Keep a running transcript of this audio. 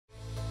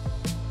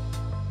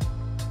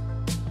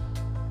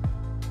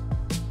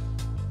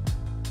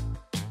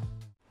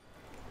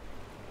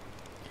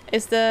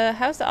How's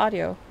the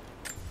audio?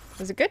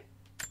 Is it good?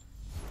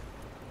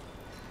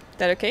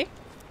 That okay?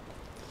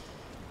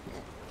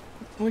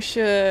 We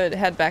should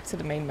head back to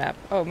the main map.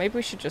 Oh, maybe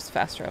we should just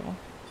fast travel.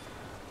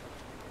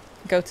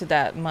 Go to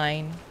that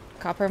mine.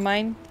 Copper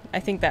mine? I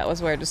think that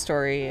was where the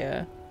story,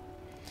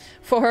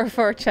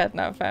 for chat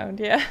not found,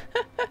 yeah.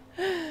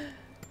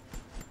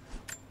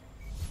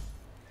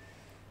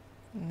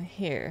 And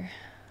here.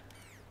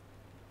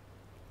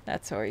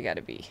 That's where we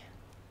gotta be.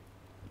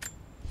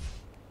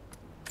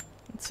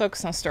 Let's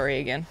focus on story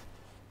again.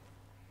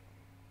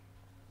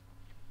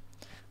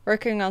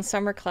 Working on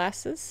summer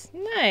classes?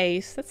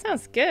 Nice, that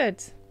sounds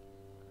good.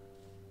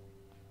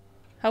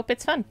 Hope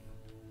it's fun.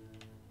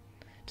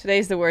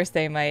 Today's the worst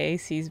day, my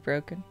AC's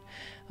broken.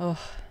 Oh,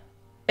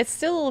 it's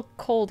still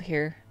cold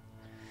here.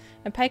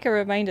 And Pika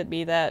reminded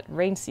me that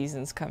rain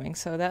season's coming,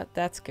 so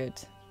that's good.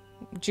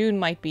 June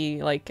might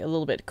be like a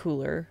little bit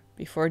cooler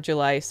before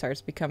July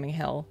starts becoming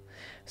hell.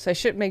 So I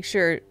should make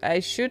sure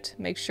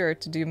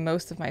to do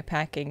most of my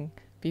packing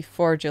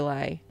before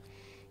July,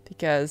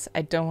 because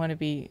I don't want to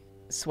be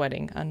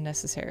sweating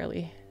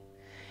unnecessarily.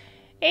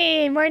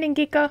 Hey, morning,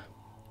 Kiko.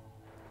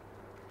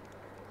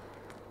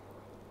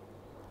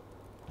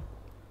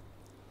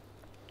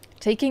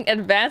 Taking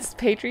advanced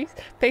pastries?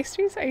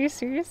 Are you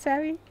serious,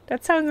 Savvy?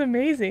 That sounds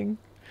amazing.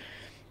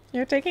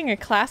 You're taking a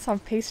class on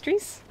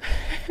pastries?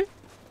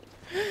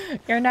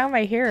 You're now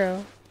my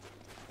hero.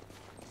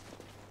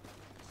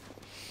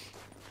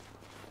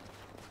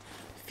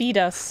 Feed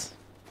us.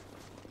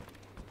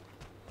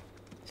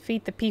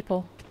 Feed the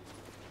people.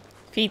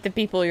 Feed the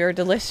people your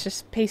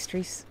delicious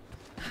pastries.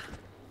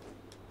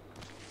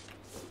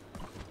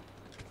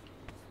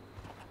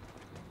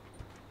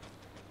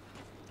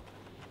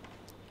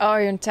 Oh,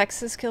 you're in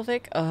Texas,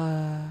 Kilvik?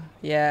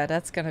 Yeah,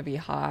 that's gonna be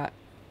hot.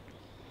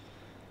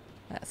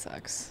 That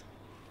sucks.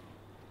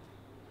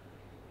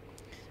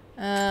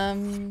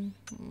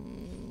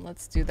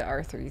 Let's do the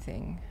R3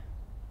 thing.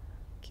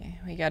 Okay,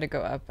 we gotta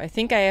go up. I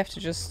think I have to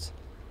just...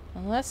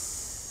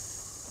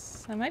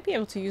 Unless... I might be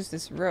able to use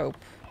this rope.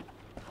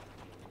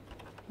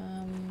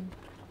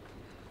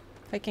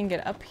 If I can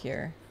get up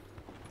here.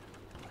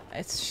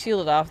 It's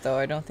shielded off though,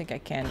 I don't think I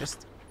can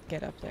just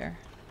get up there.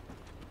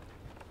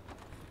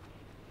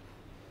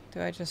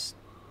 Do I just...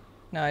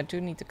 No, I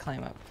do need to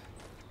climb up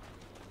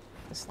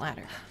this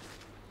ladder.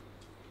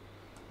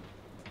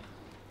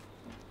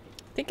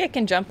 Think I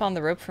can jump on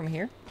the rope from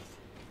here?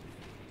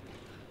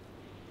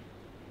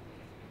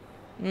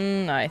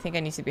 No, I think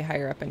I need to be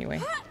higher up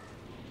anyway.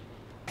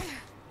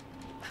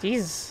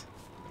 Jesus.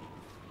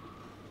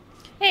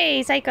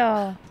 Hey,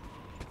 Psycho!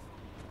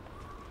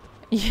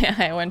 Yeah,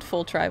 I went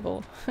full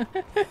tribal.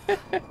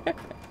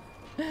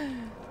 Hey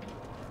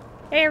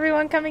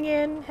everyone coming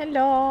in,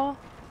 hello!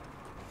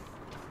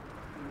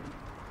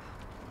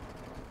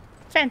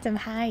 Phantom,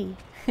 hi!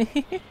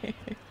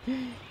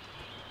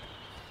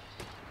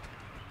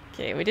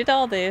 Okay, we did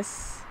all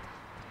this.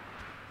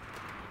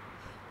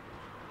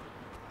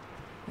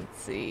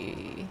 Let's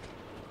see.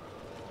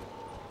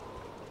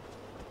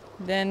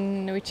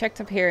 Then we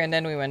checked up here and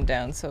then we went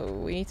down, so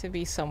we need to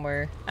be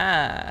somewhere.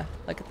 Ah,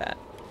 look at that.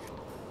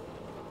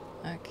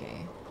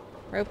 Okay.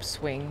 Rope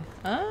swing.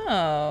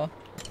 Oh.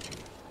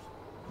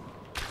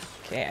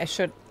 Okay, I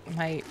should...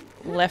 My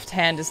left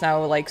hand is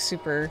now like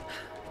super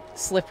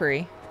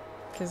slippery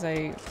because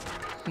I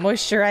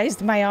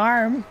moisturized my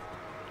arm.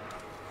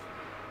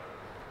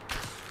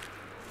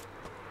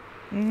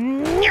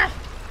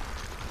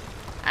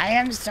 I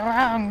am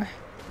strong.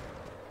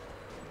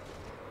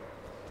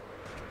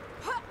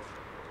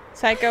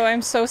 Psycho,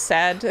 I'm so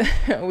sad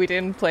we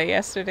didn't play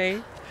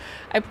yesterday.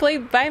 I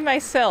played by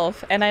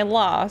myself and I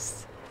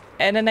lost.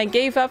 And then I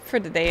gave up for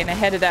the day and I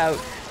headed out.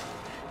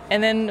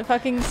 And then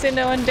fucking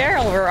Sindo and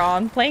Daryl were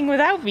on playing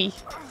without me.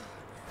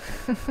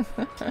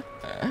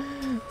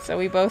 So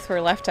we both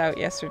were left out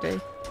yesterday.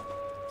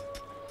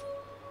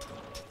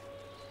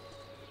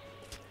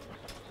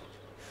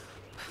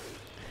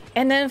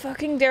 And then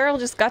fucking Daryl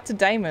just got to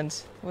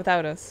Diamond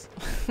without us.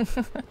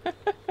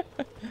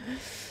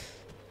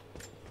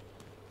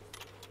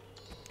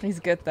 He's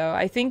good though.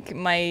 I think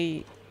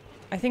my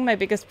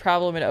biggest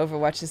problem in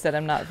Overwatch is that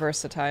I'm not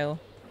versatile.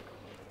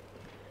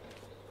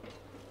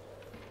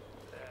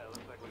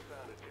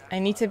 I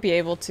need to be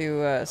able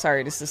to,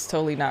 sorry, this is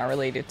totally not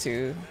related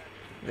to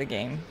the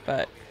game,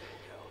 but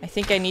I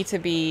think I need to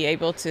be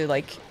able to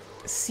like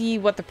see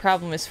what the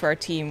problem is for our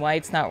team, why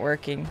it's not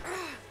working.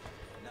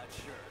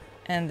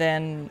 And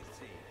then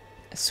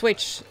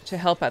switch to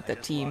help out the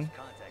team.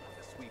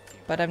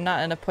 But I'm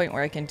not at a point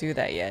where I can do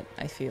that yet,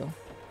 I feel.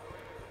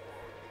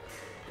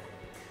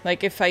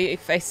 Like if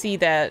I see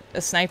that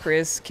a sniper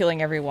is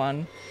killing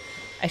everyone,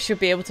 I should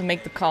be able to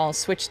make the call and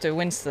switch to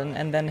Winston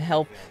and then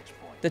help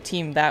the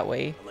team that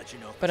way.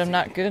 But I'm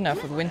not good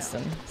enough with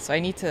Winston, so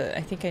I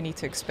think I need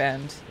to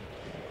expand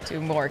to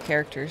more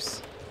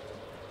characters.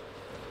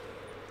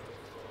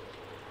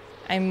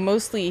 I'm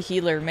mostly a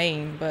healer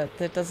main, but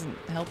that doesn't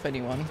help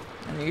anyone.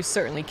 I mean, you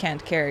certainly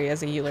can't carry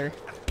as a healer.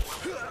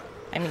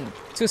 I mean,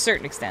 to a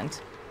certain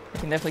extent. You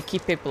can definitely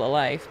keep people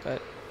alive,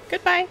 but...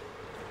 Goodbye!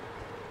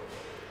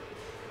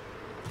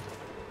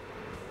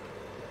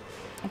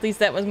 At least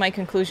that was my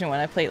conclusion when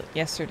I played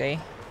yesterday.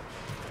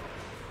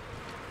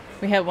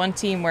 We had one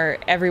team where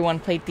everyone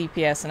played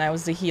DPS and I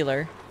was the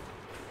healer.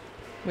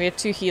 We had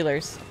 2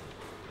 healers.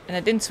 And I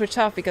didn't switch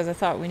off because I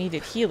thought we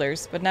needed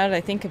healers, but now that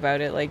I think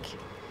about it, like,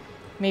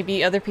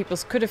 maybe other people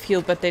could have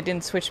healed, but they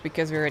didn't switch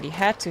because we already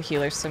had 2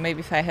 healers, so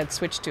maybe if I had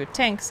switched to a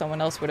tank, someone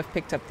else would have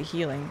picked up the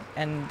healing,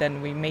 and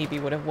then we maybe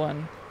would have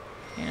won,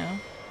 you know?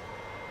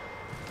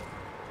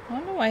 I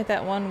wonder why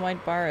that one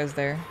white bar is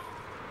there.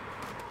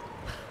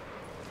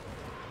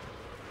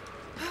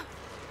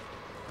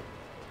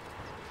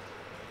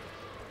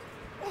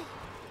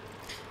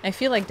 I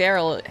feel like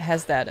Daryl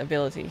has that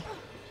ability.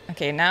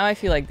 Okay, now I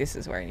feel like this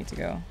is where I need to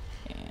go.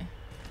 Yeah.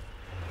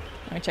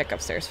 Let me check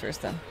upstairs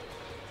first then.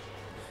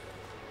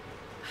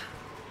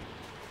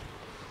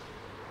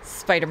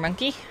 Spider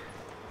monkey.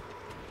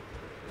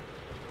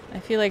 I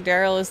feel like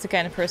Daryl is the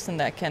kind of person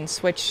that can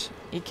switch.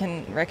 He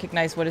can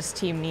recognize what his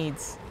team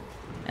needs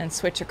and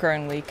switch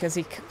accordingly because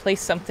he plays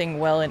something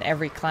well in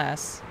every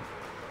class.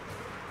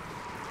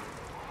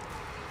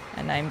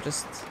 And I'm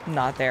just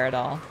not there at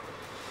all.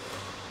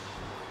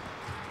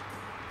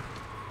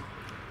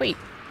 Wait.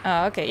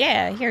 Oh, okay.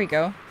 Yeah, here we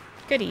go.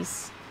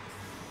 Goodies.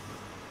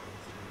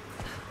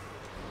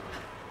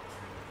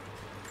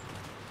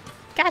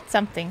 Got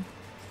something.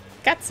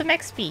 Got some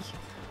XP.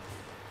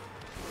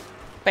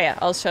 But yeah,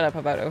 I'll shut up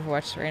about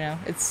Overwatch right now.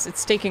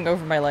 It's taking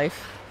over my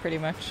life, pretty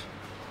much.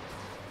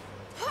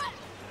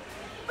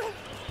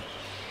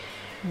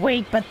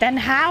 Wait, but then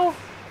how?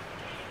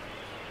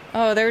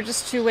 Oh, there were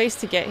just 2 ways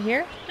to get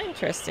here?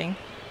 Interesting.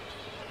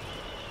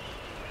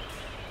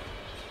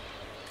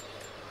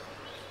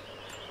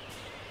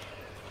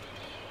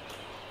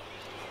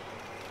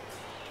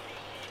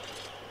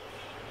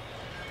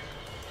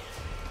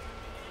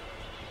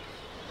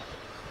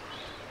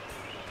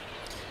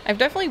 I've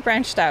definitely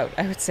branched out,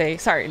 I would say.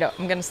 Sorry, no,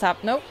 I'm gonna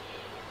stop. Nope.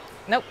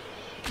 Nope.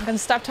 I'm gonna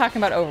stop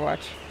talking about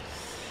Overwatch.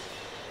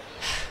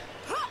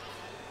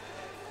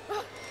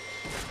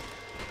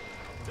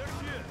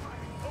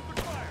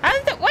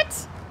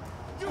 What?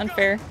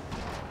 Unfair.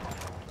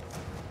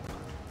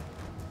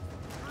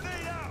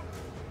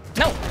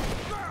 No!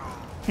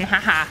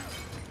 Haha.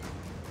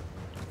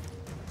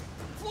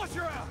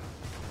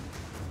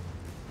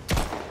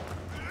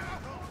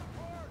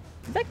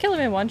 Did that kill him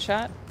in 1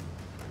 shot?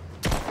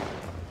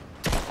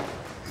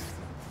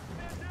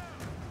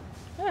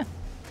 Huh.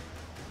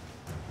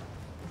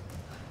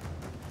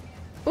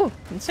 Ooh,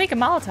 let's make a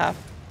Molotov.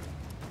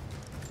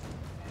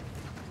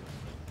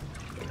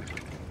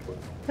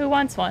 Who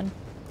wants one?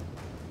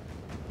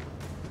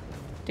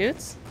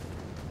 Dudes?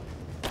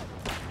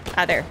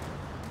 Ah, there.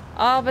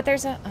 Oh, but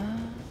there's a...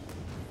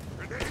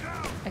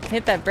 I can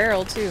hit that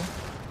barrel, too.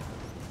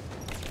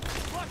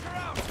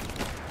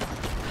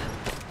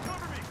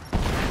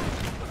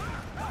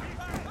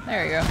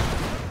 There we go.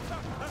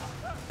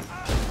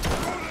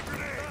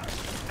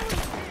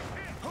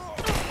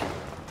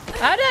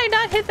 How did I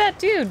not hit that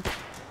dude?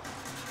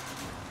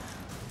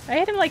 I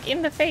hit him, like,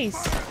 in the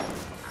face.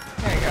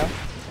 There you go.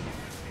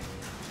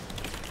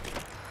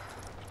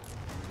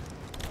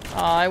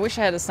 Oh, I wish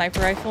I had a sniper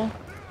rifle.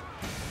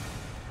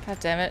 God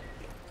damn it.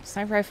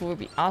 Sniper rifle would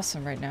be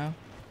awesome right now.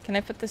 Can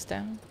I put this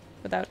down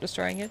without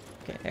destroying it?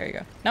 Okay, there you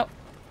go. Nope.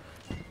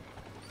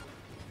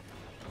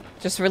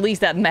 Just release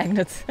that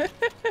magnet.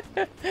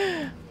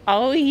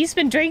 Oh, he's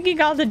been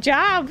drinking all the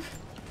job.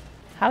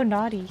 How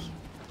naughty.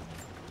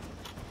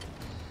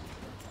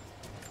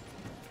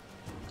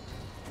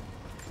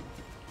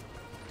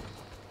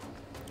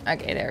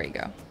 Okay, there we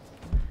go.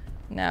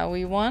 Now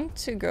we want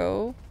to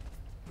go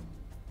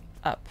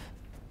up,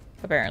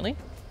 apparently.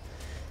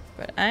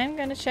 But I'm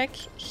gonna check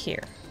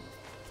here.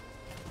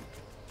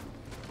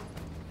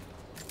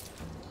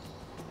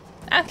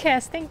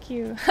 Outcast, thank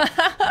you.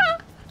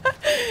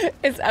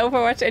 Is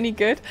Overwatch any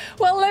good?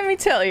 Well, let me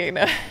tell you.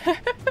 No.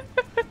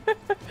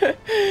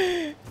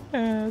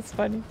 That's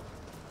funny.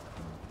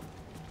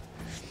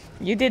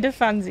 You did a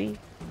funsy.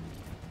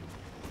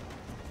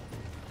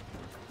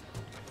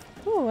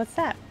 Ooh, what's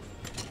that?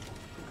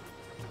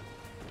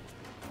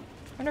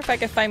 I wonder if I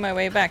can find my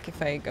way back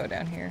if I go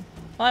down here.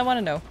 Well, I want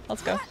to know.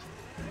 Let's go.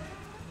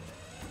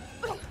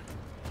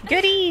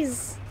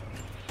 Goodies!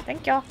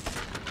 Thank y'all.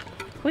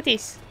 Who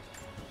this?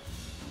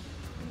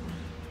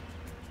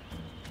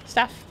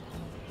 Stuff.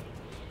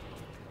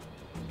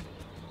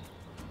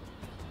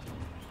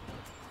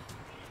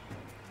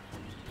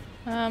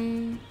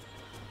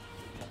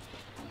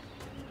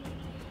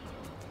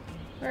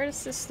 Where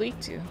does this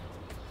lead to?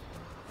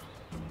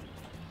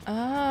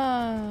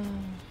 Ah,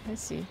 I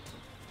see.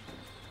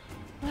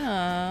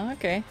 Ah,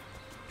 okay.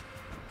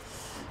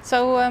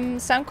 So,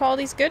 sound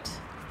quality's good?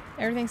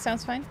 Everything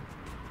sounds fine?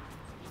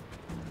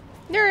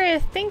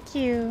 Nurith, thank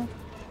you.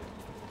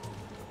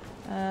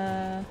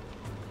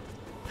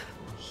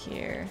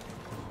 Here.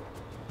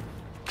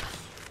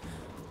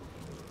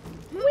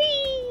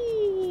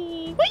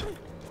 Whee! Whee!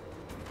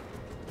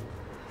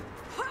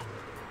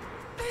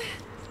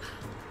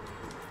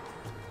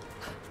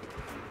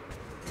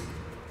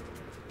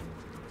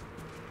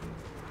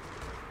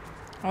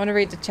 I want to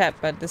read the chat,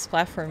 but this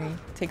platform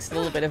takes a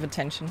little bit of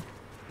attention.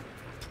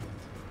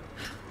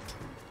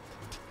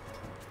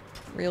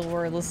 Real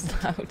world is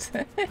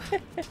loud.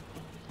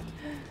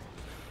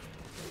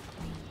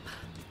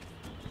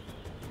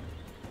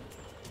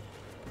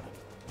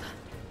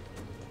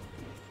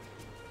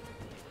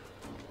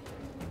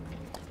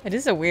 It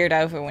is a weird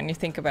outfit when you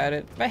think about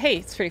it, but hey,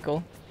 it's pretty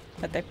cool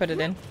that they put it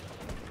in.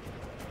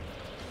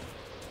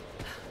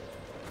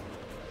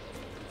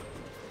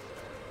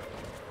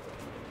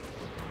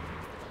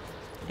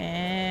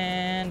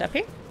 And up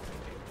here.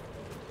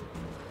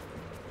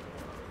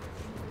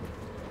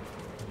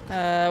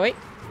 Wait.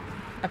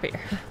 Up here.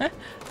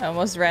 I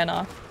almost ran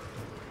off.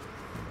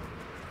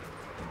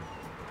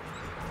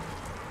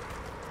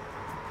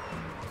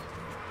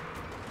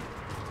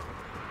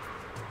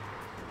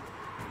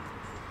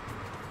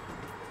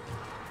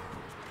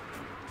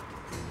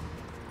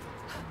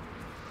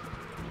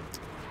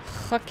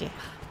 Okay.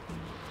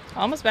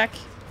 Almost back.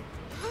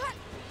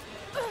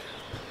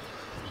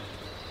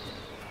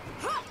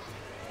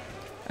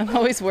 I'm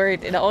always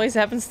worried. It always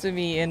happens to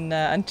me in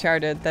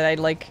Uncharted that I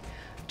like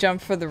jump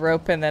for the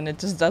rope and then it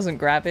just doesn't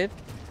grab it.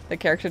 The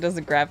character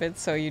doesn't grab it,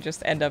 so you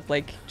just end up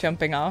like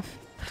jumping off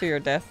to your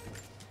death.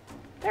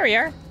 There we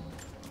are.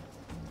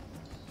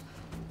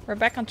 We're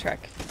back on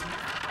track.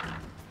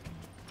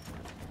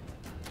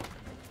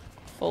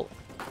 Full.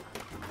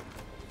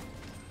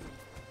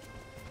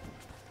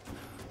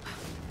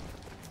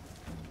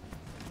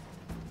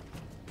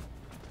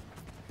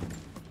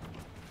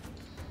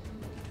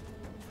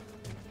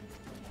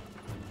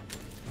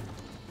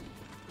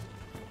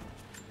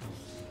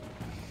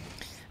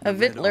 A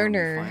Vit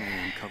learner.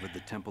 Finally uncovered the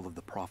Temple of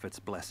the Prophet's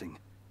blessing.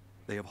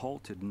 They have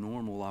halted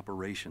normal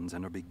operations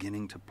and are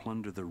beginning to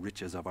plunder the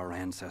riches of our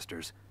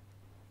ancestors.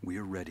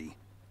 We're ready.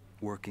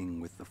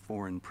 Working with the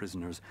foreign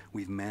prisoners,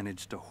 we've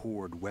managed to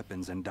hoard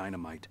weapons and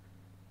dynamite.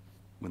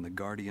 When the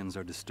Guardians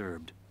are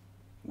disturbed,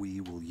 we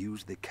will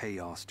use the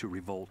chaos to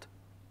revolt.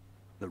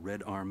 The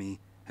Red Army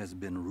has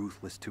been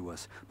ruthless to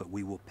us, but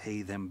we will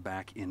pay them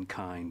back in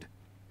kind.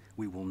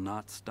 We will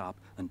not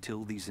stop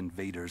until these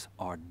invaders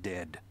are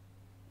dead.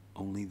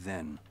 Only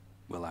then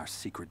will our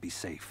secret be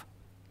safe.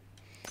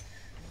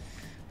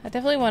 I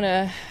definitely want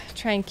to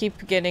try and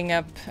keep getting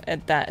up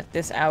at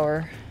this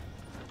hour.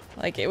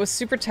 Like, it was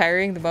super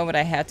tiring the moment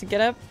I had to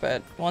get up,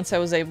 but once I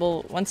was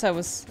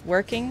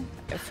working,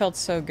 it felt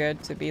so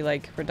good to be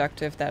like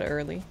productive that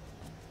early.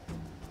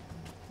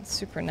 It's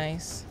super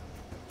nice.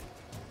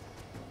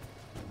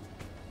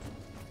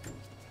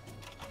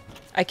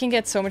 I can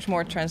get so much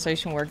more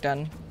translation work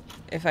done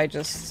if I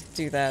just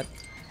do that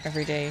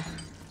every day.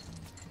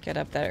 Get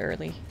up that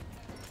early.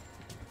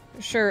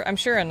 Sure, I'm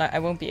sure I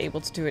won't be able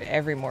to do it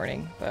every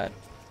morning, but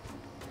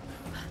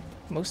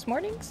most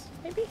mornings,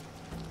 maybe?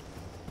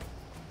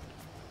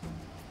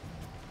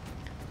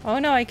 Oh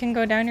no, I can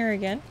go down here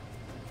again.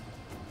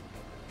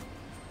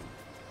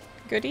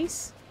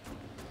 Goodies.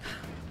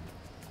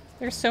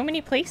 There's so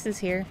many places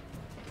here.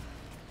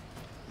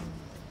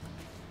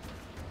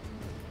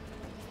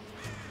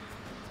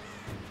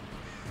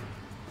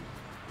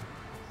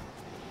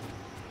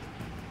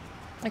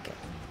 Okay.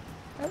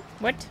 Oh,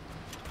 what?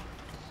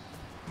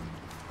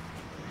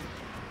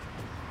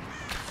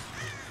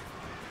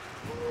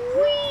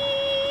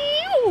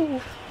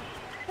 Whee!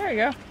 There we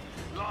go.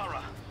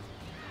 Lara,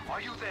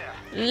 are you there?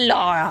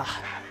 Lara.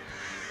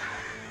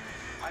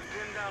 I'm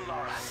pinned down,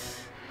 Lara.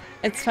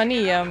 It's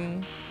funny,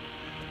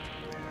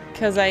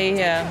 cause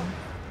I,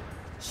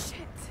 Shit.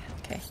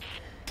 okay.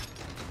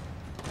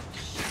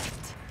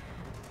 Shit.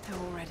 They're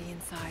already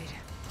inside.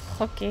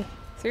 Okay.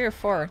 3 or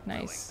 4,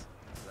 nice.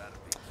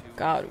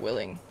 God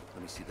willing.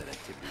 Let me see that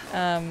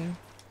activity.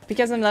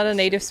 Because I'm not a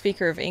native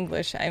speaker of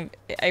English,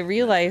 I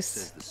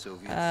realized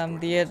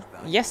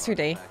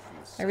yesterday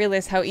I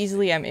realized how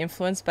easily I'm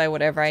influenced by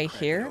whatever I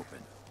hear.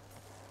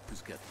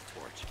 Who's got the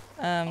torch?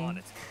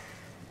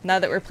 Now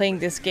that we're playing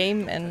this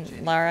game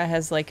and Lara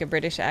has like a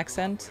British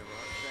accent,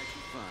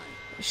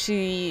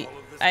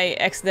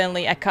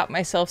 I caught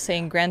myself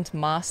saying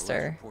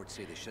Grandmaster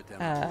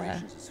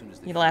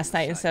last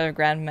night instead of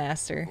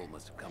Grandmaster.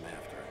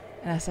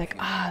 And I was like,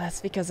 that's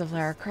because of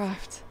Lara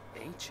Croft.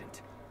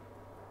 Ancient.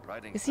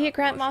 Is he a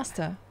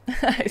Grandmaster?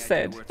 I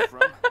said.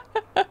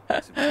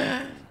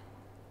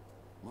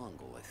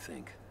 Mongol, I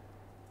think.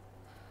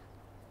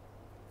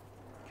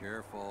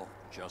 Careful,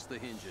 just the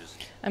hinges.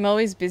 I'm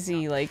always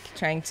busy, like,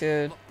 trying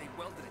to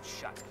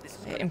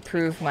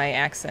improve my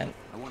accent.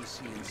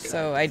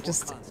 So I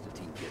just,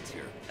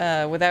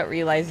 without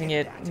realizing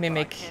it,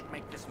 mimic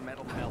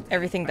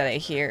everything that I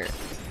hear.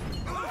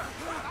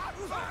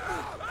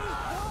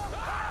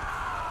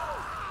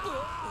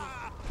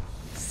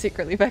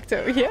 Secretly back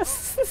to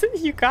yes,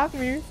 you got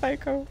me,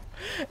 Psycho.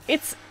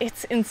 It's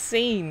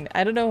insane.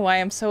 I don't know why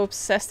I'm so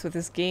obsessed with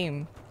this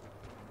game.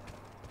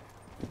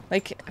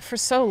 Like, for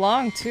so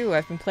long too.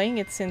 I've been playing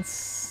it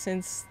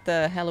since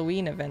the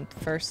Halloween event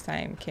first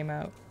time came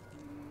out.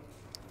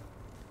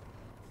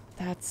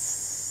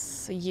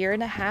 That's a year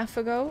and a half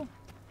ago.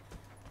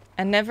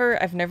 And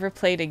I've never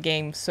played a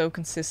game so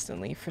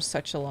consistently for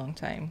such a long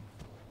time.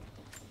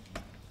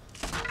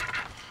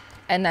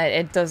 And that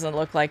it doesn't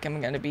look like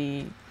I'm gonna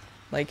be,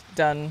 like,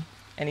 done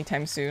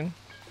anytime soon.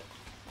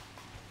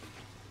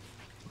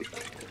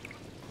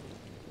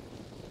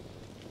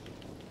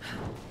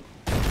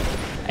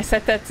 I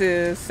said that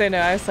to Sino.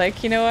 I was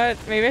like, you know what?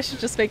 Maybe I should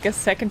just make a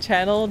second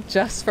channel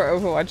just for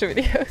Overwatch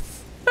videos.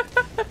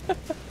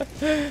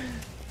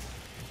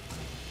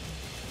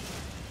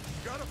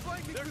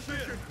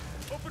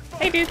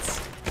 Hey,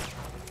 dudes.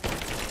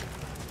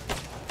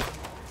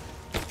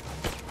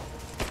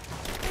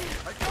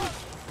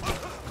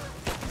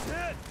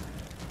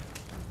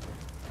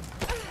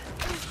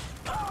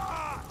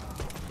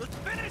 Let's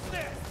finish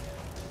this.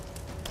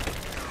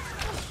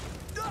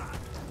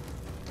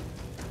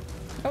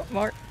 Oh,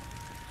 more.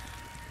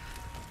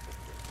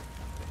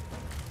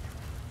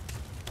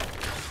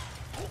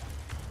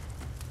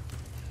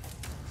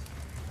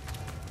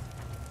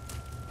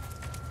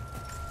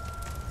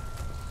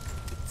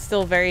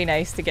 Still very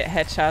nice to get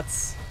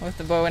headshots with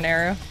the bow and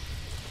arrow.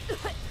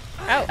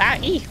 Oh, ah,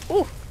 ee,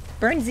 ooh,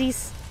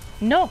 burnsies.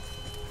 No.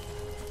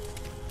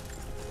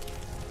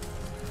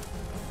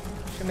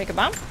 Should we make a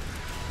bomb?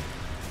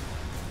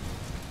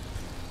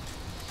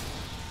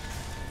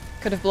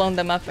 Could have blown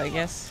them up, I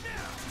guess.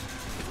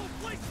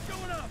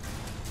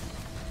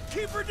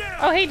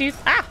 Oh, hey, dude.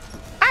 Ah!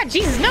 Ah,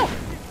 Jesus, no!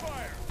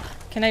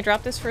 Can I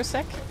drop this for a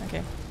sec?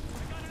 Okay.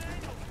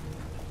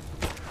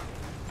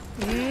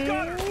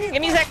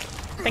 Give me a sec!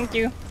 Thank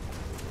you.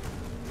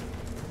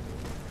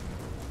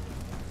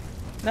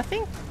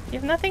 Nothing? You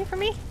have nothing for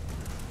me?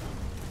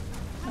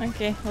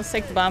 Okay, let's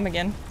take the bomb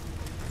again.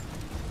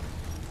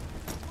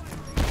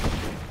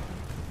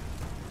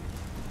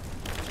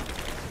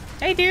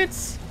 Hey,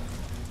 dudes.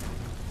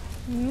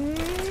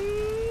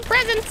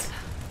 Presents!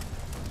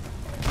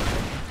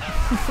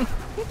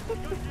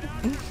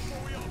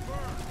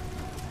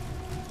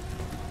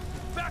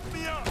 Back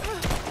me up.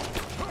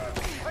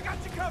 I got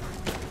you covered.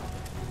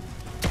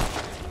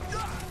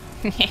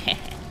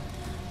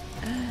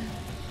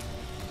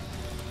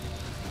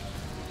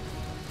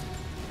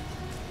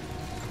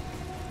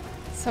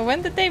 So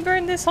when did they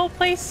burn this whole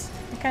place?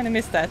 I kind of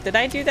missed that. Did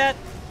I do that?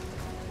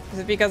 Is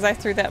it because I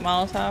threw that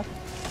Molotov?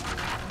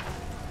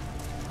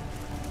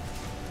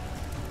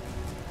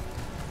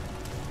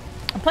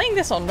 I'm playing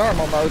this on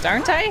normal mode,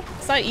 aren't I?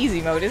 It's not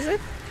easy mode, is it?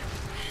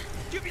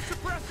 Give me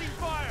suppressing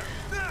fire.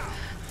 Now.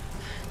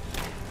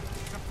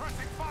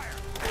 Suppressing fire.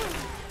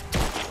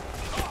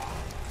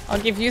 I'll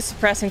give you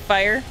suppressing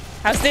fire.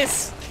 How's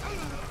this?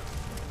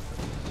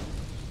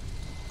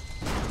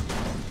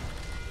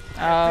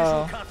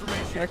 Oh,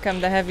 here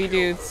come the heavy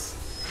dudes.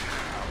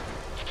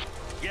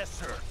 Yes,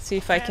 sir. See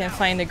if I can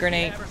find a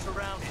grenade.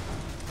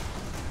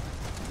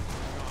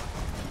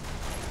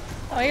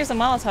 Oh, here's a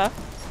Molotov.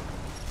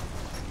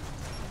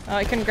 Oh,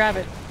 I couldn't grab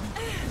it.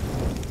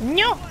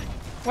 No!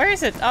 Where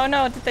is it? Oh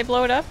no, did they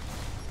blow it up?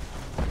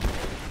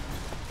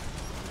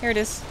 Here it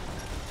is.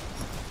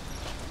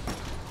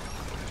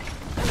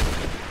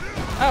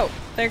 Oh,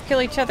 they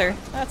kill each other.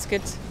 That's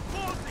good.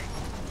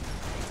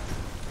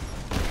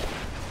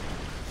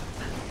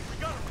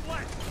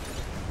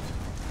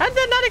 How did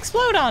that not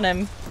explode on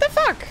him? What the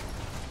fuck?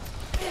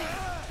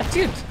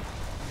 Dude,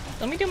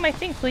 let me do my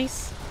thing,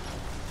 please.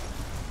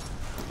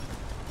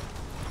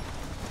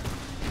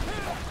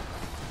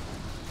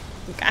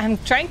 I'm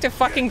trying to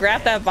fucking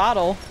grab that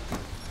bottle.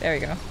 There we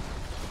go.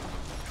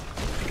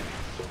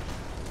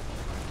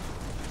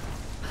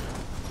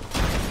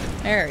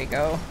 There we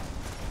go.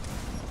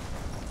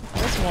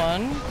 There's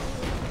one.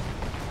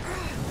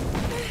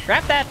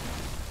 Grab that!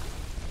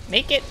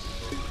 Make it!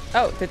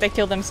 Oh, did they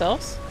kill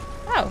themselves?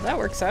 Oh, that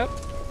works out.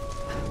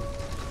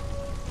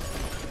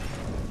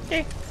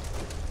 Okay.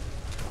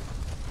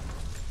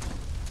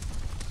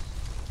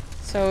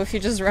 So if you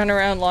just run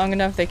around long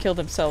enough, they kill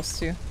themselves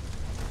too.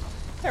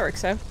 That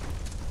works out.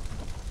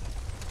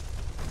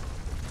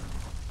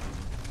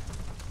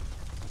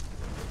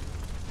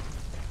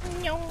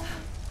 No.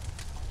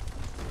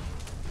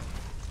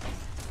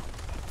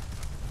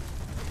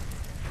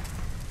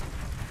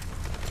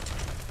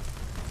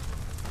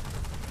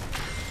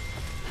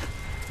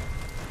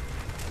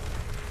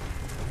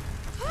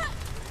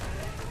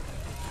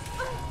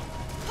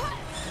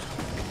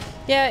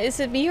 Yeah, is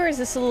it me or is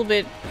this a little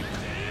bit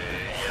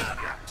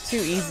too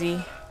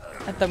easy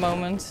at the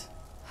moment?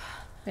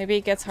 Maybe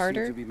it gets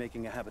harder. Seem to be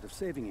making a habit of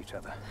saving each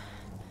other.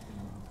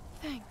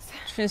 Thanks.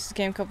 Finished the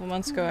game a couple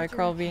months ago. I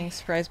recall being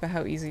surprised by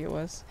how easy it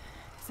was.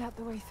 Is that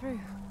the way through?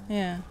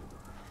 Yeah.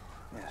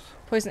 Yes.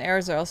 Poison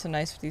arrows are also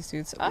nice for these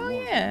dudes. But Oh we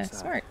won't yeah, inside.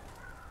 smart.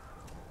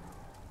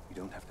 You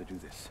don't have to do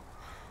this.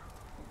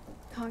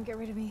 Can't get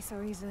rid of me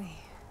so easily.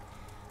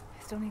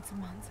 I still need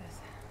some answers.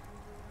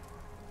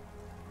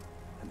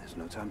 And there's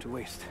no time to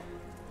waste.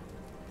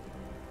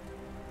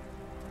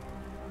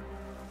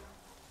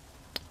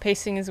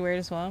 Pacing is weird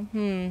as well.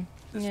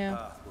 This Yeah.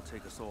 path will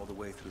take us all the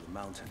way through the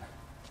mountain.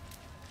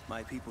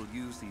 My people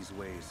used these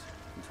ways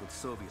until the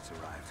Soviets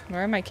arrived.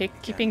 Where am I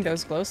keeping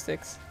those glow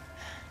sticks?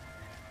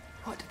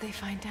 What did they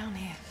find down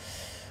here?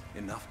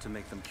 Enough to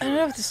make them I don't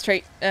know if curious. this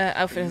trait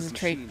outfit They has a used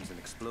trait. machines and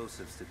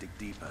explosives to dig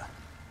deeper.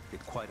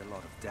 Did quite a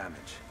lot of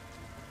damage.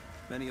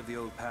 Many of the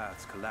old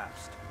paths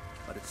collapsed,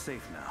 but it's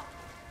safe now.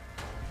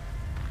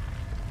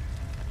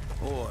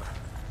 Or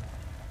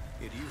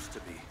it used to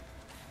be.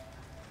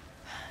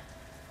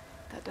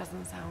 That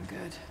doesn't sound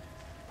good.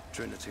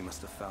 Trinity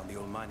must have found the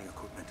old mining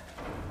equipment.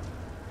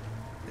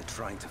 They're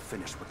trying to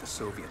finish what the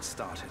Soviets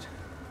started.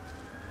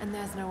 And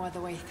there's no other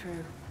way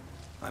through.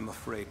 I'm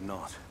afraid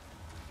not.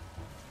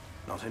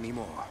 Not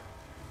anymore.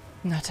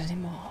 Not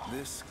anymore.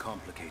 This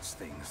complicates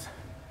things.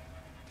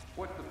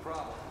 What's the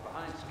problem?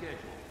 Behind schedule.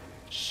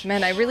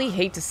 Man, I really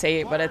hate to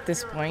say it, but at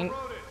this point,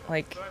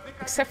 like,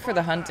 except for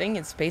the hunting,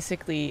 it's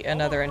basically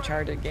another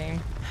Uncharted game.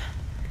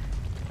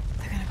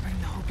 They're gonna bring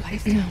the whole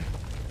place down.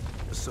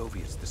 The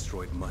Soviets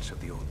destroyed much of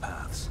the old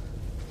paths.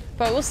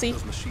 But we'll see.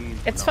 Those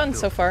machines were It's not fun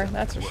built so far, for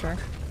that's for work. sure.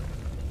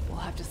 We'll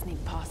have to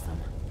sneak past them.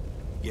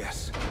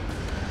 Yes.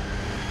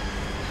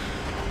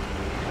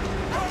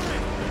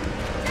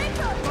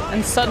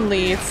 And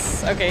suddenly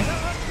it's... okay.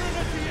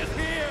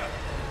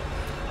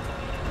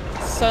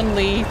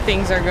 Suddenly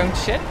things are going to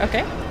shit.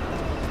 Okay.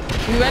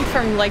 We went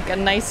from like a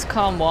nice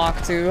calm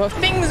walk to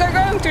things are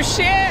going to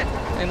shit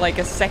in like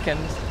a second.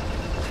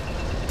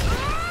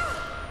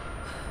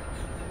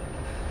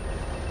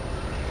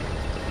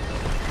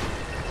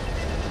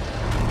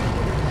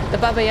 The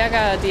Baba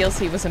Yaga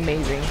DLC was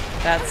amazing.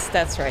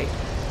 That's right.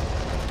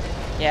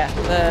 Yeah,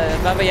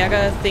 the Baba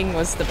Yaga thing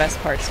was the best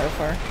part so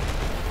far.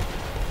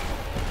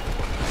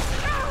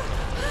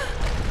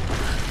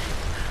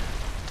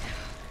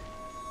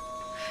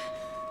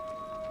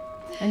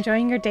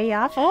 Enjoying your day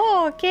off?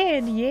 Oh,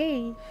 kid,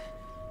 yay.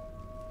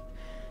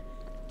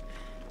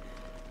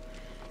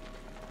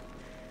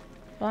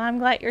 Well, I'm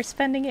glad you're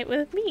spending it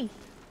with me.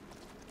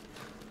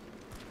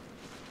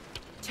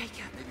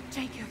 Jacob,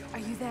 are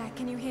you there?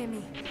 Can you hear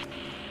me?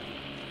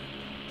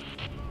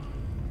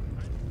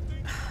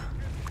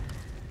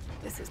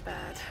 This is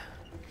bad.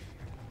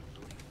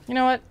 You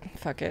know what?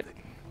 Fuck it.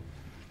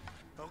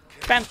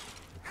 Bam!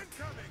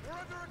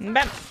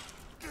 Bam!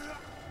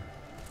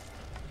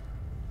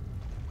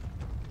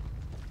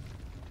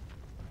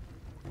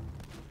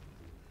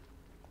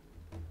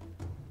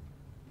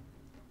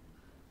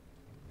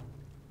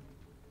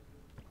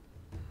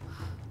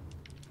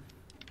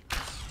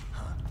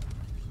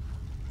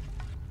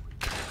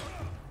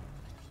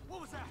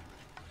 What was that?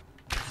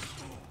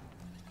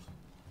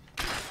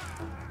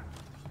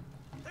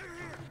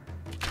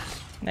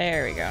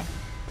 There we go.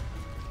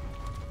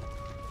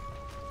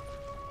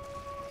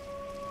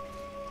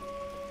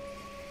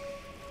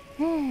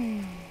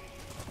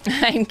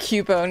 I'm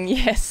Cubone,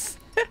 yes.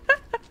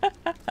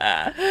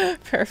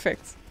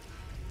 Perfect.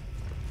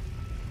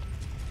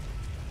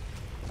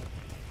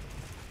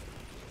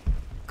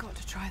 Got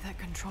to try that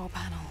control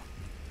panel.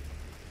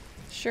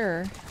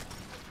 Sure.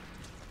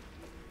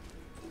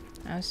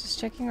 I was just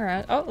checking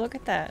around. Oh, look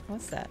at that.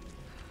 What's that?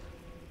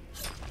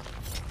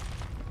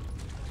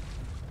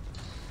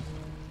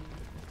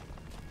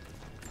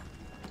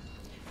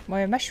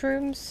 More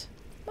mushrooms.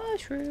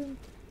 Mushroom.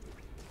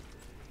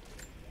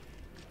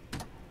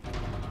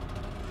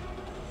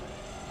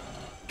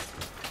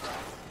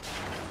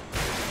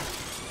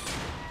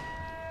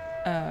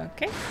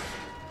 Okay.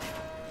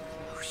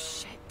 Oh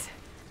shit.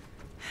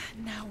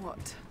 Now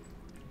what?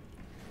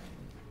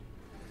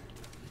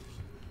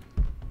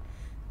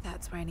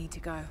 That's where I need to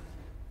go.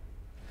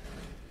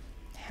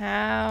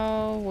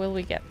 How will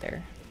we get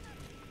there?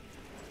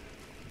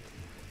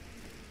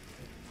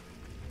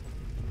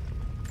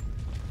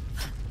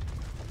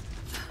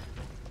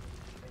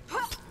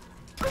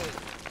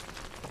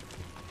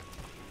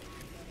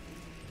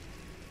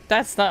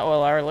 That's not what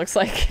Lara looks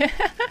like.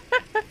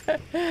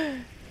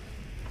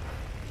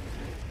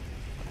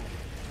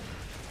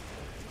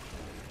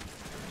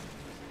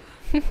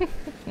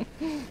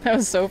 That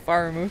was so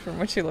far removed from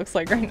what she looks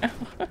like right now.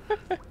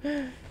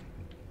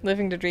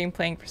 Living the dream,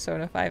 playing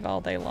Persona 5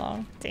 all day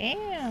long.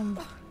 Damn.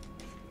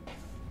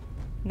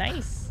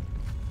 Nice.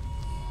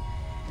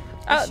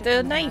 Oh, should the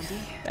come knife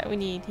handy. that we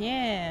need.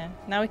 Yeah.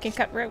 Now we can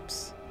cut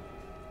ropes.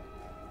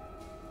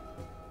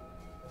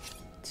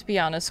 To be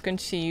honest,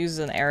 couldn't she use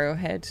an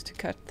arrowhead to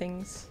cut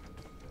things?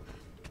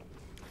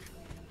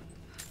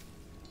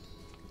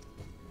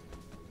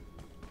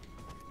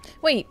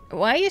 Wait,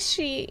 why is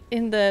she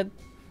in the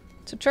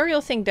tutorial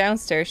thing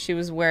downstairs she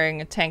was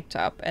wearing a tank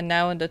top, and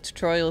now in the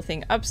tutorial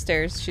thing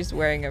upstairs she's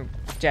wearing a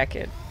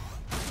jacket?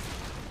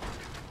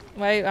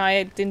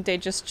 Why didn't they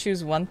just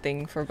choose one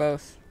thing for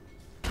both?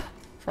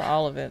 For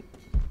all of it.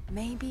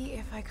 Maybe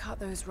if I cut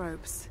those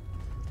ropes.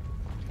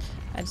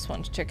 I just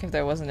wanted to check if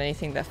there wasn't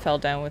anything that fell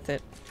down with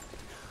it.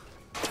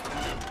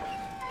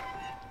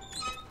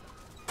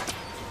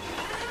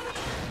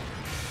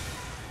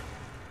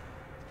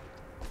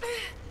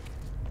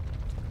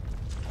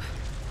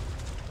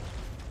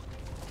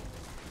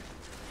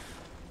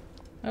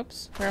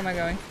 Oops, where am I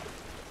going?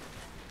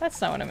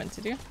 That's not what I meant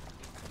to do.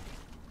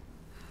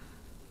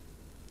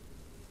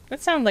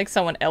 That sounded like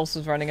someone else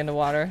was running in the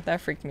water.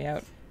 That freaked me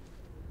out.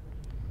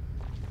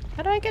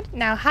 How do I get...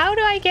 Now, how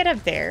do I get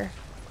up there?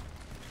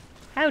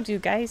 How do,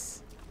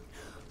 guys?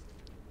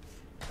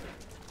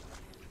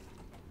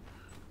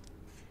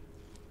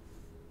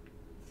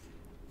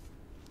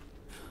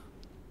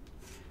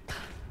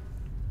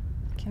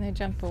 Can I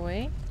jump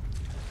away?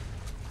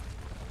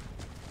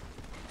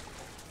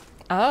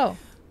 Oh.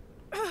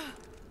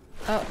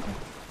 Oh.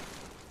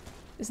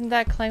 Isn't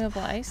that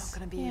climbable ice? Not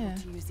gonna be able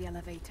to use the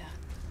elevator.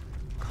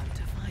 Got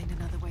to find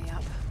another way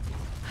up.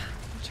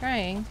 I'm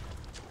trying.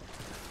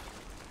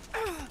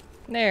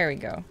 There we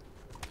go.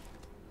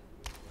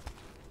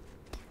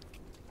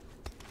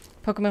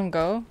 Pokemon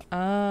Go?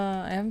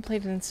 I haven't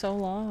played it in so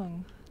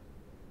long.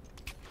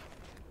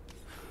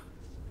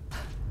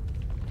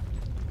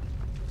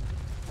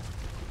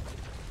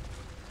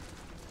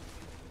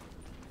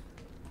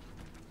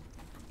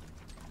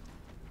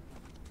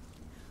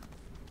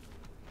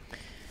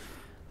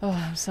 Oh,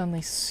 I'm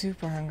suddenly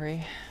super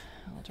hungry.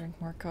 I'll drink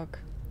more Coke.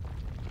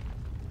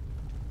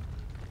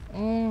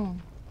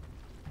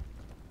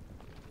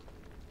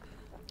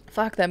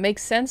 Fuck, that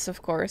makes sense,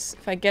 of course.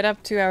 If I get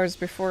up 2 hours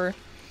before...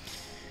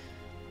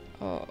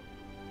 Oh,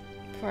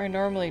 before I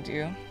normally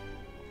do.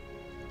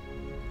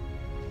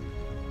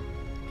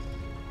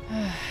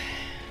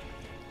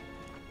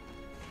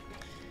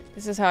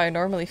 This is how I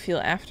normally feel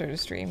after the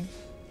stream.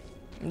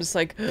 I'm just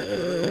like,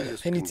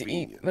 I need to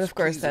eat. But of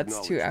course, that's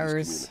 2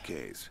 hours.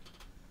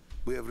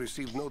 We have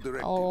received no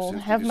directives I'll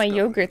since the have my discovery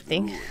yogurt of the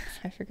thing. ruins.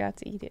 I forgot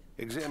to eat it.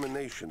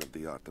 Examination of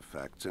the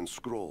artifacts and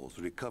scrolls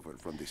recovered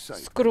from the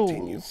site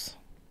continue. Scrolls.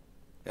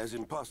 As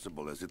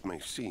impossible as it may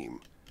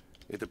seem,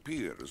 it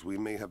appears we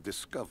may have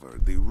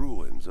discovered the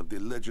ruins of the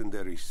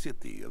legendary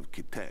city of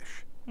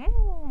Kitesh.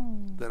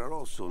 There are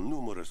also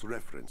numerous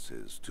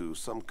references to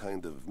some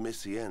kind of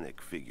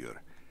messianic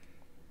figure.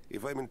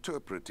 If I'm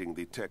interpreting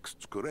the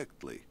texts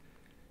correctly,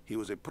 he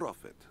was a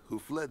prophet who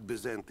fled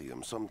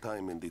Byzantium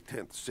sometime in the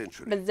 10th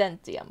century.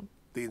 Byzantium.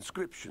 The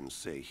inscriptions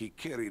say he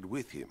carried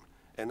with him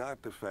an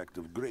artifact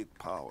of great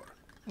power.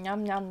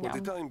 Yum, yum, For the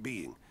yum. time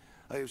being,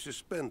 I have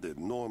suspended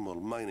normal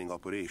mining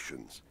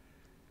operations.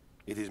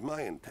 It is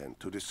my intent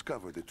to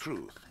discover the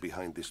truth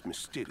behind this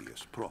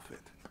mysterious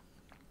prophet.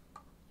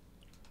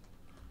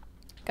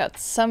 Got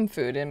some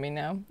food in me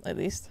now, at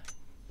least.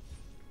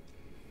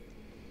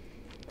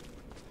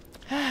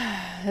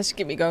 That should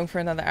keep me going for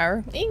another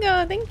hour.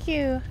 Ego, thank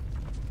you.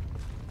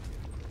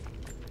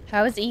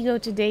 How is Ego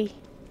today?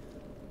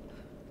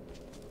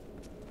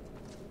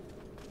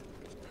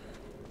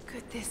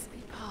 Could this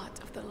be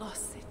part of the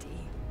lost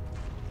city?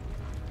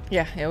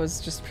 Yeah, it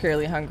was just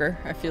purely hunger.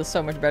 I feel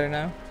so much better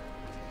now.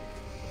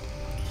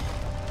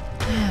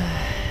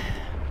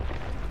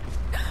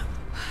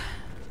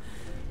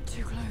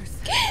 Too close.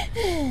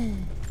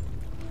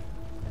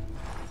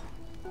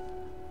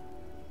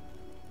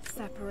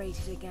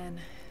 Separated again.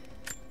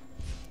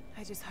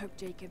 I just hope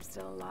Jacob's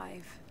still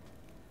alive.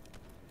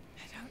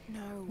 I don't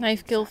know.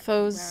 Knife kill exactly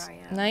foes. where I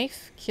am.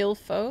 Knife kill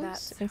foes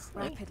That's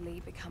instantly.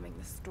 rapidly becoming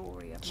the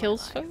story of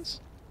Kills my life.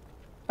 foes?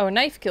 Oh,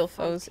 knife kill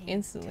foes Fighting to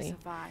instantly.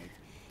 survive,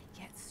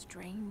 yet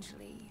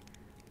strangely,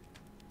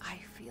 I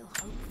feel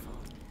hopeful.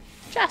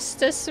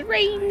 Justice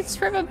reigns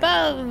from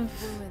above.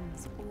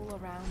 Ruins all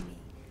around me.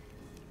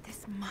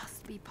 This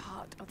must be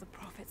part of the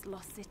Prophet's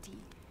lost city.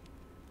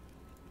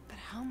 But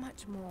how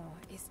much more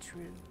is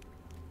true?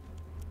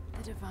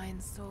 The divine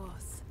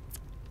source.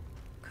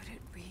 Could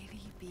it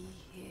really be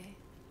here?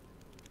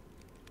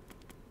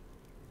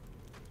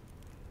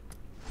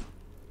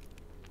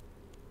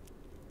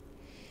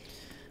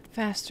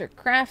 Faster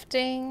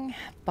crafting.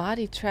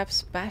 Body trap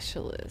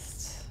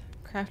specialist.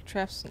 Craft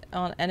traps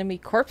on enemy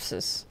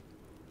corpses.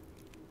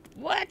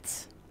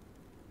 What?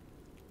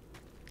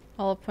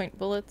 Hollow point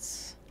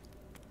bullets.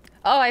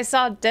 Oh, I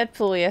saw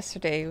Deadpool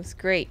yesterday. It was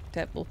great.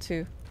 Deadpool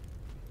 2.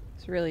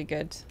 It's really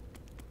good.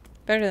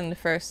 Better than the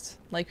first,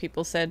 like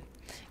people said.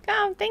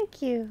 Come,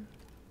 thank you.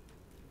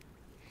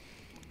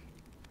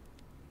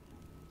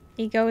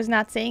 Ego is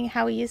not saying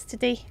how he is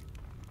today.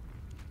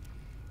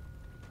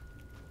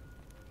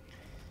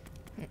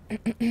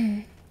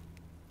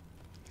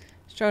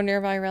 Show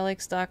nearby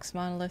relics, docks,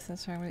 monoliths, and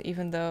so on,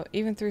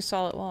 even through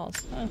solid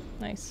walls. Oh,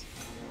 nice.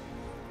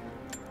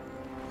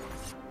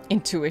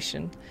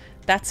 Intuition.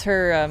 That's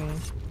her,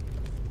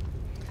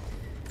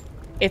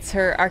 it's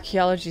her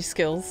archaeology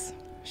skills.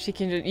 She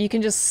can you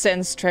can just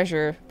sense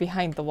treasure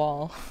behind the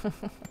wall.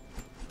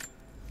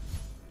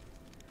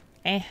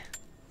 Eh.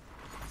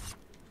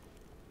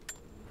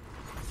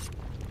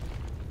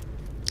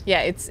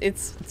 Yeah,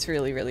 it's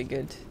really, really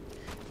good.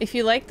 If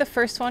you like the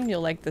first one,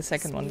 you'll like the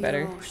second one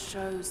better.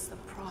 Shows the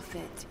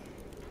prophet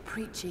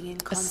preaching in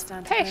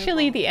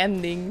Especially the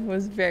ending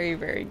was very,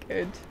 very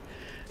good.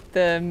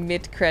 The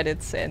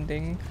mid-credits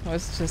ending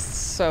was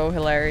just so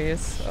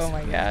hilarious. Oh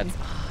my god.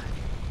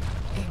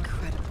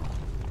 Incredible.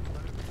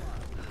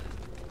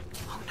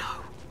 Oh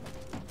no.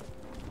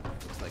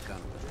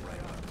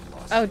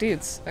 Oh,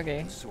 dudes.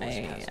 Okay.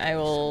 I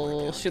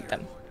will shoot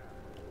them.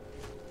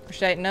 Or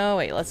should I? No,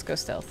 wait. Let's go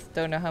stealth.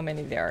 Don't know how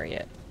many there are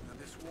yet.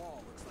 This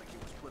wall looks like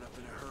it was put up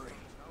in a hurry.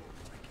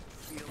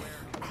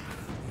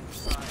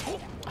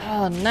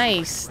 Oh,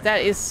 nice.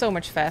 That is so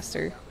much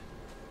faster.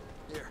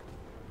 Here.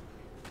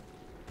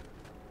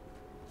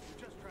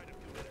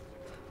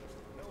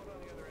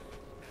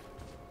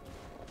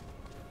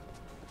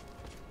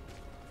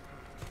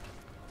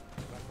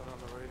 Nothing on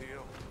the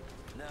radio.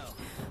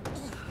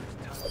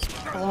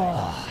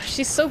 Oh,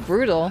 she's so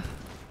brutal.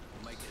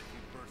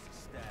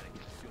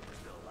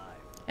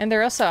 And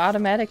they're also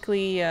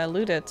automatically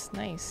looted.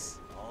 Nice.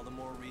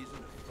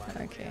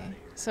 Okay.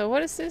 So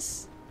what is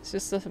this? It's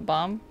just a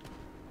bomb?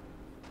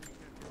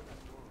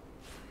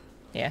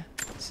 Yeah,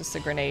 it's just a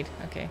grenade.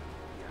 Okay.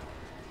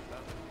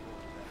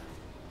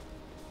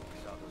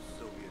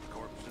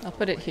 I'll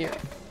put it here.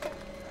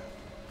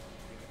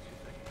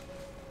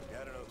 Yeah,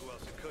 I don't know who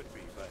else it could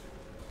be, but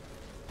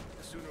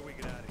the sooner we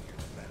get out of here,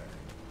 the better.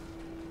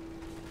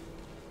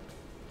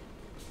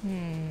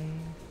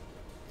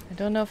 I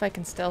don't know if I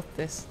can stealth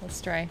this.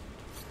 Let's try.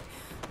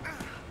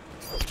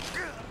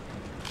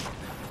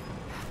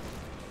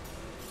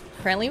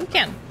 Apparently we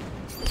can.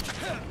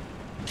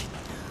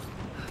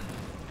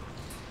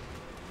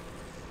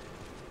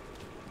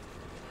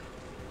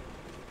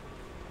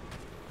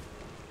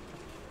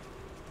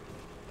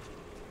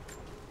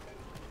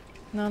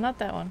 No, not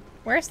that one.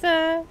 Where's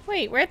the...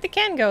 Wait, where'd the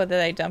can go that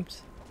I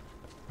dumped?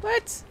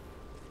 What?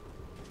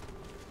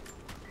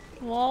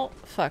 Well,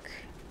 fuck.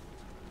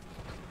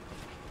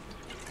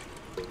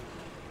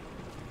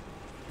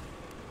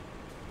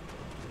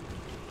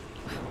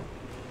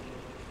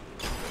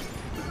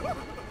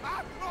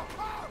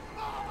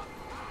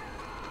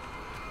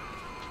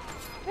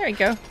 There we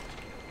go.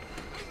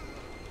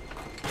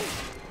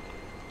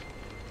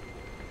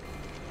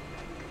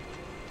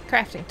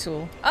 Crafting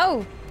tool.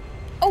 Oh!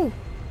 Oh!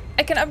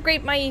 I can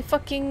upgrade my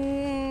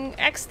fucking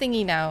axe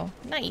thingy now.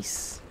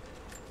 Nice.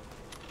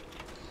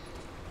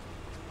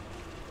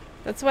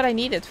 That's what I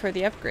needed for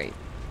the upgrade.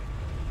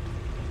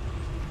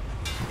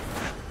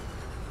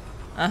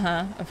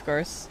 Uh-huh, of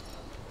course.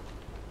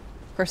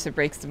 Of course it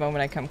breaks the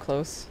moment I come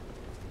close.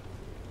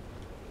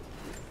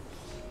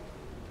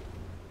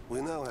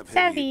 We now have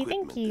Savvy, heavy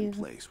thank equipment in you.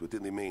 place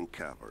within the main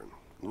cavern.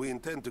 We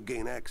intend to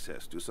gain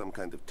access to some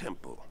kind of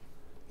temple,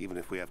 even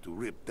if we have to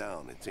rip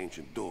down its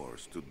ancient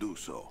doors to do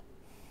so.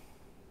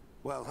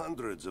 While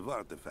hundreds of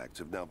artifacts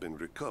have now been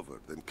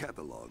recovered and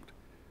catalogued,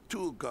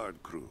 2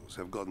 guard crews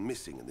have gone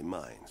missing in the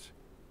mines.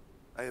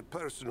 I have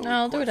personally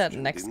I'll do that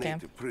questioned next the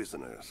camp. native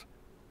prisoners.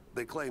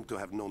 They claim to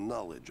have no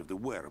knowledge of the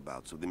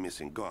whereabouts of the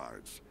missing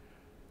guards.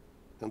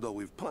 And though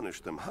we've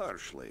punished them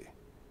harshly,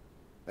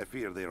 I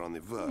fear they are on the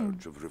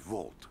verge of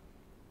revolt.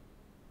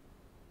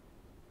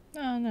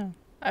 Oh no.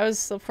 I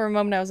was, for a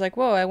moment I was like,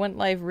 whoa, I went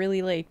live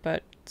really late,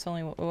 but it's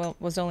only, well,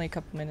 was only a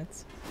couple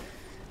minutes.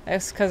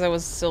 That's because I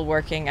was still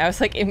working. I was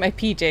like in my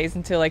PJs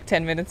until like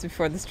 10 minutes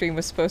before the stream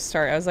was supposed to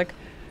start. I was like,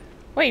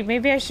 wait,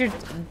 maybe I should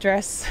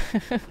dress.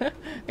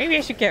 Maybe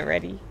I should get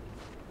ready.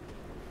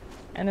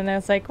 And then I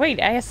was like,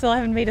 wait, I still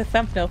haven't made a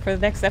thumbnail for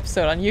the next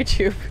episode on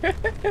YouTube.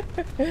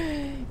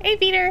 Hey,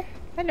 Peter.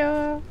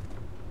 Hello.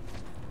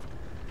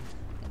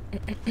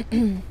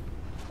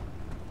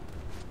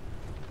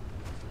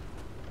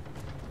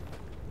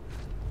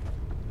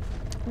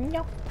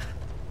 No.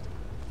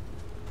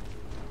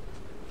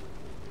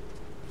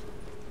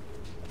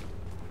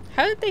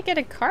 How did they get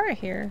a car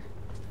here?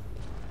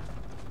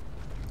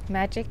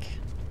 Magic.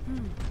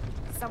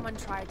 Someone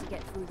tried to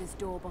get through this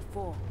door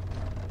before.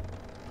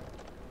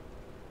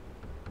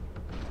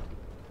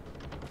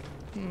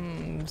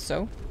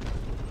 So?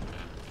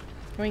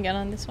 Can we get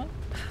on this one?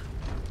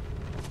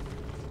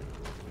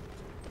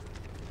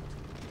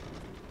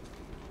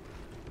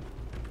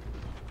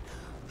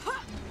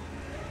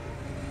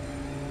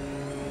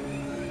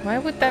 Why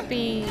would that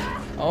be?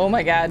 Oh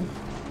my god.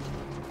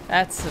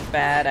 That's a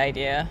bad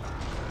idea.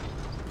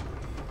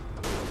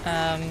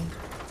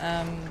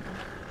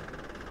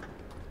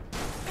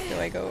 Do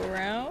I go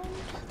around?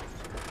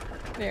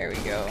 There we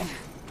go.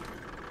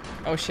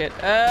 Oh shit.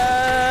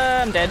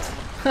 I'm dead.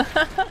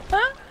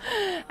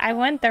 I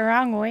went the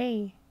wrong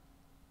way.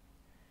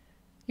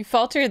 You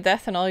fall to your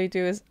death and all you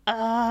do is, oh.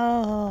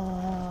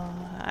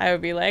 I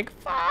would be like,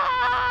 fuck,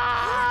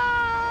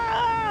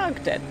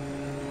 dead.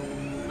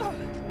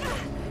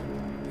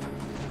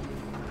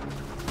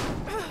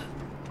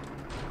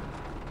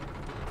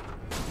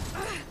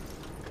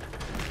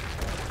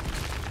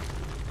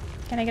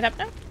 Can I get up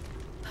now?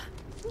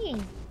 Yeah.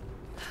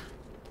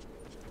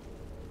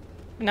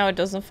 No, it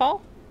doesn't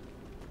fall?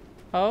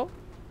 Oh.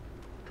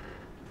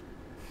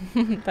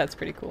 That's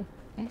pretty cool.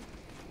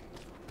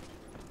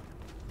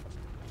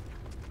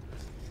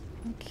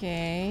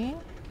 Okay.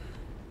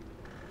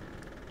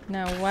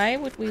 Now, why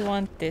would we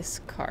want this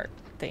cart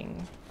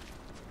thing?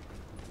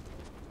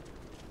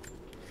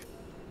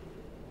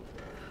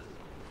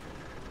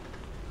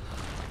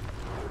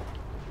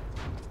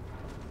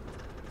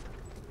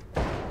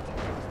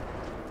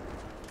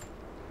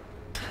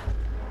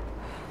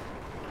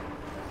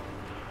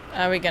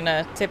 Are we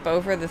gonna tip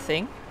over the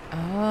thing?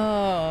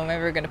 Oh,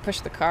 maybe we're gonna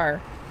push the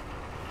car.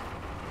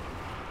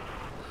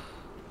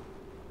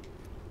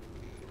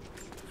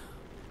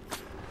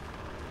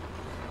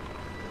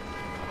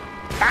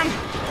 Bam!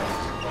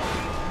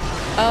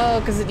 Oh,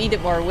 because it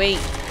needed more weight.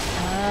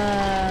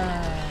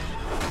 Ah.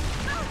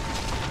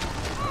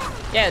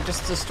 Yeah,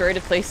 just destroy the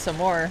place some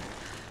more.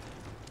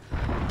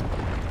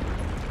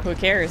 Who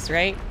cares,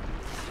 right?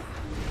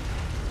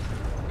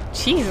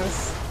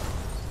 Jesus.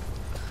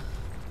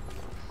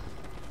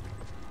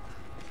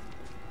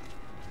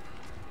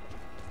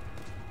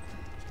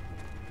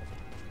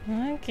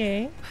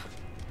 Okay.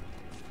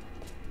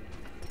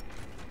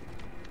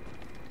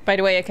 By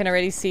the way, I can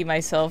already see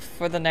myself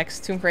for the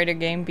next Tomb Raider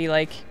game be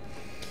like,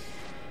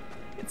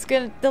 it's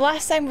gonna, the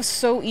last time was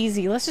so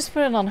easy, let's just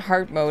put it on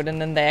hard mode, and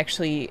then they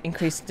actually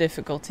increase the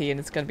difficulty and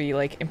it's gonna be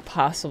like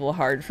impossible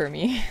hard for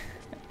me.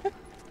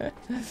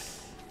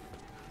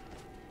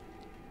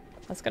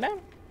 Let's go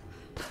down.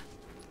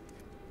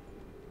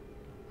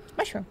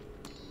 Mushroom.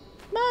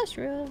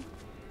 Mushroom.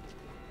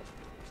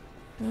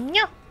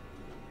 Yeah.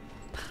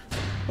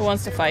 Who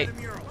wants to fight?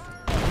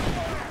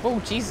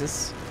 Oh,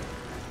 Jesus.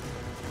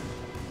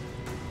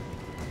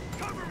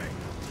 Cover me!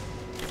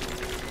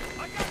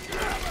 I got you!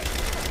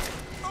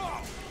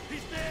 Oh,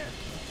 he's dead!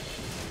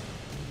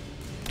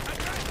 I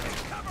got you!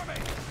 Cover me!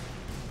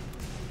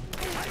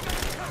 I got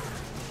you covered!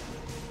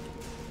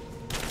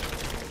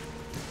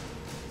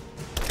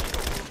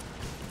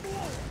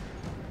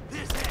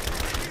 This head!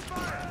 Heavy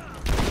fire!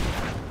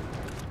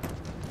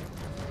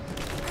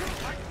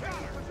 I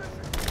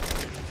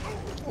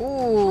counter!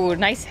 Ooh,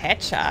 nice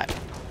headshot.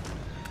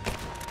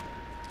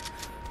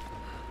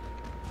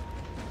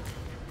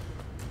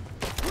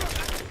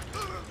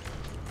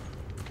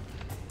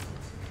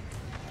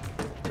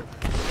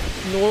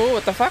 No,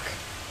 what the fuck?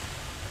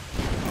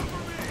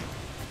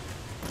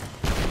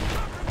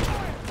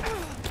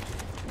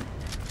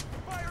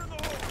 Fire in the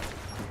hole!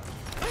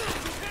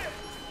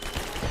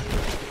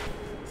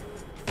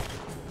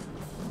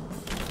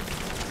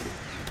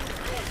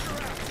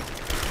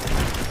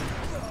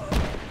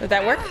 Did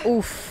that work?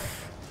 Oof.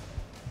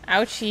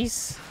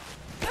 Ouchies.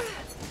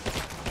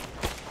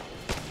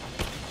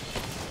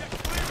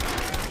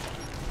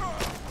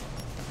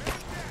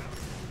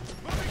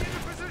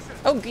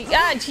 Oh,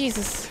 ah,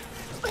 Jesus.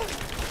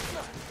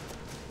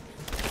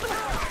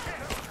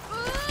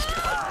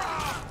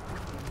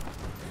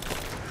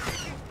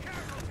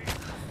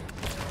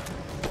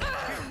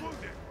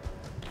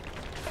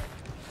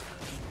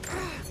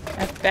 I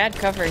have bad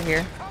cover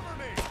here.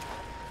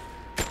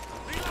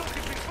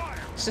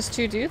 It's just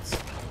two dudes?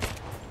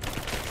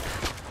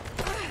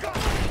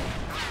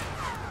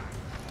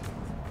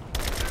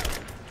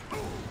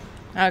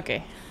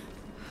 Okay.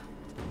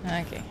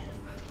 Okay.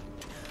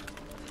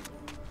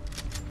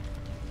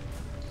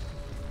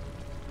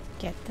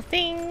 Get the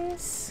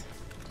things.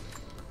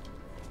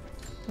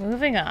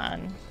 Moving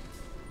on.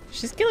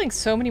 She's killing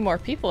so many more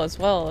people as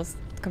well as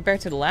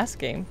compared to the last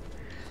game.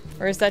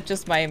 Or is that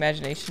just my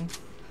imagination?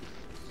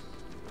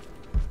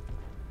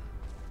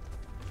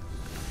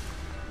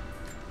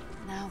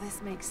 Now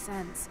this makes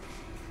sense.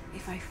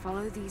 If I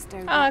follow these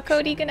directions... Ah,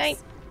 Cody, good night.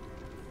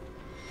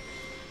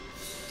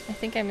 I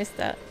think I missed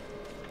that.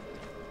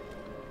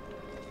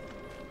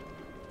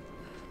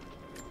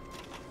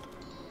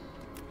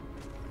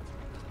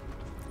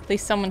 At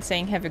least someone's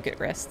saying have a good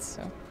rest,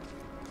 so.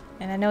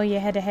 And I know you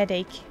had a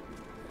headache.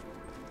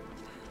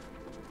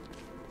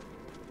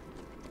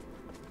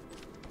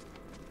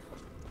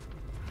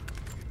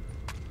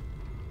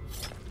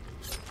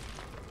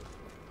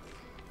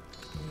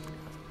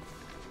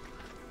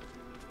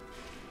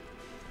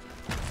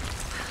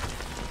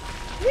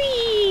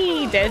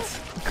 Whee! Dead.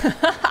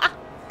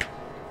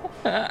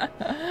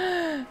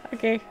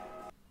 Okay.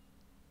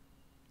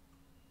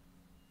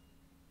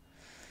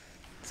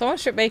 Someone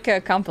should make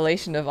a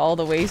compilation of all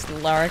the ways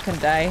Lara can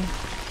die.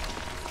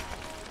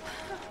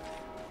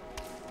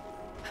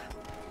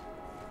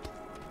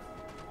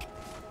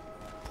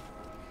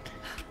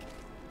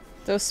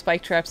 Those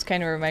spike traps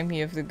kind of remind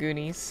me of the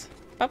Goonies.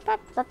 A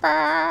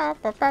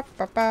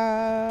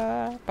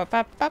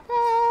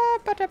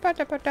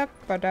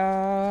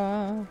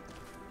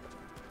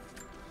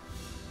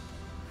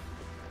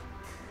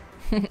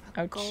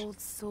Ouch. gold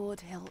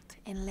sword hilt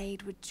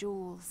inlaid with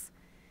jewels.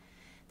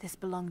 This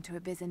belonged to a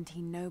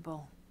Byzantine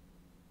noble.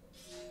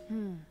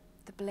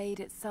 The blade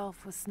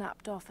itself was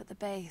snapped off at the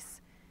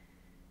base.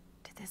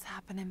 Did this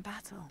happen in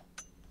battle?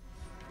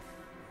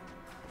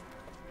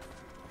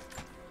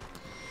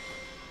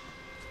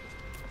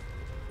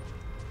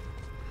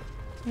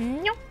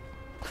 No.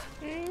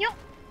 No.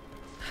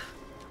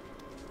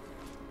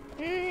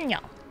 No.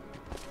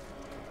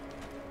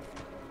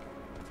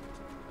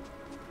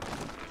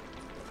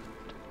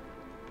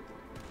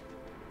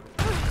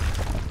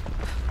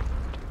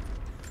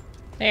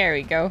 There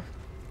we go.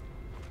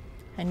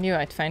 I knew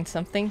I'd find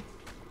something.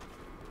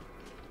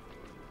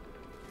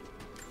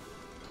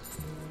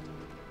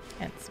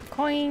 And some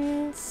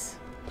coins.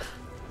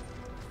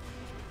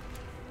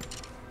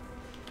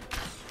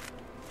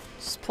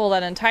 Just pull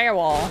that entire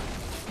wall.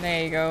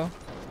 There you go.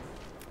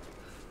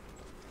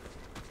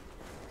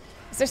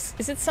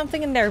 Is it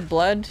something in their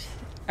blood?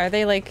 Are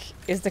they like,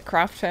 is the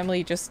Croft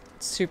family just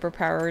super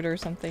powered or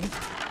something?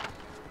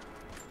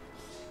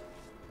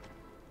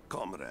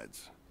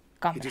 Comrades.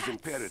 Comrades. It is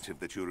imperative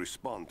that you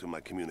respond to my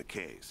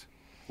communiques.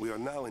 We are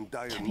now in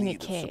dire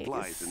need of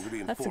supplies and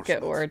reinforcements. That's a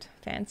good word.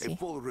 A Fancy.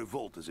 full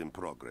revolt is in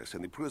progress,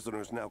 and the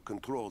prisoners now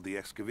control the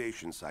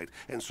excavation site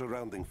and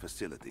surrounding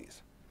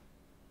facilities.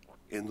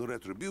 In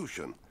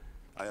retribution,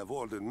 I have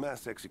ordered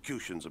mass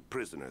executions of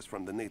prisoners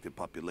from the native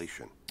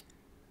population.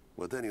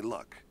 With any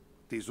luck,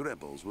 these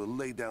rebels will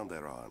lay down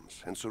their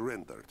arms and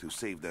surrender to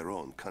save their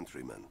own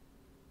countrymen.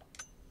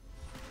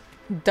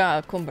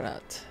 Da,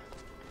 comrade.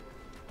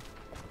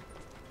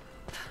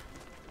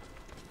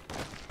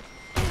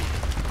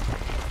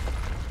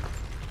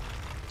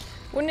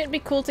 Wouldn't it be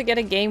cool to get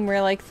a game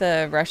where, like,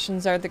 the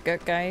Russians are the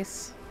good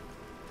guys?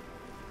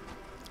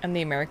 And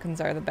the Americans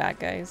are the bad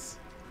guys?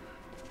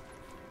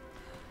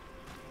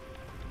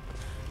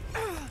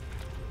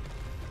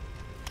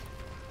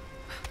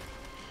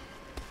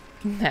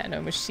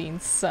 Nano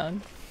machines,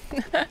 son. Do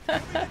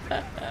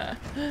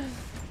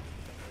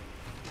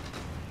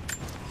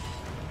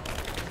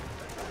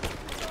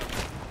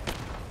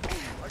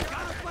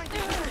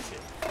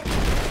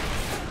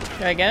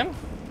I get him?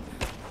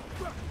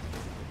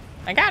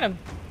 I got him.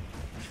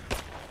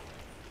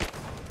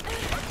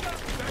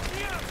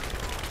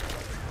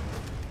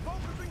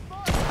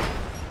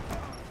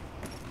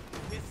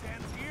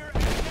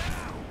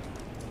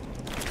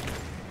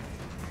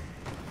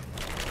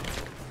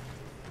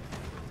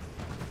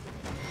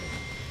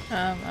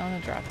 I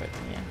want to drop it,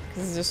 yeah.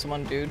 This is just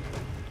one dude.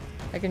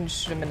 I can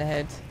just shoot him in the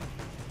head.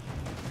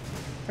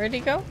 Where'd he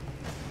go?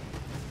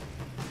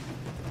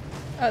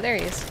 Oh, there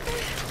he is.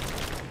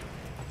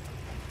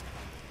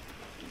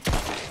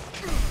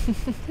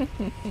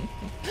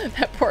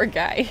 That poor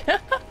guy.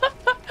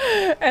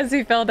 As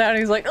he fell down,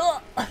 he's like,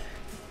 ugh!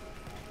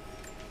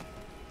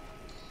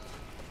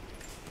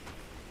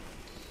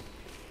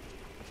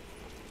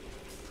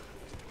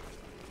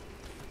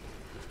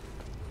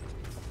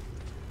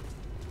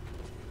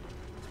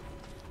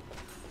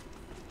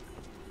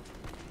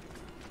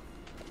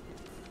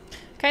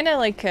 Kind of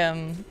like,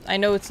 I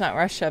know it's not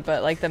Russia,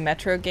 but like the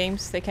Metro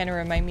games, they kind of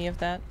remind me of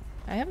that.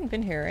 I haven't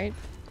been here, right?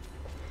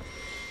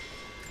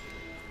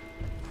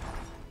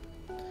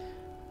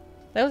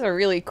 Those are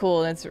really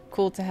cool, and it's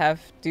cool to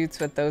have dudes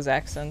with those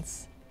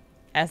accents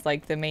as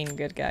like the main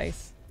good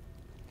guys.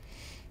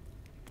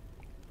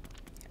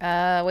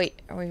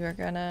 Wait, we were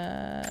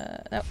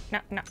gonna...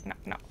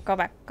 No. Go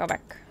back.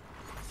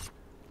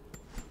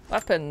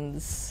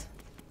 Weapons.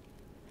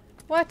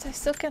 What? I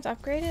still can't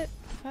upgrade it?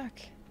 Fuck.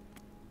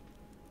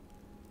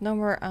 No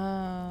more,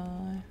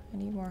 I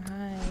need more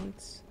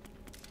hides.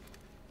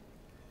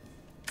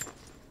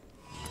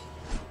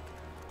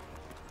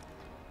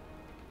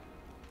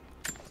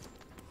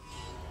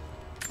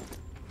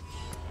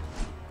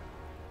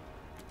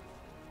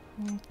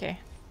 Okay.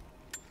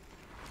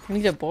 I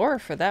need a boar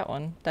for that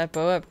one. That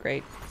bow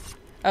upgrade.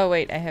 Oh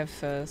wait, I have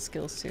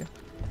skills too.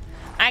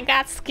 I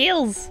got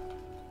skills!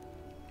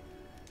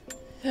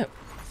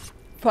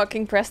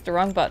 Fucking pressed the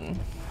wrong button.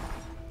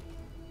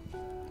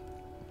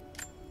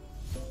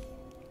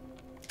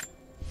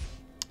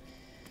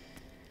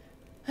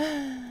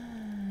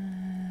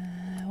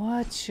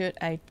 What should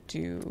I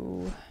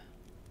do?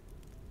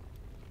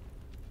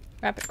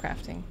 Rapid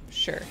crafting,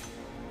 sure.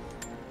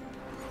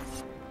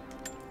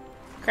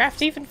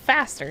 Craft even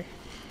faster.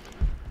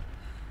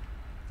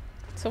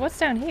 So what's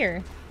down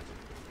here?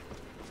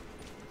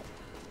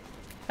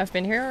 I've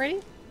been here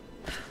already?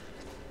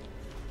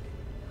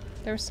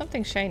 There was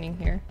something shining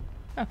here.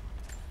 Oh.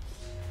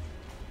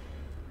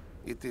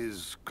 It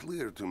is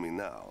clear to me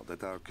now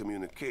that our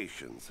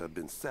communications have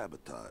been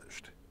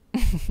sabotaged.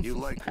 You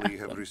likely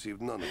have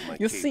received none of my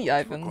You see,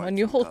 Ivan, when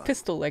you hold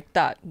pistol like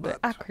that, the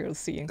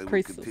accuracy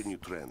increases. I will continue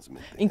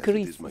transmitting, as it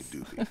is my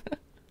duty.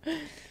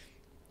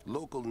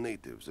 Local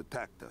natives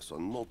attacked us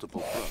on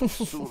multiple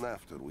fronts soon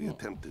after we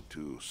attempted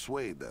to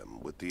sway them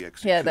with the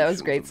execution. Yeah, that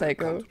was great,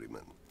 Psycho.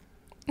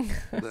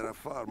 There are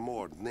far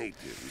more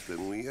natives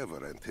than we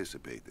ever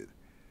anticipated.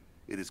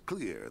 It is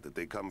clear that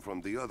they come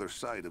from the other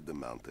side of the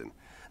mountain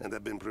and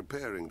have been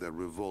preparing their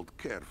revolt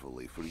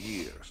carefully for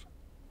years.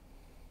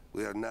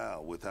 We are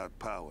now without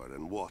power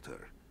and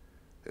water,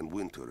 and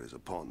winter is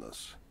upon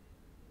us.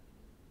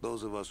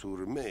 Those of us who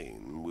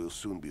remain will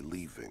soon be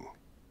leaving.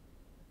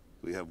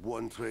 We have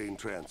one train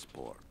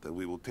transport that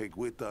we will take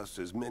with us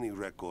as many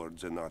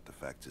records and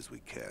artifacts as we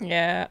can.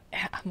 Yeah,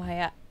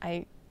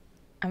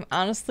 I'm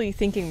honestly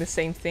thinking the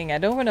same thing. I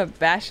don't want to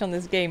bash on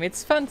this game.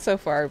 It's fun so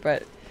far,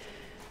 but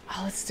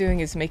all it's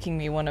doing is making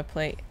me want to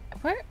play.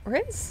 Where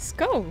does this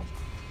go?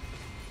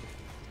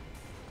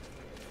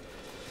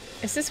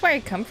 Is this where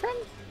I come from?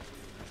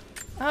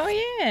 Oh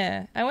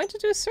yeah, I went to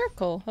do a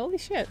circle. Holy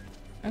shit.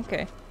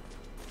 Okay.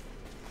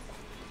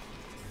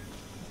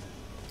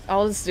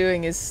 All it's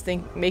doing is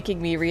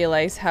making me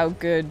realize how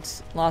good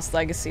Lost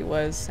Legacy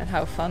was and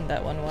how fun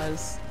that one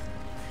was.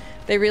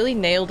 They really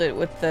nailed it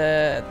with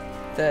the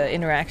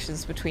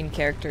interactions between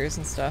characters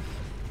and stuff.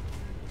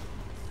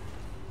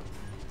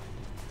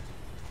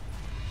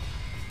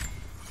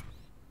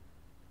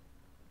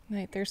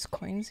 Wait, there's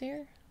coins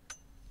here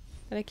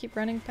that I keep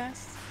running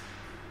past?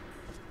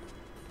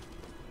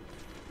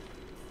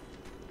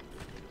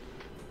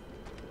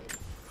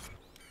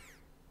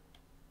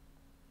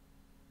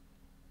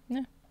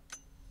 No.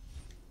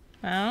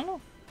 I don't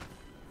know.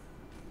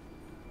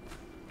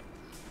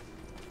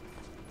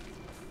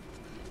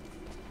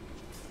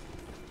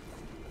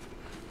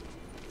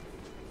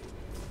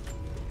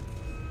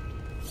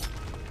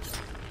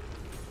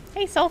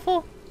 Hey,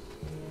 Soulful.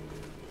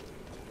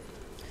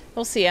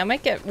 We'll see. I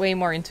might get way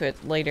more into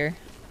it later.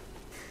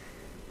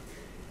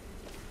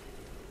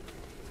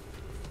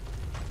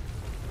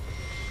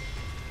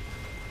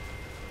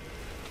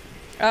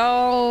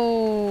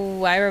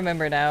 Oh, I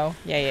remember now.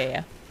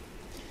 Yeah.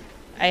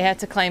 I had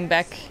to climb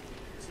back.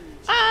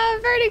 Ah,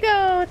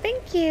 Vertigo!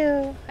 Thank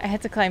you! I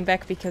had to climb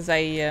back because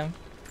I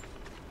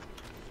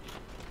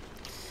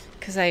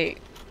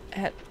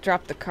had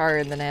dropped the car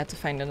and then I had to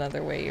find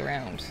another way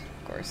around,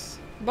 of course.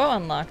 Bow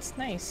unlocked.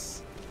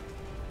 Nice.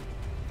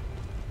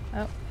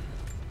 Oh.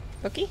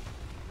 Bookie?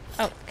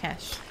 Oh,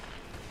 cash.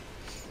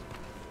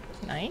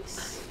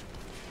 Nice.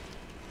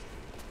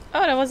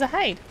 Oh, that was a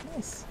hide.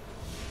 Nice.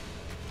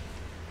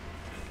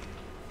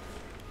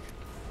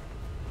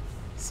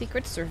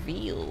 Secrets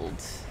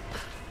revealed.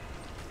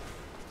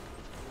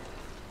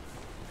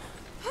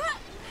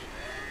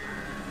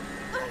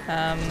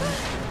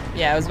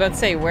 Yeah, I was about to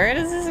say, where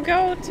does this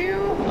go to?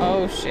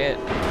 Oh, shit.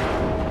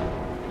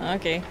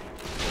 Okay.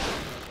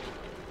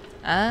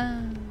 Ah.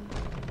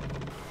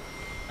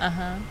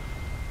 Uh-huh.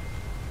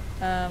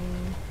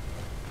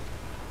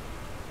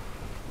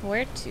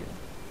 Where to?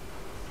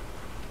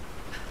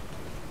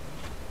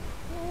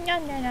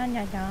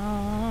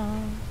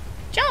 No.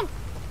 Jump!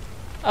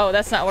 Oh,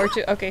 that's not where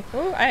to. Okay.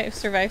 Oh, I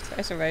survived.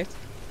 I survived.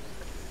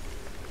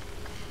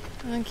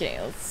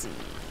 Okay, let's see.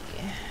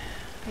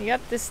 I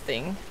got this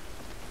thing.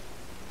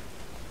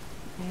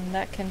 And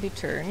that can be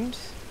turned.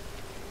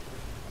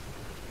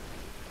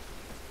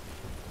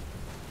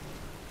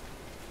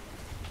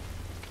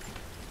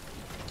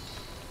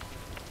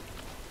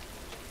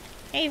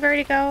 Hey,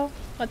 Vertigo.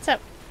 What's up?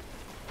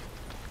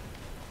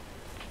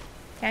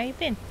 How you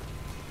been?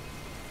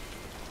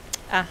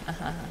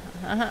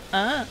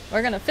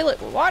 We're gonna fill it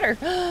with water.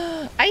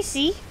 I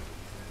see.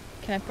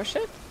 Can I push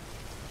it?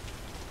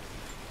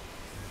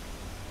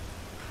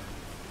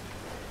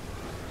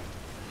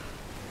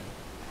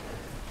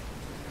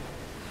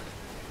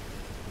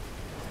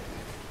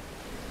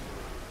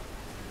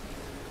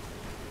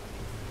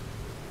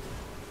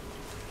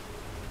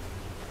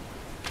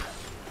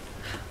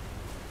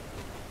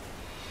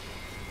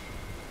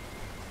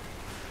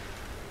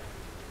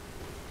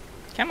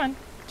 Come on.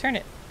 Turn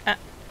it.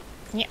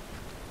 Yeah.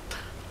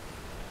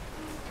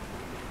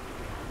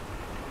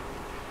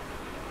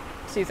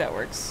 See if that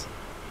works.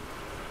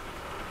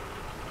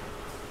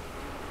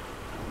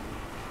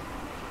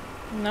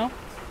 No?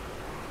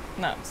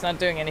 No, it's not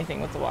doing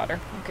anything with the water.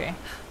 Okay.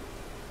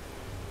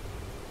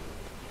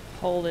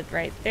 Hold it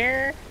right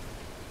there.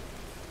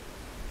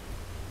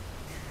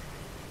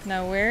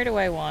 Now where do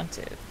I want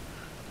it?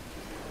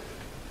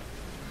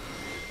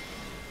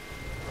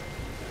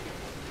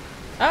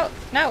 Oh,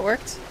 now it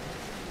worked.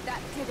 That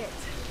did it.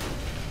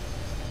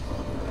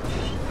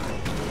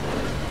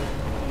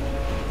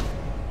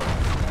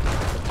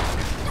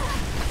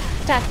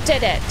 That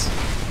did it.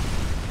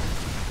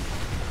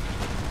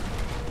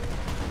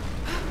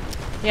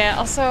 Yeah,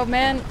 also,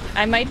 man,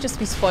 I might just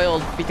be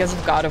spoiled because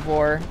of God of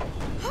War.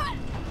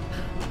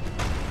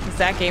 Because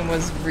that game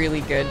was really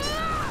good.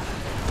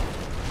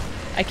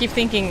 I keep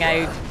thinking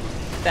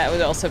that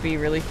would also be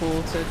really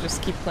cool to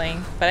just keep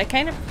playing. But I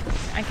kind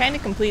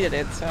of completed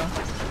it, so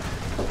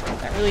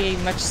not really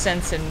much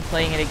sense in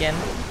playing it again.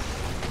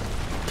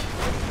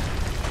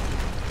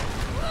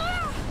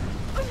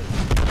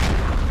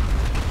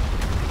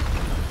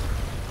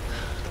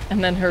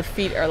 And then her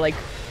feet are like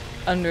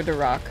under the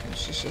rock and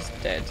she's just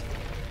dead.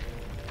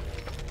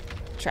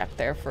 Trapped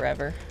there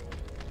forever.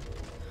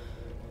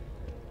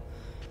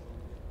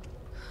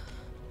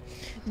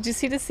 Did you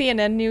see the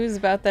CNN news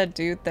about that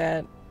dude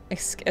that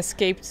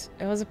escaped?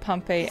 It was a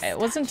Pompeii. It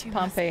wasn't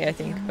Pompeii, I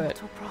think,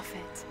 but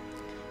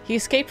he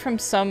escaped from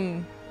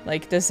some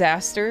like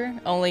disaster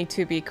only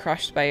to be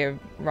crushed by a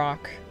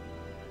rock.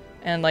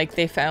 And like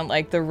they found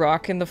like the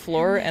rock in the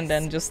floor and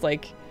then just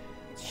like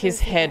his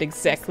head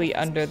exactly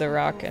under the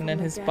rock and then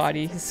his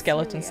body, his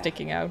skeleton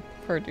sticking out.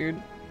 Poor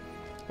dude.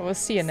 It was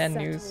CNN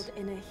news.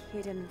 In a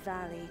hidden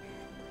valley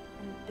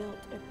and built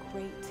a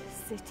great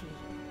city.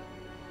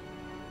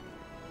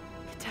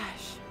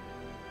 Katash.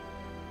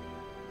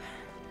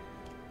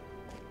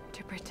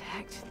 To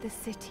protect the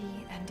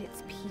city and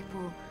its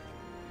people,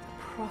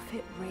 the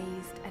Prophet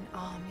raised an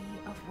army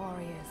of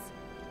warriors.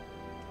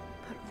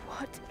 But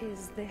what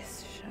is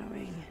this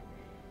showing?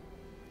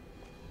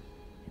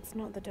 It's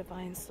not the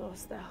divine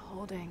source they're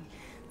holding.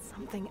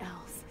 Something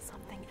else,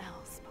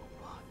 but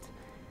what?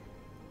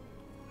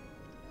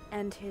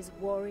 And his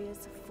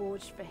warriors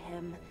forged for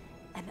him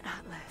an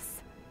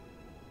atlas,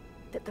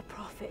 that the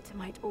Prophet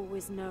might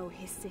always know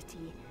his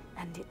city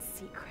and its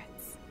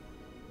secrets.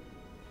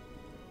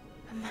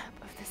 A map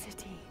of the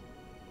city.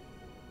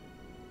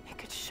 It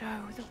could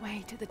show the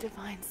way to the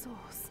divine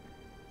source.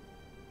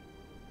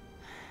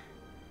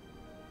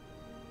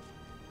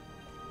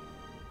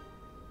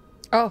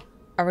 Oh,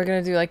 are we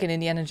gonna do like an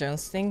Indiana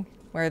Jones thing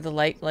where the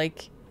light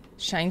like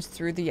shines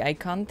through the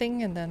icon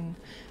thing and then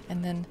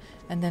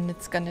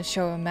it's gonna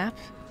show a map?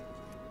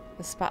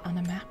 A spot on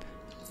a map?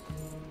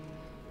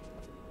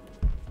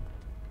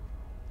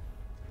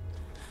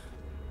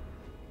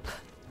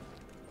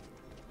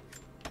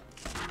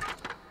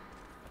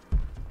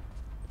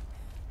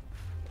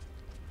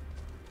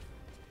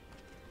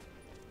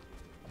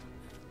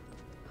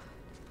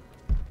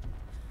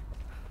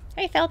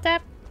 Hey, felt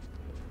up.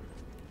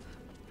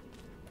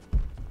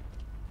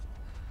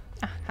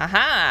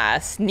 Haha!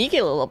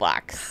 Sneaky little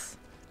box.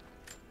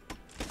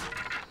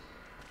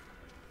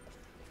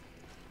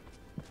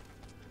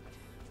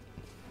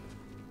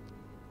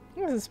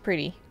 This is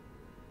pretty.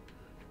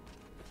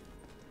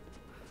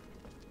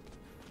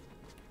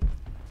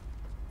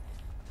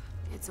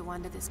 It's a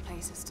wonder this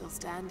place is still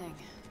standing.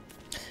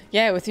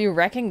 Yeah, with you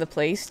wrecking the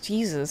place,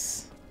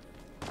 Jesus.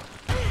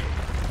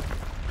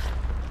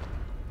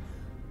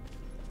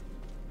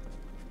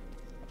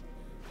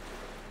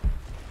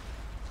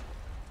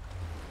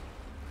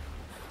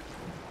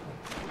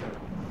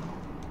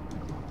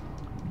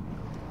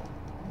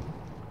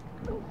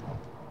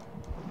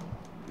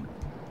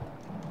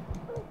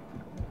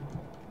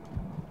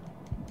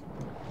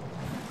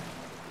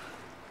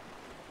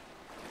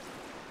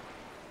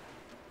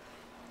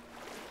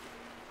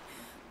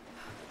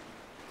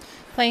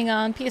 Playing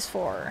on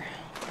PS4.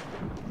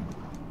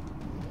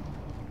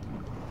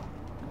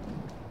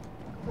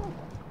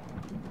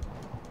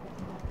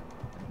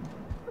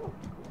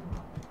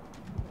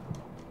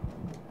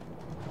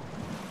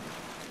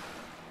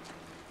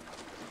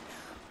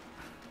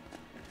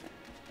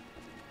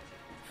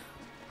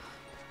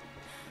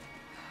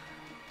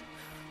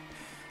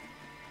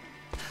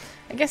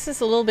 I guess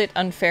it's a little bit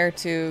unfair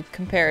to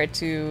compare it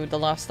to The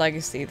Lost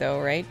Legacy though,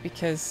 right?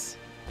 Because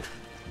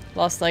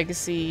Lost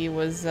Legacy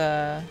was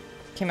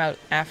came out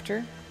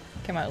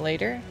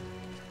later,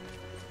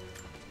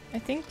 I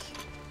think.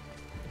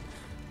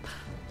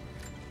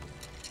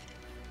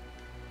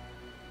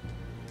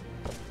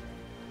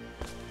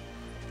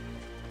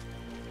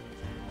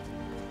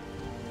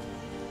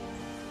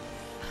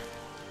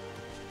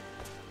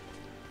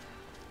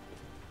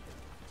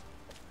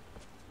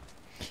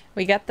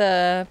 We got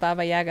the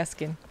Baba Yaga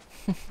skin,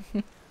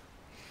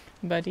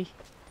 buddy.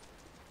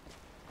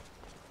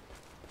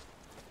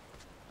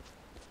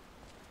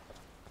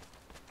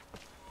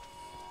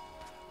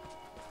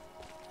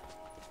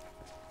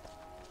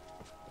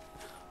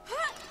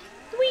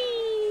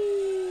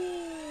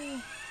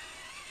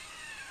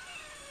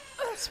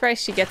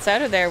 Surprised she gets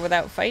out of there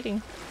without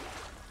fighting.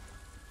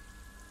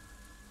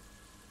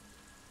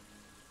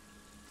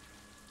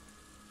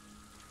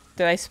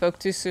 Did I speak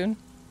too soon?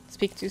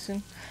 Speak too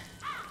soon?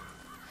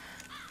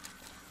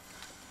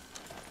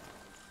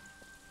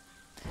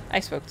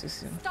 I spoke too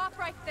soon. Stop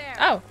right there.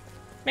 Oh,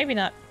 maybe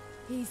not.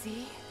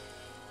 Easy.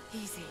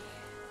 Easy.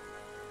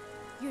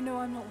 You know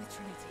I'm not with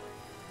Trinity.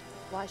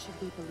 Why should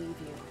we believe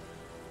you?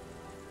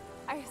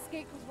 I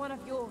escaped with one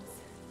of yours.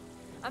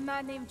 A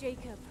man named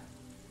Jacob.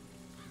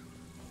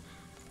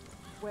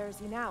 Where is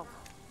he now?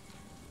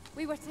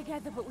 We were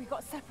together, but we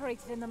got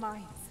separated in the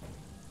mines.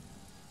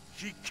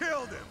 She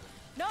killed him!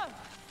 No!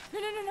 No,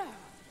 no, no, no!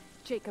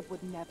 Jacob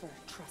would never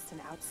trust an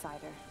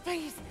outsider.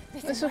 Please!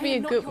 This would be a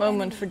good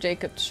moment for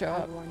Jacob to show I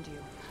up. warned you.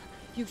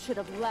 You should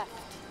have left.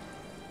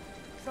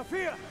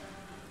 Sophia!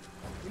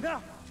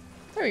 Enough!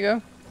 There we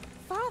go.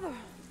 Father!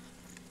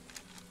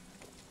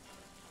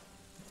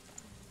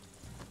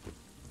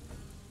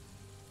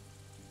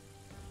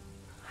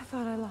 I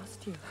thought I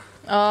lost you.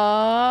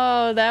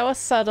 Oh, that was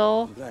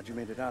subtle. I'm glad you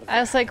made it out of I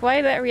was like,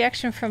 why that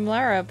reaction from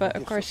Lara? But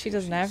of course she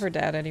doesn't have her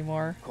dad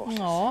anymore.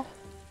 Aw.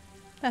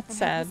 That's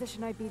sad.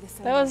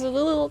 That was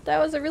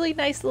a really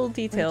nice little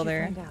detail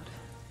there. Find out?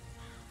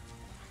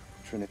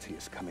 Trinity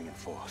is coming in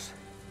force.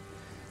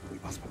 We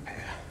must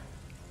prepare.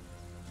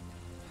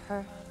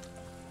 Her?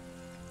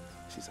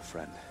 She's a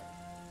friend.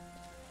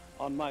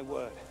 On my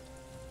word,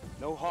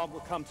 no harm will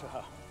come to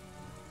her.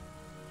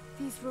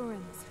 These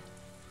ruins.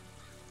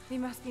 They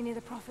must be near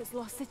the Prophet's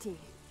lost city.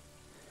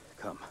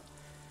 Come.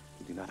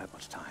 We do not have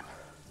much time.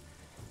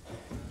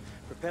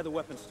 Prepare the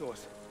weapon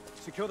stores.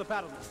 Secure the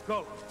battlements.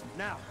 Go!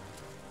 Now!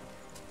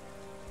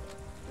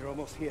 They're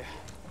almost here.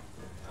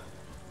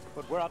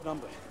 But we're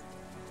outnumbered.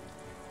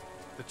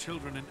 The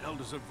children and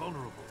elders are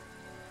vulnerable.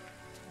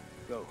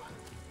 Go.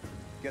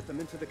 Get them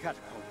into the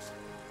catacombs.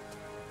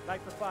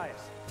 Light the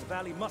fires. The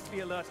valley must be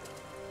alerted.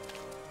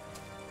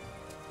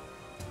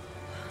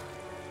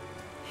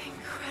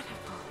 Incredible.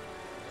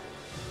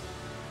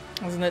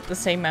 Isn't it the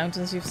same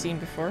mountains you've seen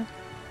before?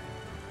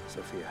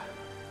 Sophia,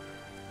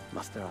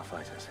 muster our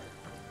fighters.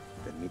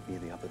 Then meet me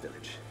in the upper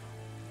village.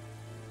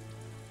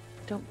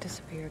 Don't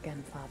disappear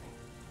again, Father.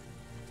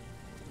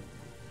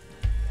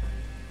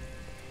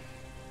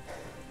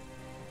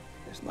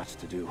 There's much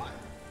to do.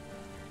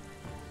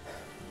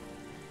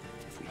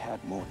 If we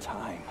had more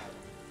time.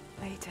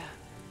 Later.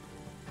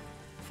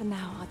 For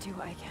now, I'll do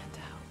what I can to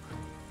help.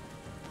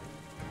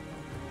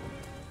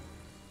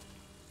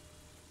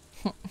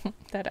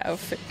 That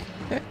outfit.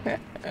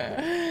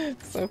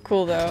 So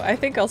cool though. I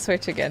think I'll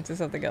switch again to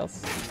something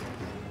else.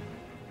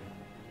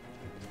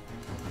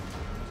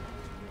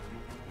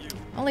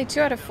 Only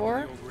 2 out of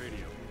 4?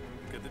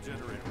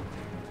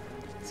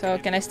 So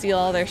can I steal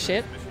all their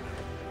shit?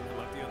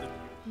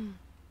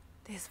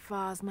 This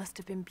vase must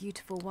have been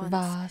beautiful once.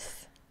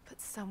 Vase.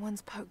 But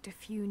someone's poked a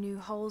few new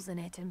holes in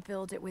it and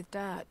filled it with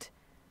dirt.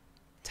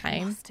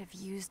 Time? Must have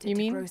used it You to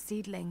mean? grow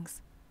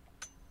seedlings.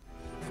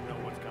 Know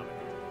what's coming.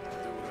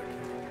 Do what I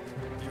can.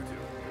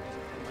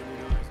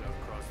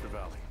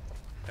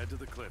 Head to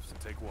the cliffs and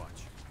take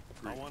watch.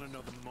 I want to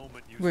know the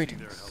moment you see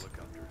Greetings. their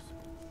helicopters.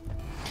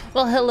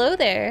 Well, hello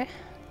there.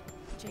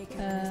 Jacob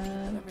and his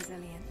people are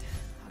resilient.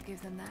 I'll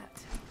give them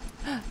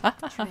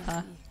that.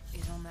 Trinity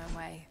is on their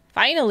way.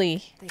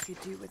 Finally. They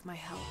could do with my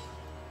help.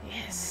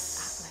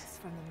 Yes. Atlas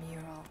from the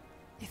mural.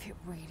 If it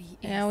really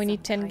is Now we need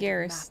some 10 kind of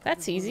gears. map of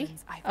That's the easy.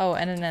 ruins, I've Oh,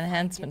 got and an to find it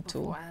enhancement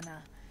tool. before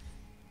Anna.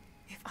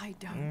 If I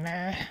don't,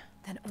 Meh.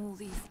 then all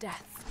these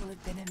deaths will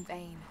have been in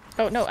vain.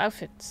 Oh, no,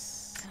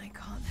 outfits. And I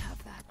can't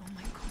have that on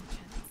my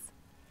conscience.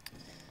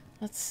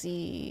 Let's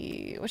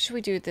see. What should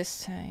we do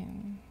this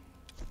time?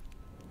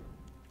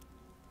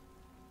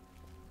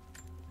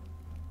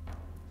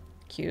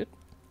 Cute.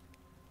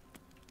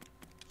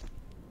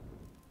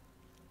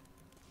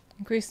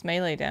 Increased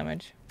melee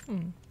damage.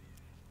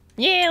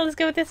 Yeah, let's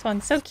go with this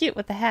one. So cute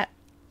with the hat.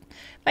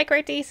 Bye,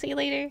 Grady. See you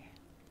later.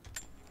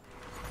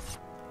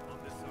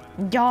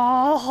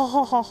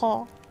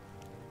 Yeah.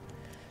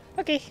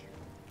 Okay.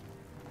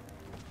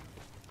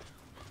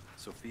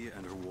 Sophia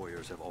and her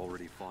warriors have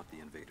already fought the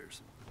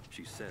invaders.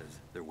 She says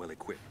they're well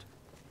equipped.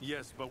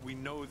 Yes, but we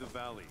know the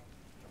valley.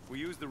 We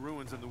use the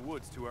ruins and the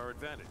woods to our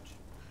advantage.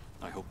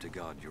 I hope to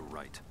God you're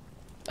right.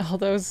 All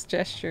those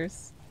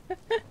gestures.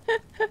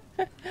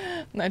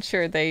 Not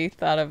sure they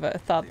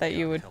thought that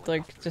you would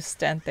like just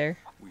stand there.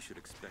 We should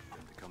expect them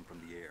to come from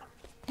the air.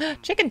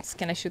 Chickens!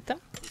 Can I shoot them?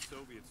 The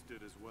Soviets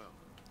did as well.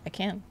 I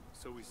can.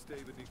 So we stay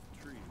beneath the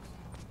trees.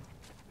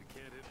 They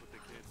can't hit what they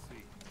can't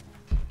see.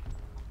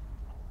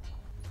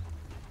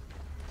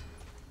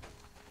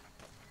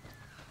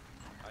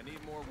 I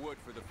need more wood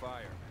for the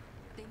fire.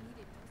 They needed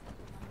to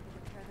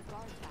repair the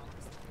guard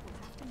towers. We'll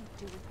have to make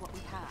do with what we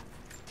have.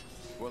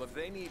 Well, if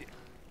they need it.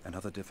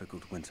 Another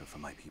difficult winter for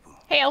my people.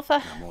 Hey,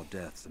 Alpha. There are more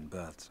deaths than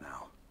births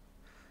now.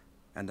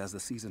 And as the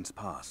seasons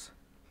pass,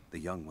 the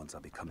young ones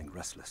are becoming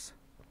restless.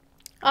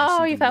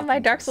 Oh, you found my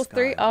Dark Souls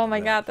 3? Oh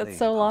my god, that's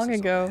so long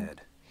ago.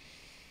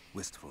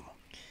 Wistful.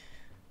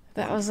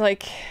 That was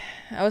like...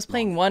 I was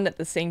playing 1 at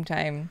the same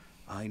time.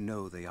 I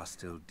know they are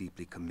still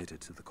deeply committed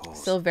to the cause.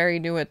 Still very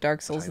new at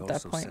Dark Souls but at I that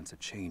also point. sense a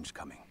change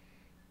coming.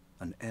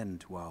 An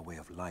end to our way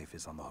of life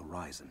is on the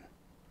horizon.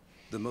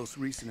 The most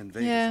recent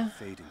invaders Yeah, are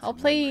fading I'll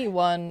from play memory.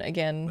 1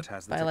 again But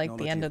as the by like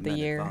the technology end of the men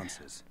year.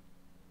 advances,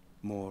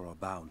 more are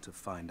bound to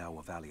find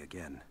our valley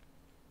again.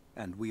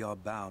 And we are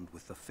bound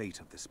with the fate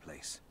of this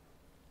place.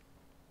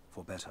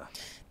 For better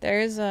There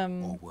is or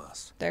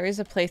worse. there is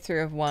a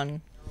playthrough of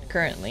 1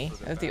 currently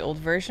of the old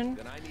version,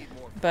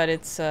 but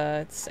it's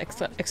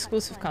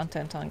exclusive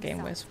content on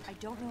GameWisp. I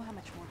don't know how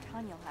much more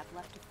time you'll have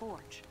left to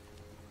forge.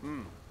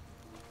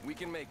 We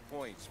can make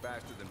points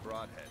faster than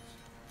broadheads.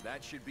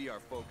 That should be our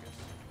focus.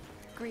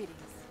 Greetings.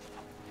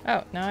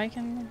 Oh, now I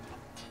can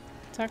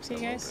talk to you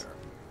Hello guys. there.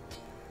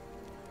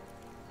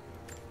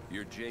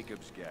 You're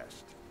Jacob's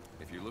guest.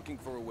 If you're looking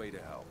for a way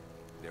to help,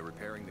 they're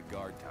repairing the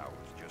guard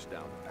towers just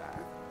down the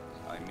path.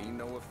 I mean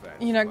no offense.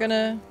 You're not but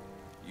gonna...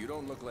 You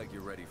don't look like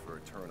you're ready for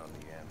a turn on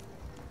the anvil.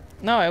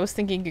 No, I was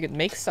thinking you could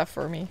make stuff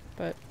for me,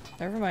 but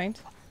never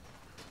mind.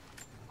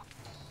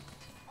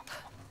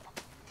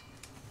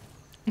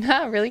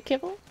 Really,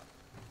 Kibble?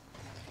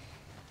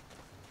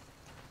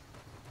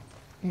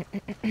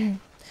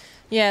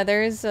 Yeah,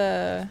 there is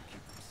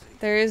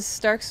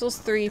Dark Souls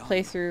 3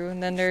 playthrough,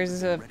 and then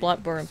there's a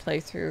Bloodborne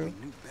playthrough,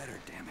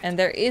 and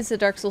there is a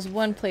Dark Souls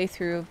 1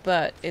 playthrough,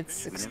 but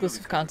it's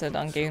exclusive content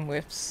on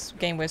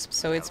GameWisp,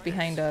 so it's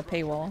behind a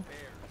paywall.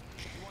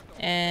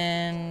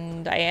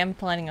 And I am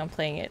planning on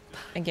playing it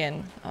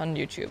again on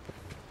YouTube,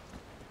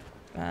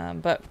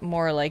 but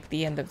more like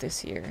the end of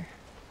this year.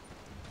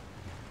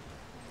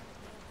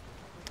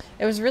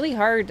 It was really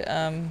hard,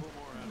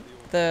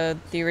 the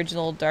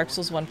original Dark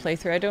Souls 1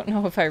 playthrough. I don't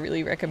know if I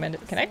really recommend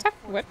it. Can I talk?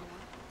 What?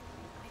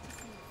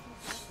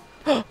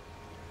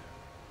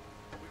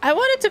 I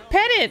wanted to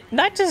pet it,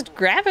 not just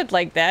grab it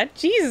like that.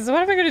 Jesus,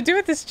 what am I going to do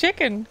with this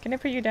chicken? Can I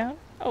put you down?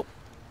 Oh.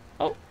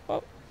 Oh,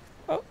 oh,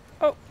 oh,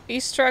 oh.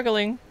 He's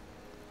struggling.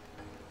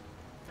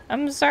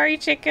 I'm sorry,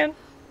 chicken.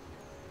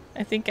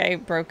 I think I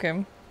broke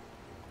him.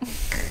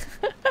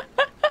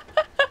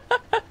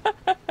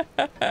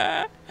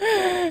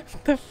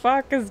 The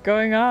fuck is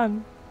going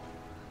on?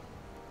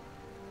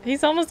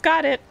 He's almost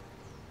got it.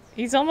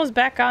 He's almost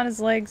back on his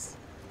legs.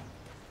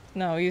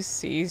 No,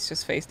 he's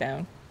just face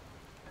down.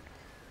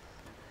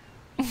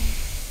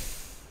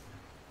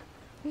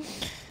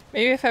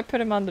 Maybe if I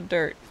put him on the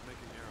dirt.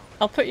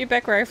 I'll put you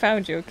back where I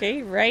found you,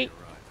 okay? Right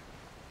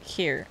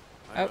here.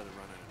 Oh.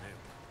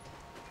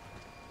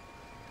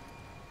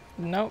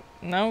 No,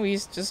 no,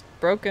 he's just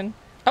broken.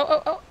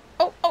 Oh, oh, oh,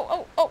 oh, oh,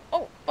 oh, oh,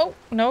 oh, oh.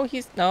 No,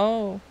 he's,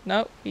 no,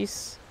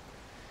 he's...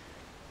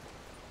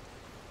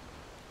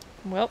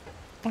 Well,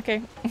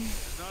 okay.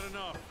 It's not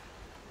enough.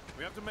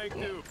 We have to make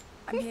do.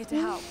 I'm here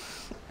to help.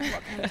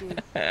 What can I do?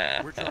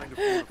 We're trying to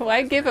fortify Why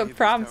as give many a of these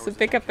promise to towers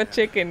pick as up we a can.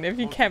 chicken if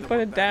you Most of can't them put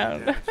are it badly down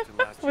damaged in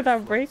last year's without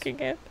floods. breaking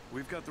it?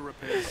 We've got the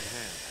repairs in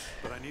hand,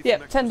 but I need Yep,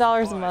 some extra $10 a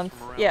supplies month.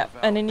 from around Yep, the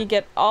and then valley. you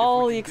get If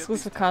all we the can get these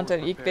exclusive towers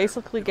content. You repaired,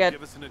 basically it'll get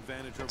give us an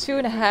advantage over the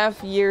 2.5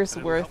 invaders, years and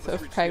it'll worth help us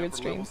of reach the private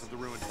upper levels streams. of the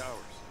ruined towers.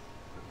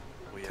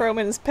 We have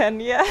Roman's pen,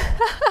 yeah.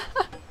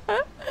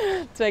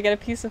 Do I get a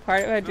piece of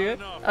heart if I do it?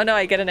 Oh no,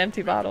 I get an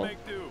empty bottle.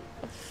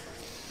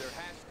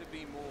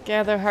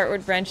 Gather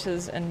heartwood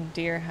branches and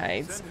deer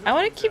hides. I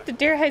want to keep the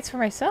deer hides for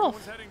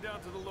myself.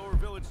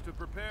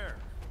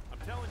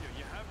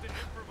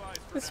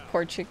 This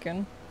poor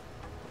chicken.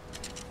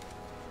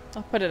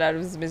 I'll put it out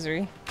of his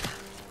misery.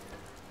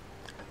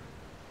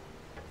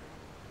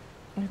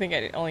 I think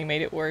I only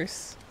made it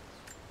worse.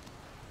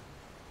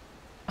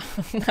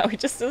 Now he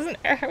just has an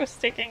arrow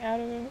sticking out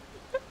of him.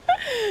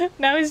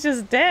 Now he's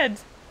just dead.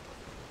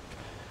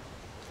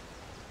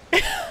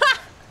 The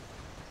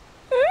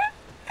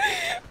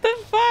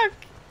fuck?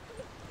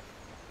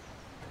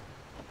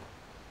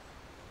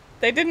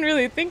 They didn't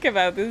really think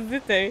about this,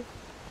 did they?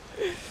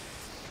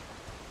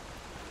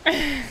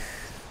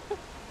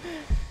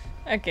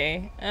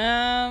 Okay,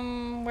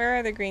 where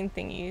are the green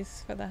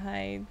thingies for the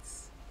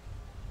hides?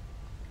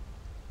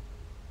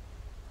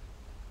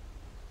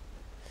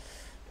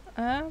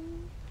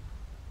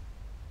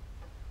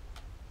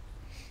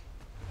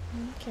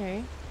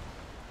 Okay.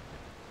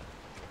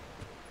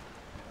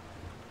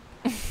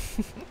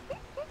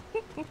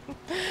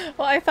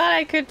 Well, I thought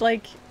I could,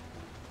 like,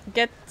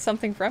 get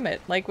something from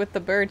it. Like, with the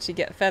birds, you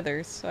get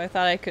feathers. So I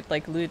thought I could,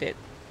 like, loot it.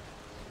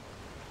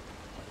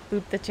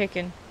 Loot the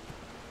chicken.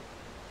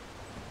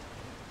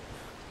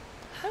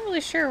 Not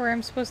really sure where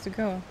I'm supposed to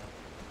go.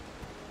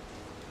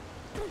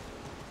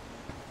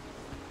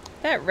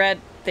 That red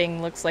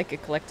thing looks like a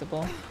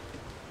collectible.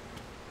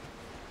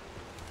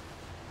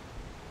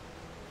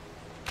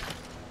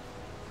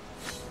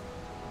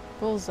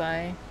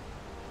 Bullseye.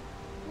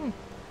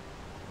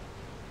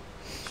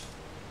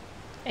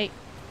 Hey.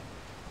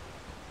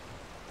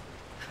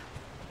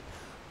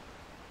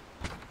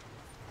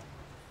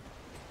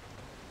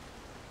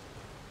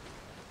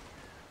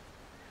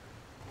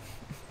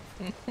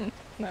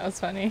 That was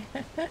funny.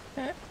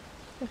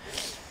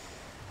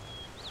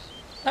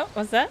 Oh,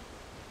 what's that?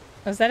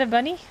 Was that a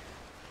bunny?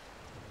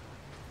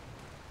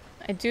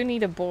 I do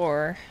need a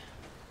boar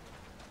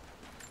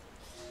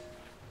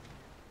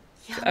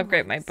to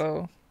upgrade my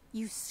bow.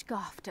 You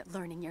scoffed at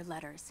learning your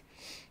letters.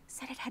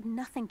 Said it had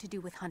nothing to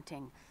do with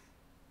hunting.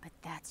 But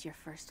that's your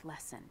first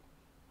lesson.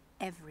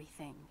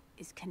 Everything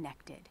is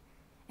connected.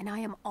 And I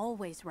am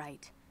always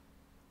right.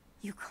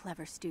 You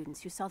clever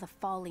students who saw the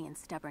folly and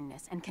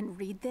stubbornness and can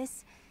read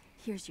this,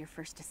 here's your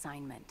first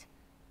assignment.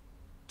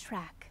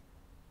 Track,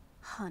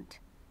 hunt,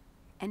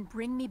 and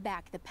bring me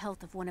back the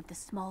pelt of one of the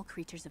small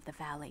creatures of the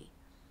valley.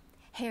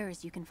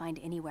 Hares you can find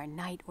anywhere,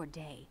 night or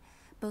day.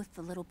 Both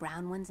the little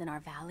brown ones in our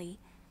valley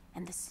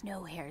and the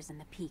snow hares in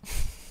the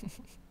peaks.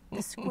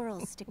 The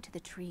squirrels stick to the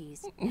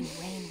trees, and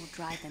rain will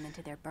drive them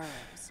into their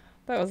burrows.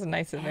 That was a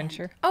nice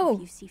adventure. And oh!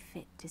 If you see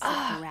fit to sift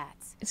the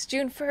rats, it's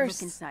June 1st.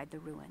 Look inside the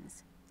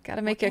ruins.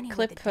 Gotta make a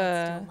clip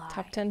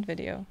top 10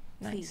 video.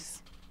 Nice.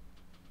 Please,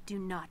 do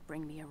not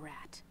bring me a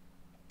rat.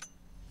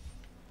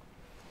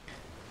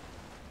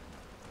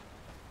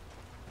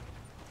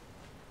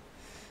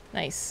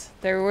 Nice.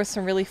 There were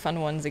some really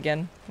fun ones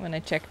again when I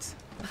checked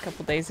a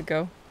couple days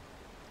ago.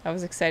 I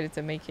was excited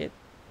to make it.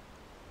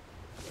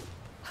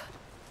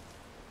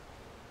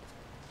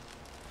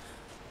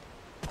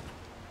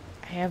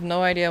 I have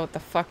no idea what the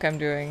fuck I'm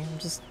doing. I'm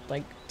just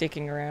like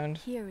dicking around.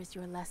 Here is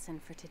your lesson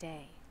for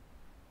today.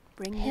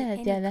 Bring me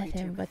any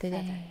creature with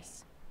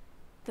feathers.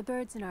 The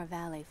birds in our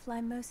valley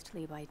fly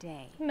mostly by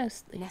day.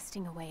 Mostly.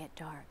 Nesting away at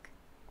dark.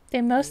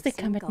 They mostly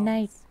We've come seen at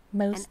night. gulls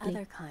Mostly. And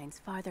other kinds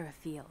farther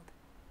afield.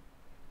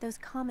 Those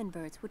common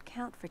birds would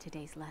count for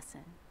today's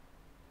lesson,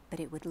 but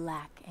it would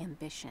lack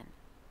ambition.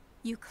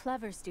 You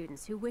clever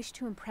students who wish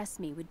to impress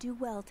me would do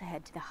well to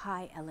head to the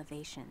high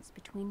elevations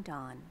between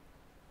dawn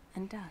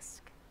and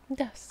dusk.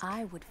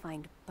 I would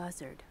find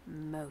Buzzard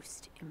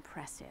most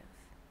impressive.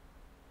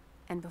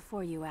 And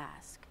before you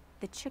ask,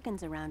 the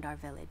chickens around our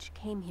village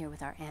came here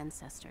with our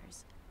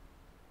ancestors.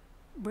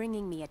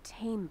 Bringing me a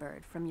tame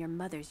bird from your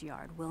mother's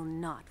yard will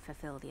not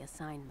fulfill the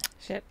assignment.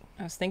 Shit,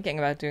 I was thinking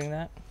about doing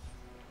that.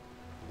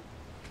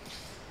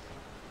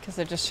 Because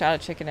I just shot a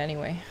chicken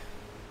anyway.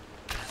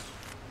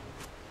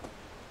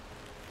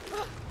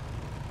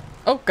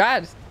 Oh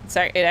god!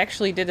 Sorry, it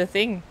actually did a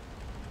thing.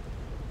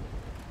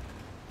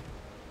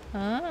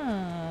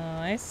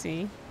 Ah, I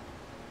see.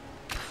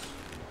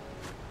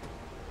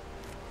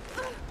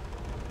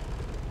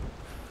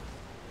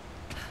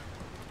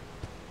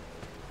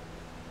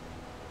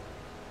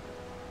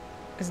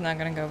 It's not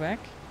gonna go back.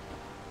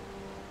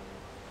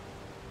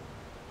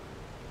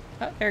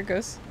 Oh, there it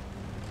goes.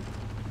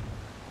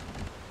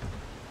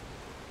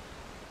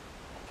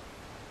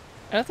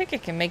 I don't think I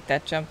can make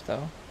that jump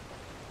though.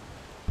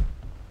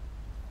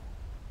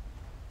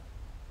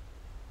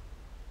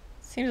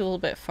 Seems a little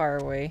bit far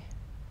away.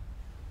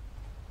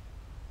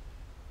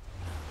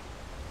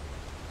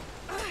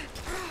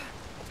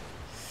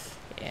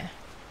 Yeah.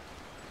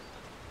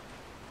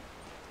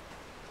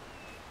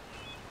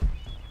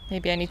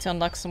 Maybe I need to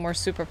unlock some more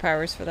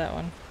superpowers for that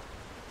one.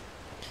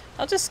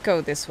 I'll just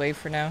go this way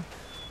for now.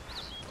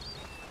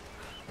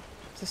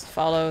 Just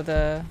follow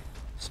the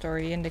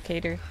story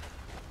indicator.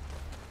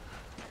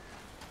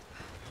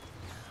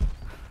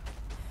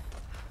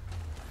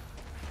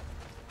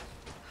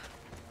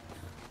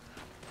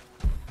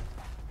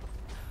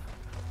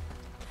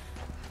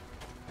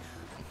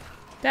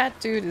 That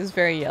dude is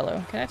very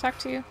yellow. Can I talk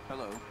to you?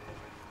 Hello.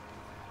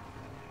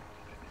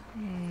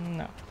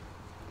 No.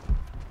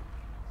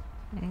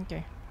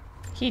 Okay.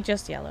 He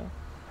just yellow.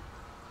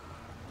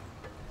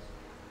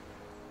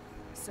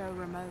 So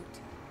remote,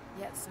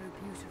 yet so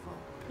beautiful.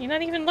 You're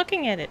not even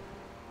looking at it.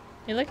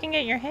 You're looking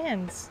at your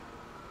hands.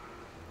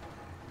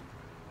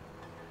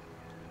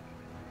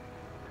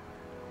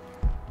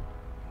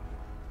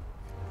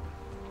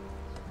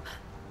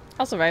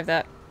 I'll survive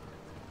that.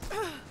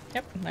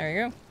 Yep, there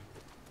you go.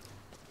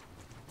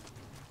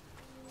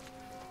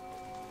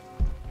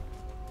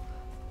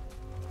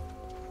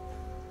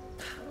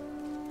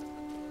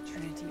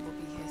 Trinity will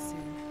be here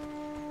soon.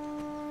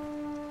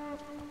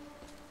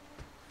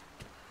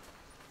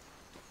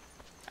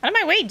 Out of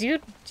my way,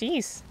 dude.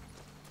 Jeez.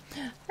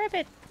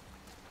 Rabbit.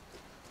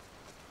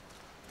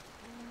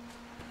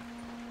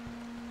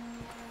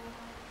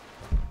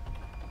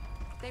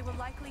 They will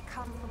likely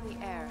come from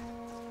the air.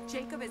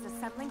 Jacob is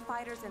assembling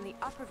fighters in the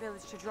upper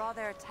village to draw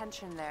their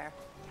attention there.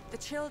 The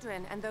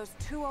children and those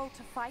too old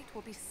to fight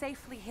will be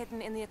safely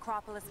hidden in the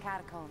Acropolis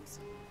catacombs.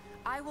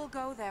 I will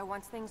go there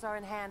once things are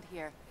in hand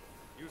here.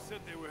 You said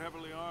they were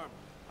heavily armed.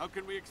 How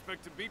can we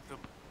expect to beat them?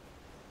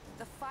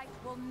 The fight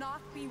will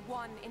not be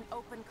won in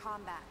open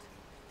combat.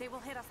 They will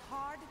hit us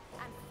hard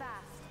and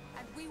fast,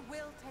 and we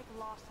will take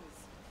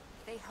losses.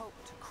 They hope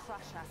to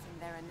crush us in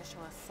their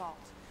initial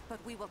assault, but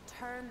we will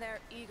turn their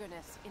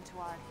eagerness into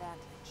our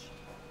advantage.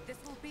 This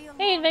will be a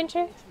long adventure.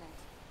 engagement.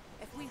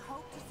 If we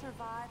hope to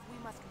survive,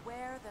 we must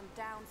wear them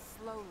down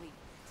slowly,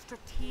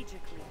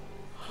 strategically.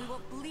 We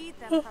will bleed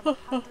them from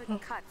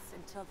 100 cuts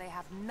until they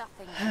have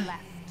nothing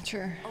left.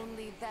 Sure.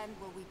 Only then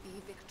will we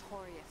be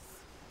victorious.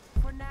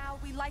 For now,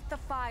 we light the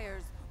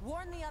fires,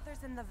 warn the others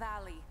in the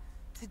valley.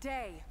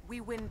 Today,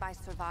 we win by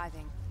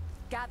surviving.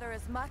 Gather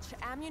as much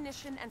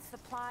ammunition and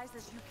supplies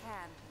as you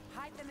can.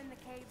 Hide them in the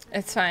caves.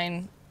 It's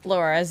fine.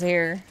 Laura's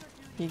here.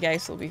 You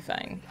guys will be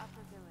fine.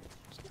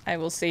 I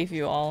will save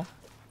you all.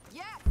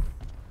 Yes.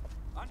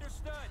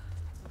 Understood.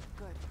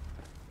 Good.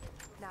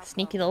 Now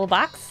Sneaky little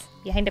box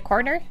behind the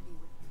corner.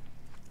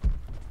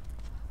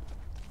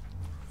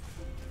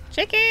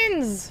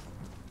 Chickens!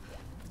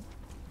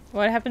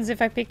 What happens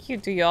if I pick you?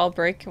 Do you all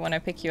break when I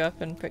pick you up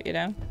and put you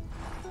down?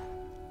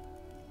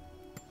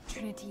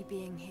 Trinity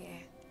being here,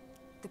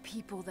 the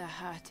people they're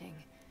hurting,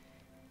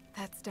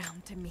 that's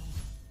down to me.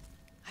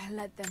 I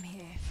led them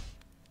here.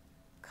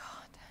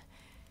 God,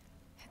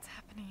 it's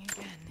happening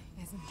again,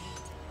 isn't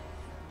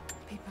it?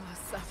 People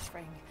are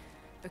suffering.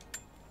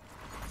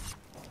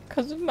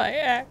 Because of my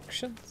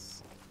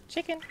actions.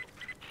 Chicken.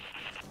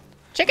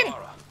 Chicken!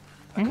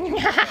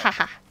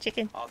 Laura,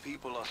 Chicken. our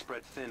people are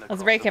spread thin across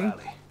Let's break the him.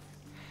 valley.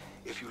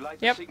 If you light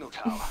Yep. the signal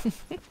tower,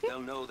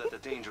 they'll know that the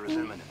danger is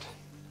imminent.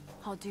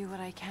 I'll do what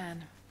I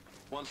can.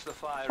 Once the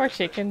fire Poor is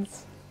lit,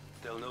 chickens.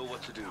 they'll know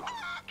what to do.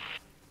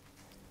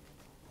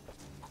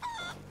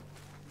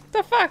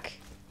 The fuck?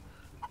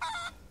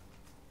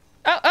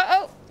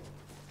 Oh!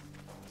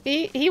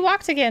 He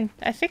walked again.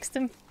 I fixed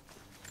him.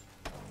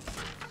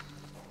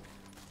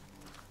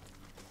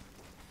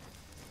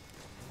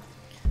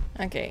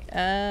 Okay,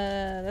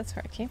 that's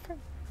where I came from.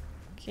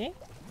 Okay.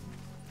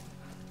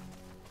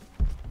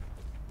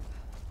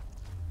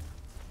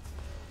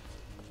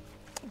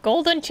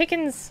 Golden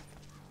chickens!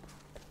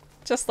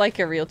 Just like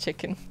a real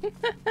chicken.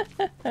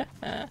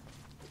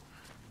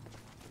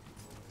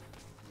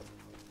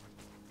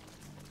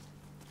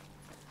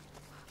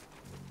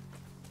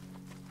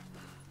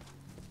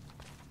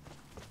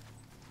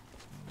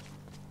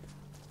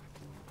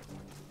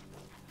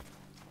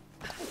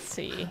 Let's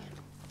see.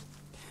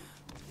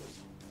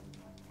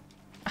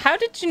 How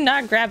did you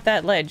not grab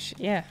that ledge?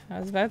 Yeah, I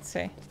was about to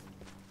say.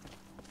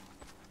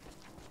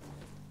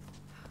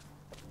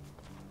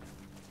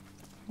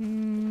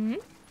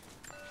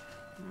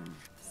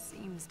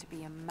 Seems to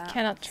be a map.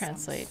 Cannot of some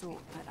translate.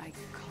 sort, but I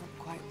can't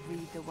quite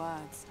read the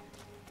words.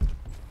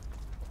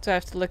 Do I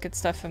have to look at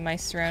stuff in my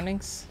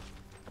surroundings?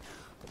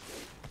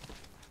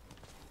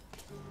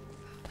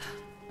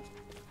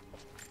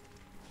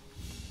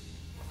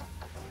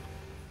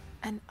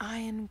 An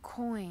iron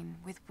coin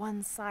with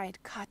one side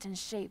cut and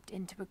shaped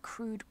into a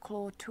crude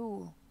claw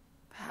tool,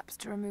 perhaps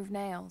to remove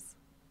nails.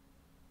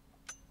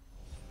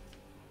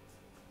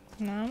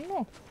 I don't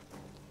know.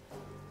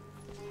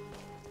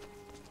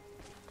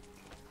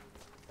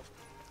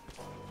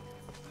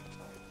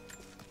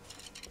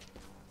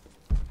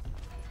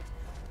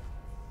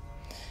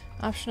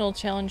 Optional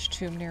challenge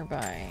tube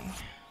nearby.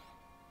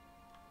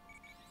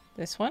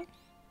 This one?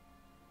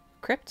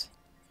 Crypt?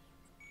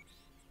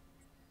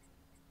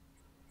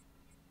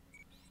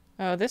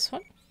 Oh, this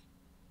one?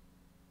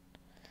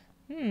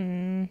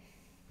 I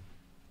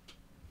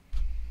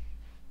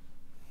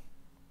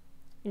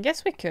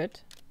guess we could.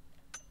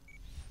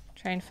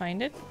 Try and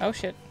find it. Oh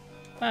shit.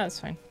 Oh,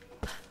 that's fine.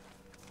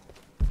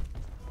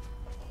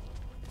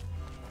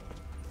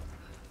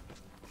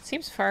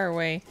 Seems far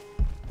away.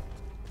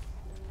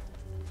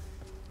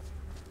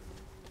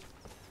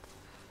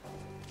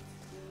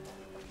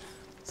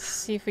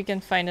 See if we can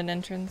find an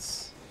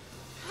entrance.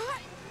 Are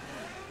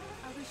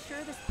we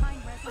sure this pine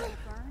resin will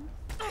burn?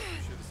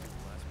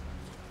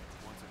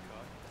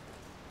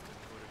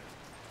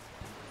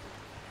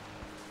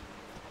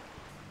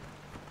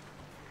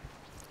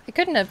 It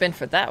couldn't have been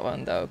for that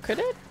one though, could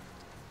it?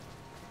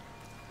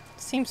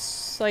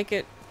 Seems like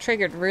it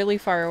triggered really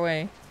far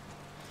away.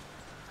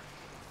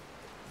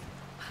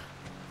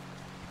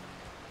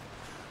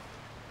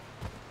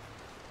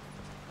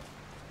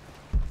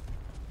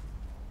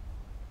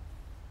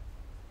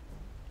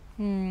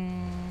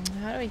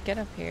 How do we get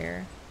up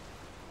here?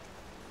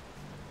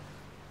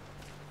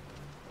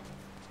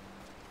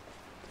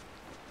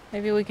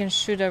 Maybe we can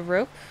shoot a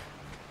rope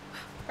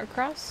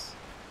across?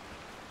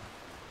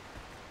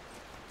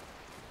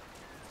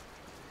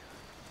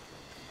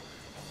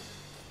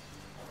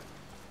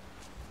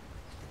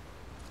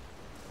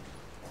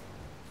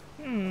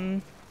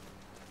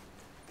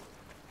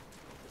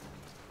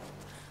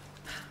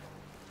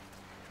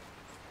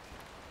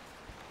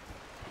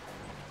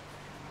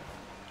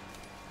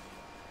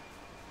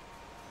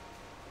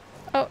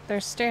 Oh,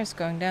 there's stairs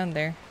going down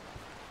there.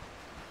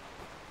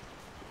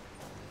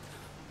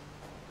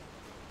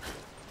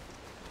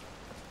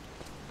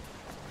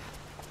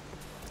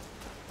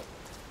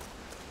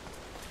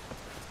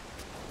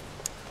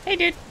 Hey,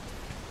 dude.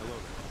 Hello.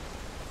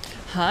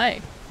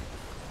 Hi.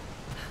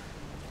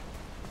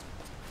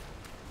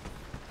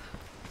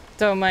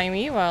 Don't mind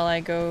me while I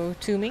go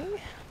tombing.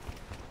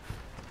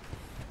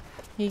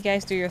 You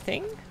guys do your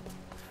thing.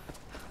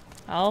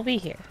 I'll be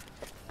here.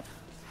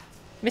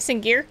 Missing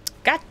gear?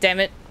 God damn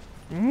it.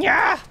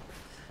 Yeah!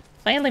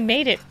 Finally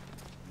made it.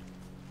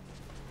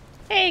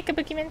 Hey,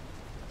 Kabuki-man.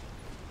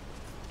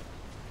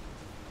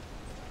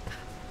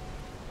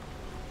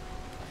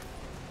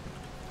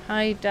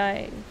 High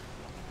dive.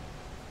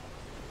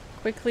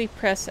 Quickly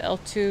press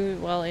L2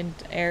 while in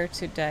air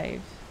to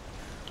dive.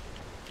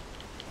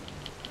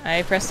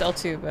 I pressed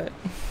L2, but...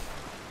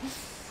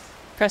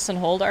 press and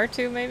hold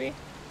R2, maybe?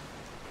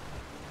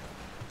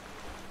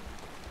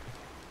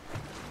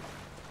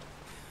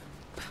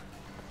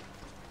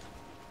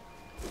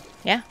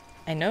 Yeah,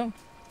 I know.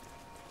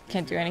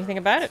 Can't do anything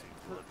about it.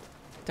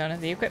 Don't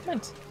have the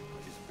equipment.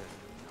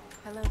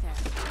 Hello there.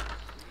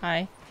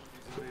 Hi.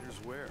 Invaders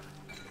where?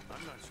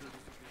 I'm not sure.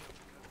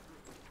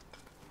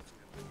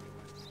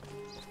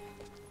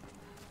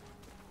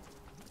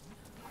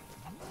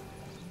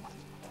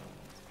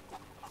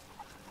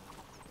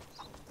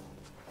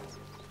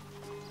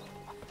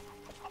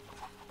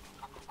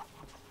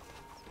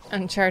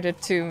 Uncharted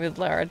 2 with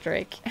Lara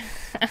Drake.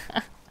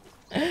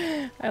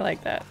 I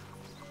like that.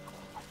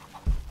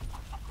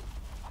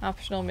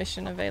 Optional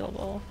mission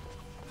available.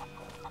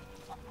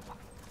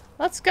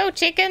 Let's go,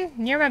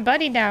 chicken! You're my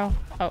buddy now.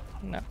 Oh,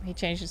 no. He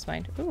changed his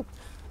mind. Ooh.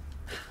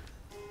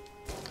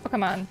 Oh,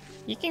 come on.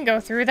 You can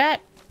go through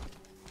that.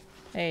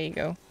 There you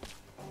go.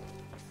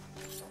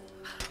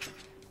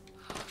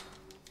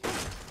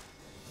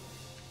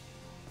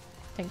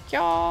 Thank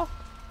y'all.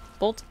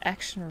 Bolt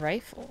action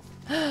rifle.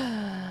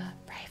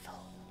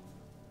 Rifle.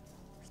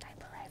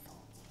 Sniper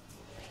rifle.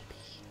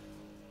 Baby.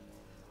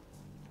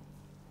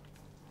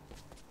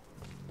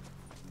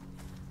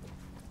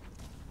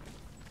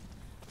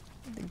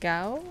 The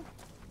Gao?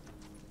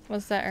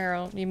 What's that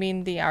arrow? You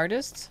mean the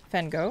artist?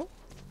 Van Gogh?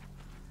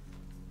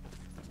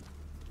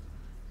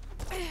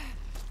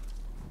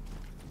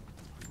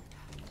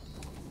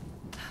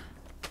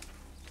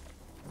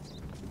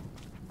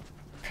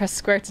 Press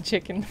square to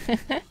chicken.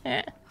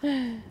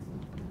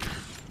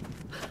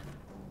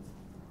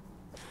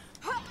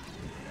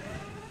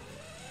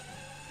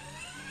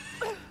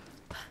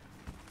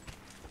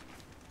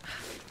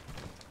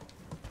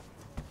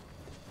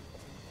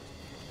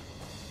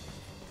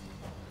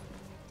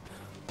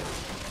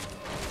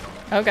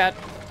 Oh god.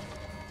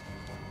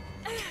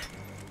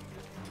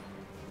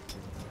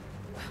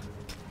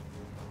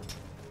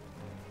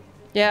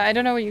 Yeah, I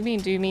don't know what you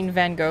mean. Do you mean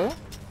Van Gogh?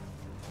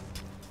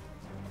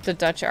 The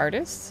Dutch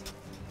artist?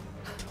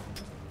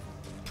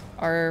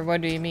 Or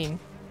what do you mean?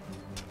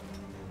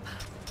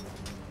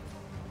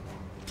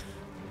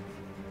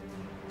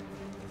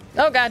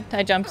 Oh god,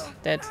 I jumped.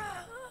 Dead.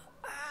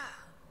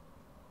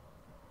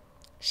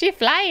 She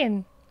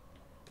flying.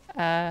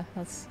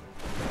 Let's...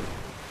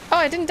 Oh,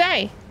 I didn't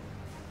die!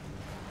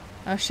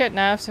 Oh shit,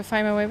 now I have to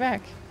find my way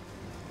back.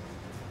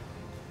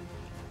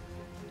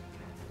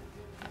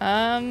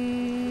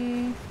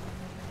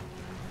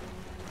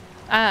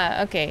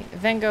 Ah, okay.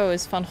 Van Gogh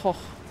is Van Gogh.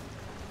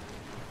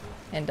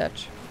 In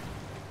Dutch.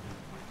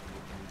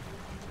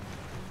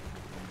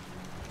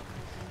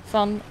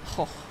 Van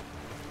Gogh.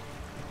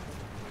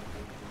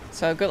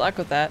 So good luck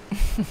with that.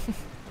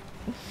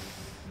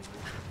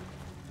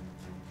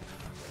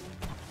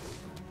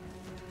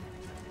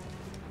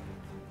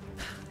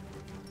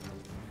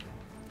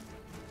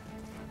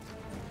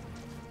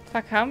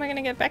 Fuck, how am I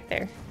gonna get back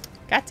there?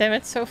 God damn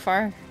it, so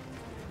far.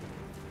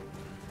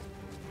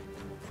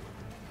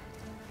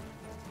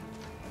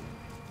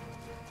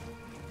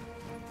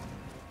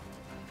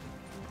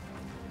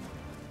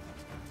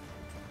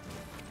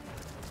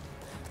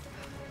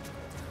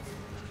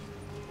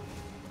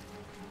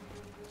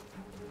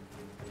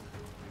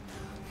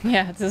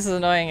 Yeah, this is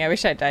annoying. I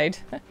wish I died.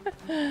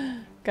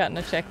 Gotten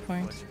a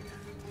checkpoint.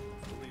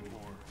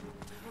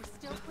 We're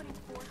still putting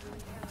forth an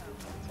arrow.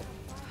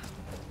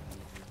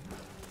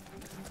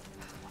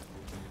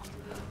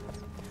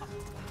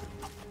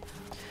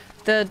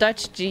 The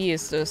Dutch G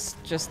is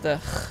just the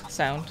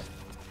sound.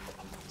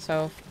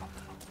 So,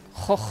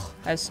 hoch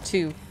has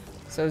two.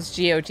 So it's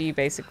G-O-G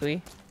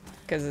basically.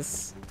 Because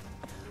it's,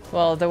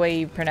 well, the way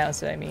you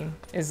pronounce it, I mean,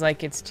 is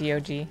like it's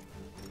G-O-G.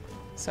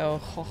 So,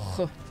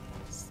 hoch.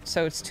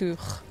 So it's two.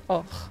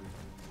 Oh.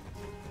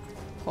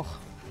 Hoch.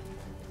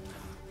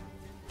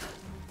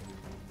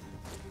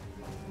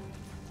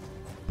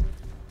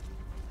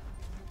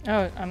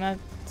 Oh, I'm not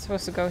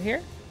supposed to go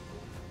here?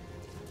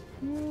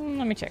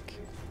 Let me check.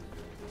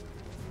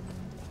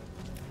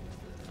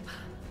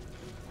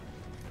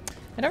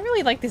 I don't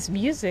really like this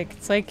music.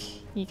 It's like,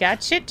 you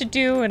got shit to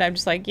do, and I'm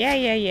just like,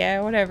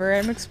 yeah, whatever,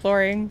 I'm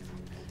exploring.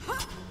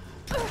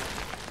 There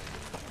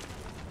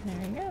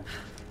we go.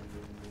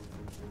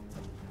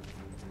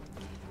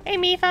 Hey,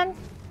 Mifan.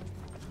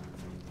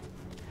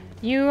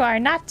 You are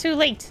not too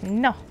late.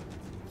 No.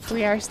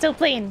 We are still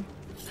playing.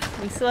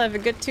 We still have a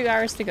good 2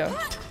 hours to go.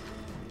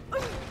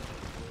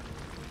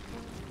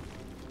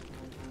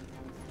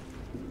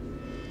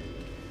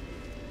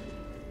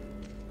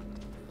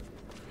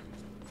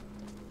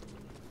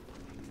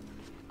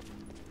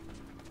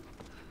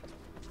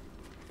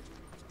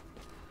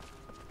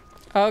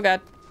 Oh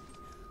god.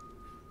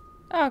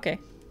 Oh, okay.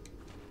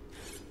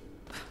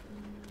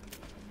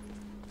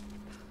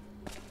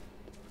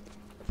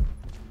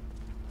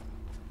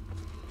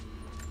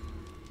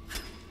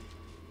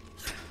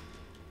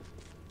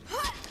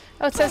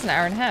 Oh, it says an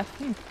hour and a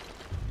half.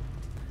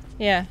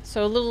 Yeah,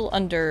 so a little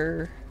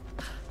under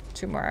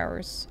 2 more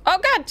hours. Oh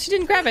god, she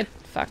didn't grab it.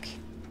 Fuck.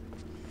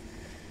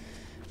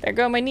 There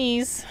go my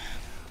knees.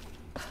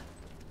 I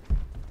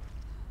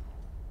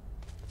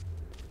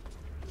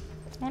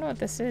wonder what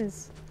this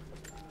is.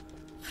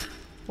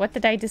 What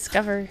did I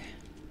discover?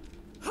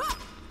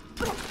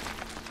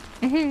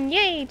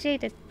 Yay,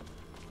 jaded.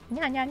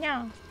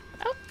 Nya.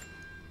 Oh.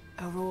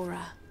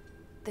 Aurora,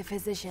 the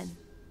physician.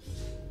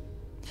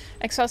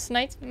 Exhaust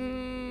night?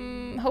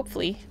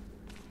 Hopefully.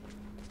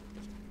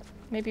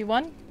 Maybe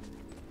 1?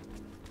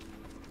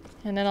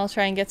 And then I'll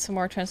try and get some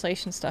more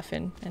translation stuff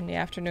in the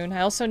afternoon.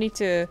 I also need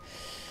to...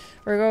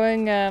 We're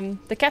going...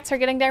 the cats are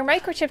getting their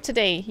microchip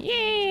today!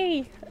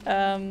 Yay!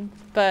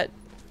 But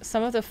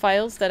some of the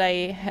files that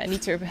I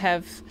need to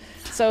have...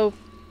 So,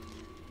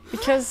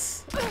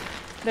 because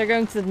they're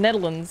going to the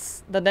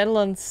Netherlands,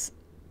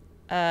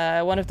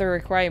 one of the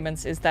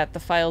requirements is that the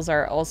files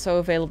are also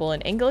available in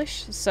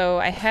English. So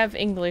I have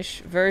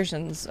English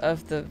versions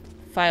of the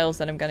files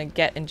that I'm going to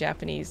get in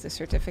Japanese, the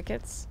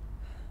certificates.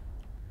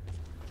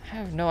 I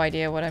have no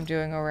idea what I'm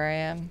doing or where I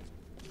am.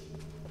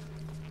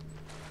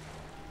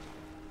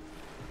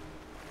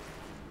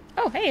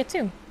 Oh, hey, a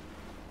tomb.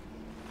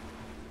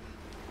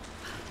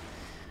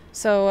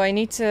 So I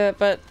need to,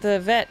 but the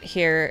vet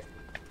here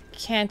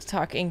can't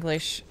talk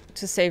English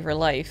to save her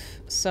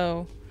life,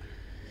 so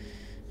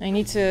I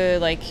need to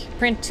like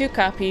print 2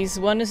 copies.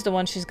 One is the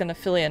one she's gonna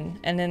fill in,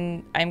 and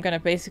then I'm gonna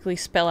basically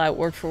spell out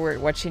word for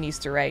word what she needs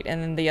to write,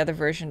 and then the other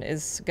version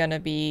is gonna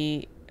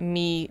be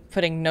me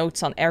putting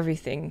notes on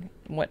everything,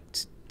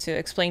 what to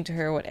explain to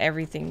her what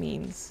everything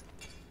means.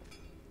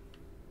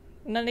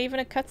 Not even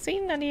a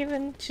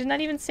cutscene, she's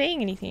not even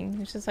saying anything.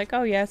 It's just like,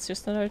 oh yeah, it's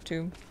just another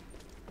tomb.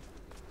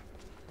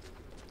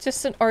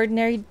 Just an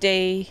ordinary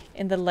day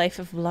in the life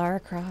of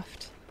Lara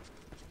Croft.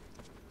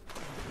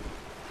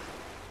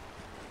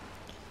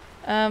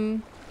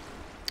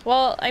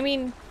 Well, I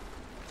mean,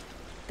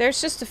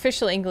 there's just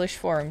official English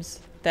forms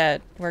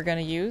that we're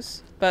gonna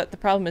use, but the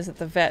problem is that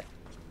the vet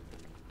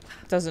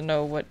doesn't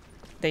know what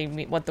they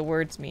mean, what the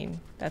words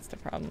mean. That's the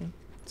problem.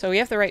 So we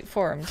have the right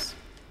forms.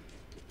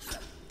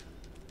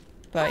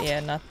 But yeah,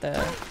 not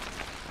the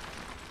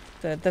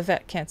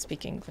vet can't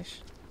speak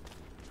English.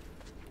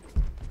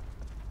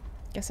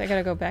 Guess I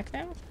gotta go back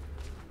now?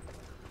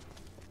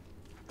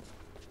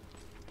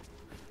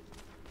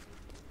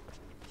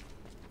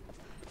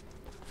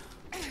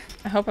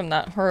 I hope I'm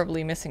not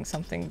horribly missing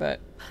something, but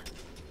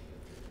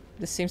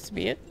this seems to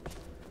be it.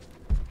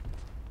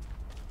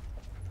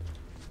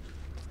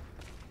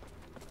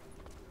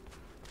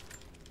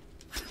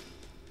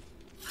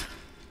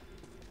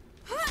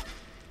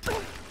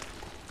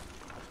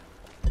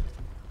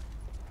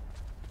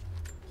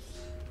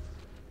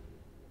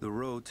 The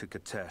road to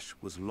Katesh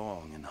was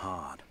long and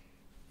hard.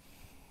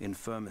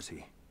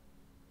 Infirmity,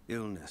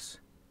 illness,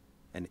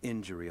 and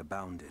injury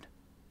abounded.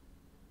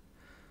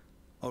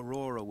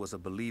 Aurora was a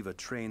believer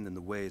trained in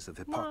the ways of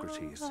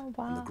Hippocrates and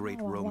the great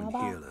Roman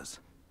healers.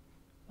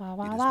 It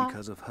is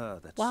because of her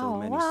that so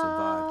many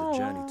survived the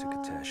journey to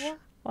Katesh.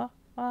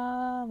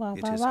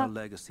 It is her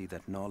legacy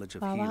that knowledge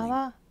of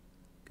healing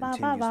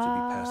continues to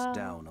be passed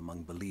down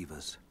among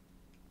believers.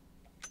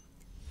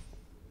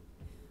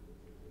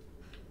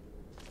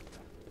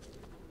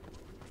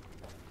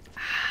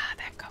 Ah,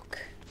 that Coke.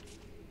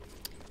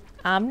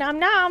 Nom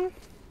nom.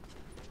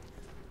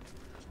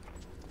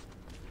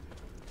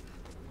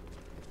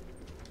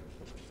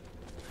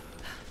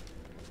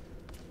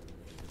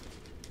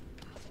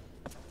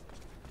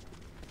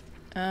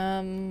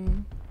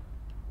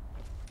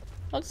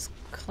 I'll just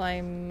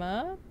climb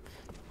up.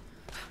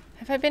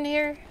 Have I been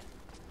here?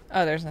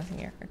 Oh, there's nothing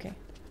here. Okay.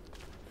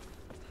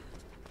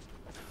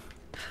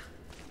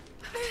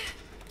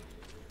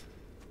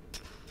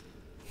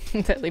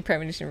 Deadly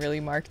premonition really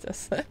marked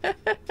us.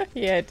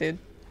 Yeah, it did.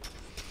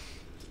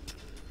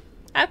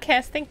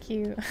 Outcast, thank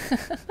you.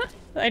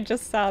 I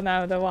just saw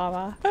now the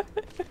Wawa.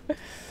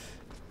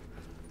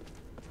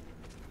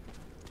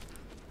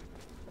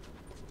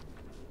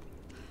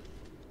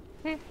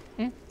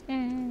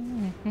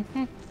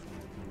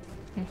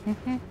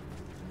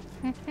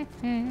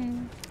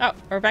 Oh,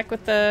 we're back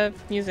with the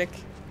music.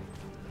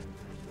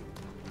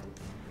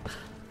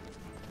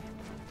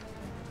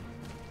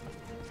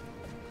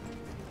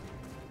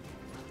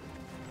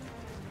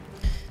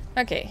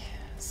 Okay,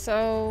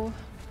 so...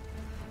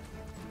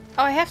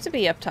 Oh, I have to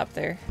be up top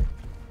there.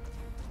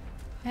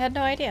 I had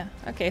no idea.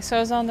 Okay, so I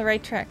was on the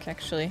right track,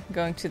 actually,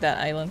 going to that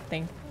island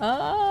thing.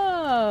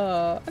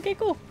 Oh! Okay,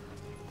 cool.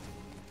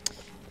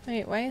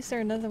 Wait, why is there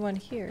another one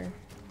here?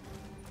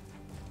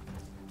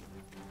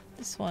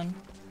 This one.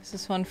 Is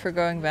this one for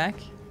going back?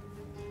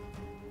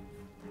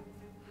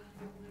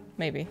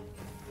 Maybe.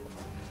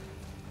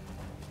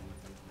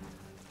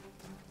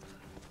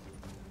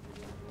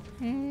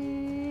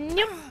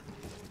 Yep.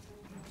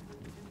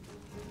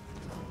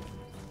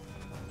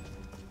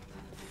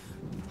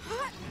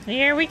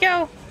 Here we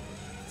go.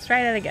 Let's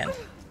try that again.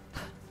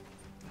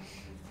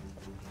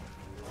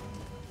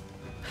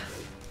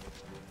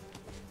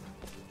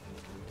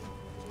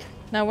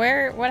 Now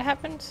what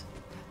happened?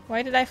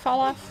 Why did I fall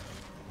off?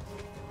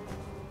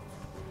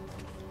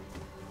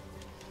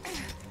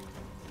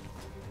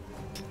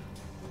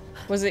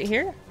 Was it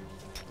here?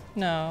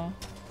 No.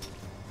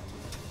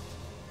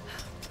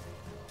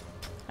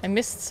 I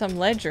missed some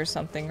ledge or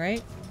something,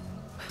 right?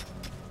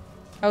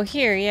 Oh,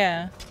 here,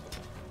 yeah.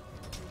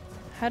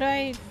 How do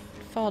I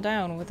fall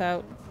down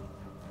without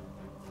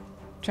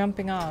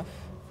jumping off?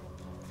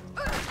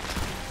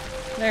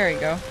 There we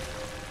go.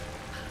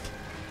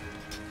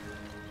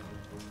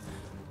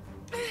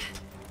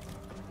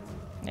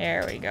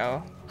 There we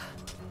go.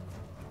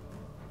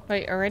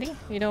 Wait, already?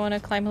 You don't want to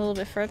climb a little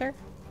bit further?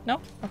 No?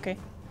 Okay.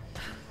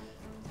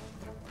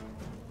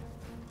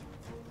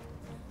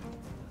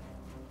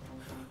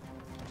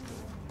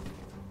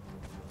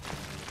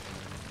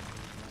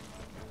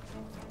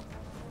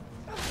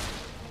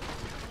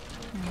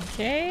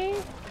 Okay.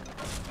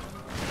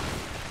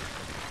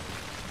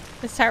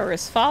 This tower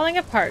is falling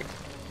apart.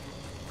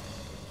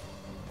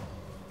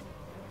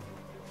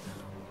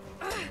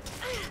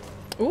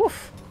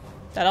 Oof.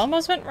 That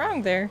almost went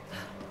wrong there.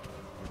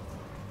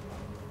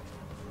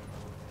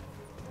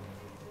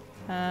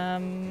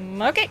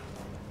 Okay.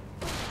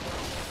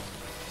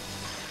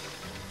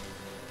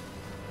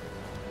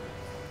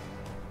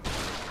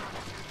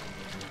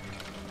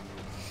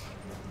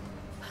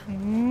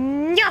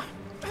 Yeah.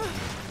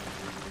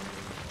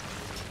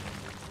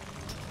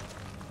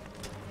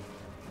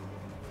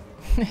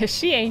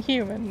 She ain't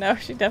human. No,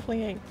 she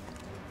definitely ain't.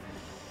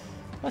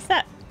 What's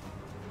that?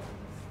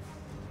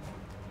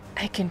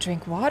 I can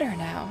drink water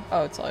now.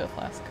 Oh, it's oil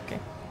flask. Okay.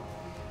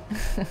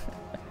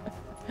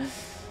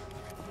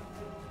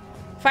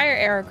 Fire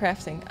arrow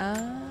crafting.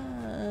 Ah,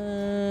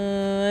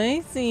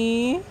 I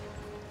see.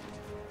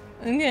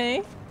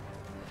 Okay.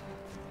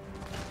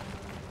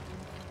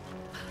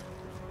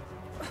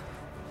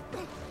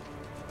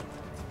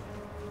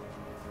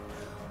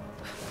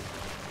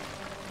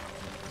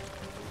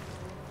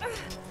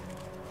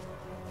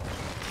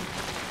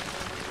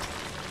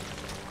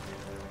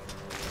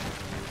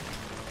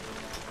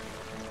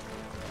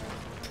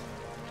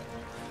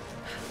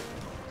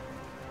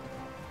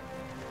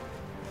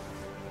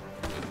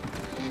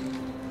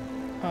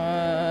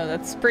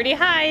 That's pretty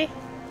high.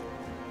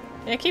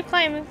 Yeah, keep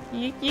climbing.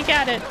 You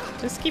got it.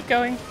 Just keep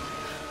going.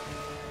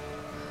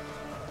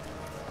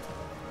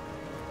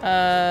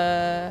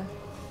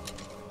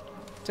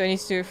 Do I need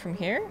to do it from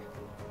here?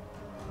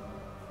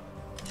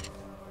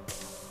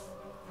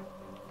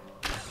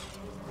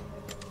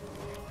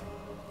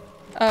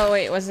 Oh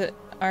wait, was it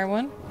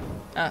R1?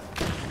 Oh.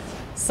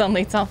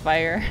 Sunlight's on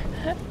fire.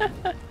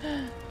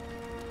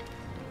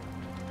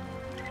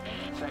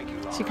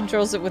 She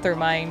controls it with her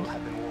mind.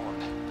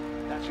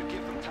 That should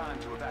give them time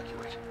to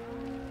evacuate.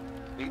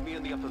 Meet me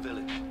in the upper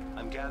village.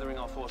 I'm gathering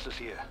our forces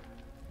here.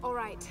 All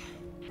right.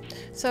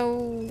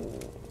 So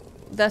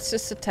that's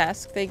just a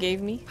task they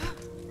gave me.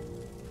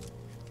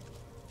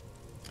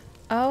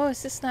 Oh,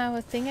 is this now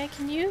a thing I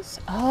can use?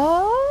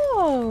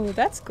 Oh,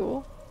 that's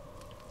cool.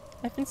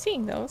 I've been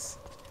seeing those.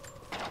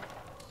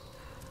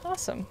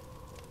 Awesome.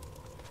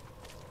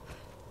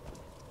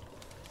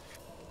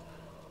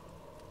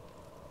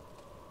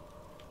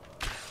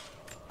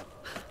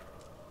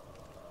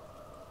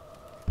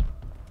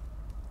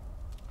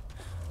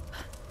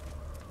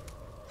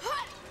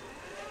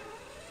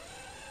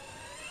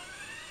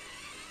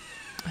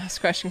 I was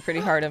crushing pretty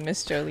hard on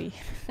Miss Jolie.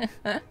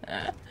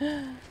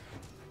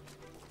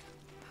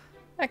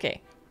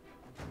 Okay.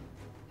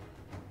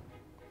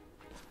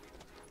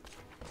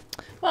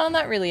 Well,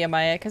 not really,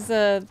 Amaya, because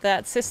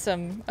that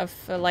system of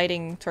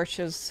lighting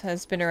torches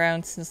has been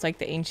around since like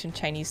the ancient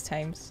Chinese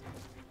times.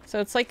 So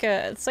it's like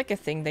a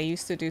thing they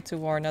used to do to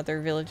warn other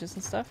villages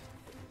and stuff.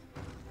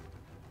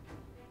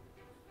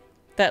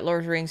 That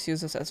Lord of the Rings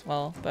uses as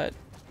well, but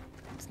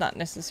it's not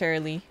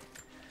necessarily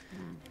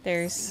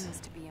theirs. Seems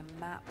to be a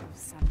map of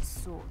some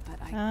sort,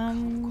 but I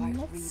can't quite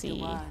Let's read see.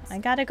 the words. I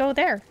gotta go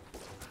there.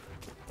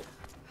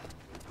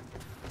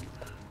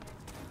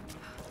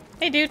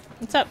 Hey dude,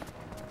 what's up?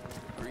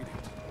 Greetings.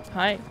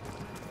 Hi.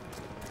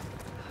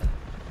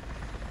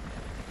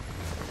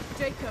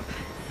 Jacob,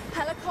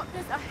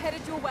 helicopters are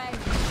headed your way.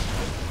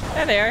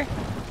 There they are.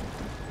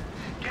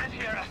 Get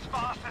here as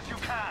fast as you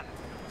can.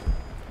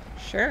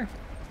 Sure.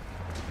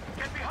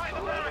 Get behind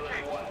the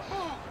barricade.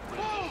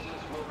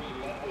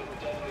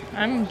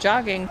 I'm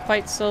jogging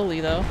quite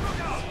slowly though. Look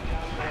out!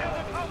 I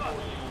have the cover.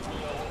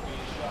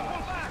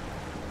 Pull back.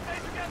 Stay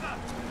together.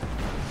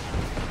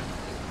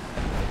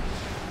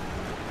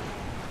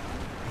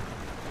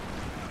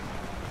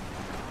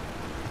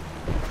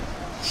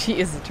 She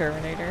is a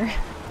Terminator.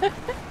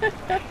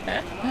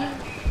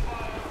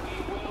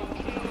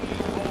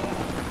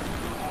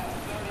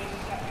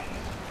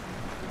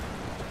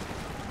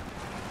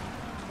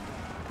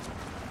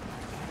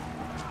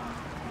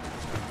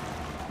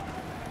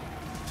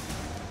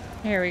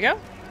 Here we go.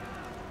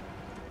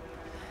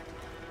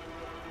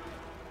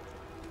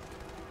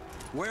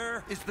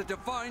 Where is the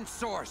divine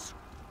source?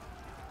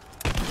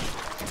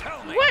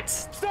 Tell me. What?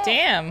 Stop!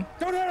 Damn.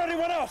 Don't hurt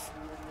anyone else.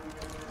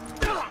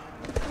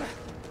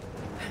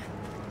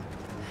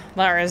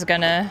 Lara's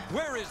gonna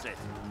Where is it?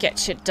 get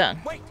shit done.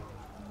 Wait!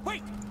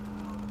 Wait!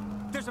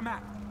 There's a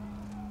map.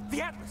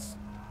 The Atlas.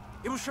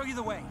 It will show you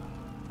the way.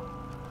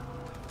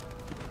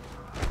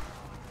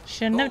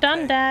 Shouldn't have done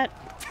Okay. that.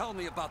 Tell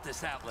me about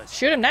this Atlas.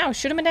 Shoot him now.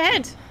 Shoot him in the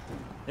head.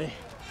 Hey.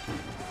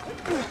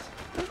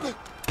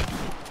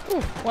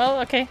 Ooh,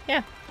 well, okay.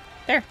 Yeah.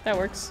 There. That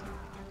works.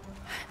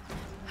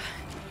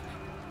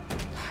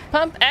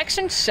 Pump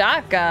action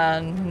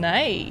shotgun.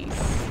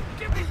 Nice.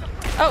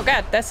 Oh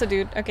god, that's a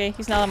dude. Okay,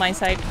 he's not on my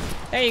side.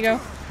 There you go.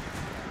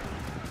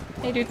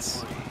 Hey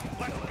dudes.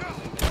 Let's go.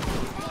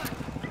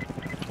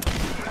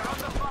 We're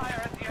under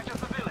fire at the edge of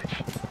the village.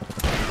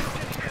 You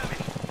can hear me.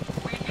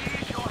 We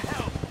need your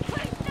help.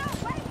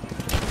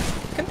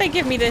 Couldn't they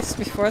give me this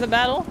before the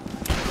battle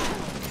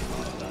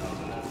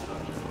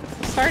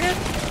started?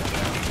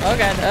 Oh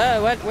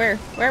god, what? Where?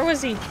 Where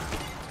was he?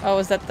 Oh,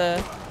 was that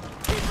the...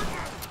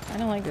 I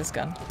don't like this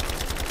gun.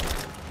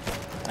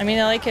 I mean,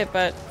 I like it,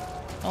 but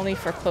only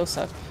for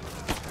close-up.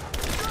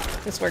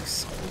 This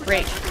works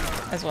great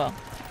as well.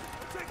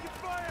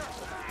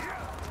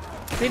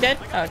 Is he dead?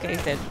 Oh, okay,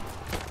 he's dead.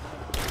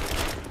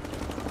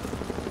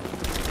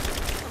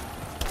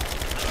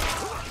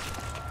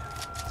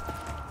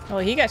 Well,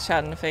 he got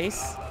shot in the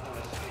face.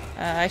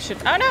 I should...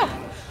 Oh, no!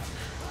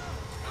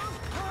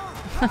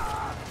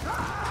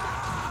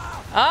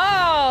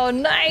 Oh,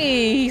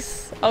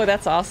 nice! Oh,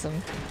 that's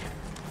awesome.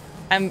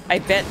 I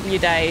bet you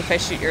die if I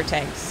shoot your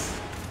tanks.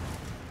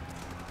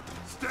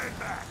 Stand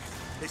back.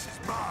 This is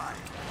mine.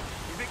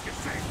 You think you're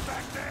safe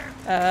back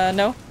there?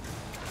 No.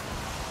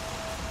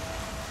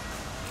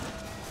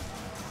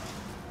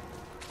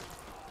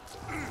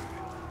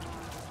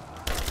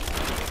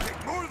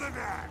 Take more than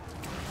that.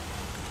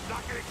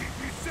 Not gonna keep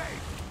you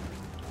safe.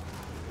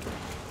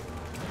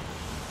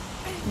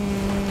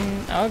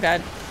 Oh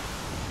god.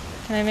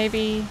 Can I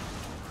maybe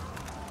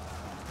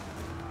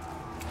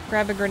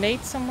grab a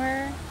grenade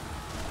somewhere?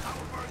 I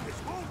will burn this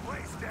whole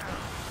place down.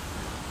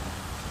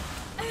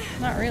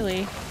 Not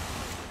really.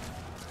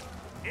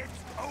 It's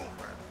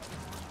over.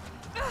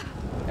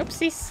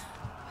 Oopsies.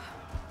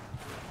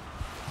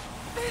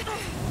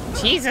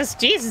 Jesus,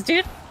 Jesus,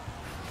 dude.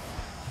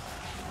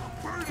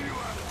 Burn you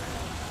out of there.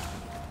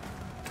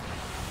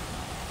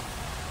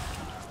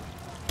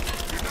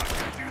 You're not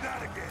gonna do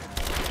that again.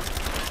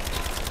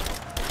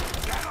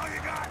 Is that all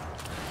you got?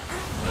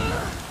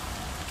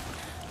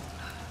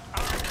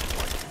 I'm going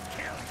to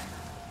kill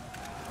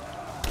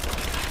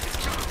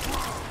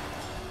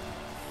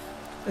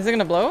you. Is it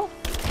gonna blow?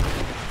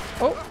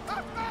 Oh.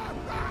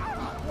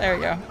 There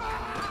we go.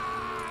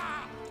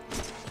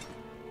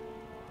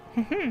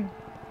 We're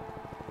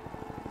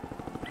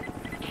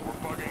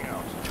bugging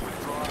out.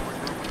 Withdraw and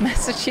regroup.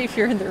 Master Chief,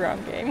 you're in the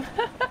wrong game.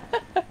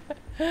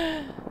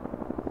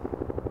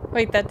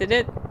 Wait, that did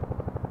it?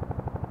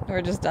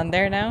 We're just done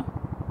there now?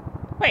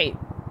 Wait,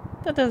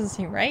 that doesn't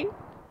seem right.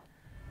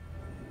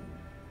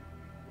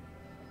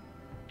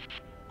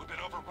 We've been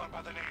overrun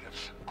by the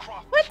natives.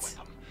 Croft What? is with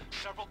them.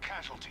 Several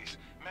casualties.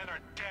 Men are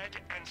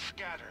dead and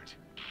scattered.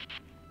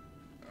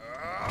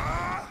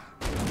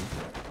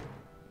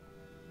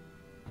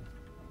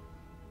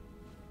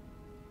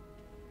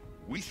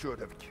 We should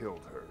have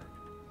killed her.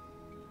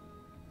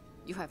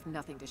 You have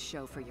nothing to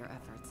show for your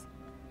efforts.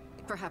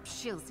 Perhaps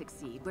she'll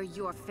succeed where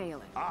you're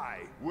failing.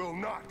 I will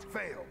not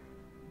fail.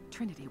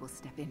 Trinity will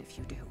step in if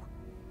you do.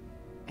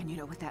 And you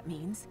know what that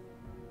means?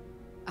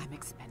 I'm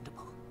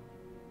expendable.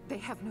 They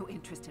have no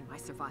interest in my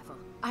survival.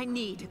 I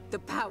need the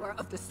power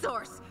of the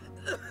Source.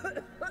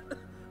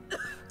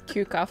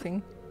 Cue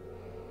coughing.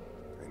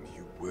 And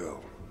you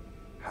will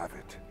have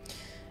it.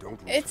 Don't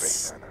lose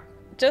It's faith, Anna.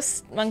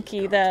 just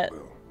Monkey that,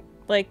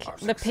 like,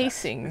 the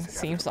pacing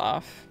seems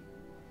off.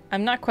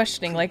 I'm not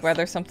questioning, like,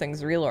 whether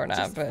something's real or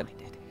not, but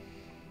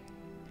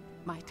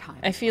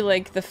I feel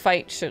like the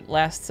fight should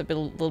last a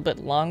little bit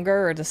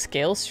longer, or the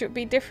scales should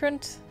be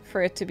different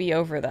for it to be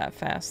over that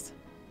fast.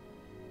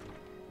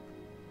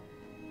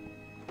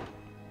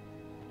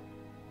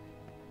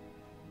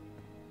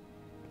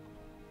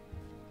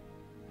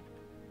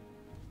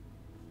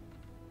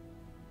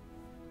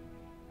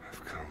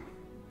 I've come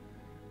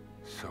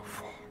so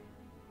far.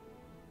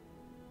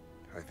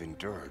 I've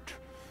endured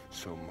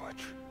so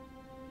much.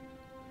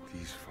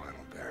 These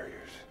final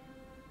barriers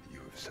you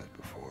have set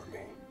before me.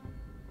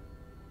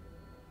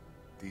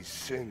 These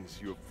sins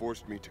you have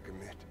forced me to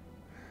commit,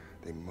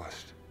 they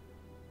must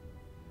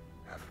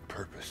have a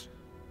purpose.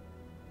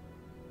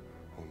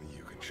 Only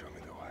you can show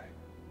me the way.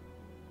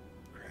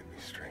 Grant me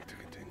strength to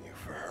continue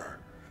for her,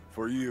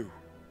 for you,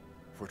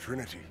 for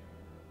Trinity.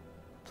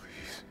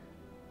 Please.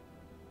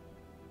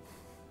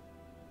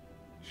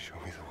 Show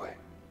me the way.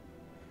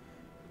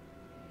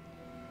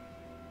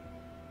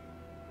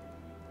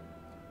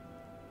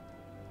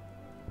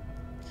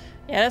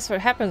 Yeah, that's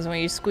what happens when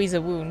you squeeze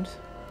a wound.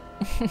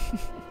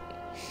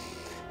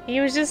 He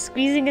was just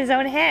squeezing his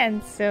own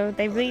hands, so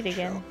they bleed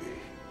again.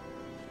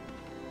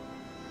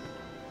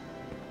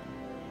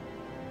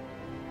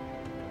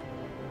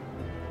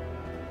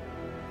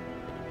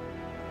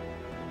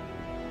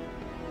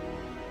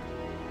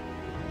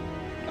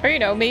 Or, you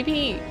know,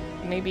 maybe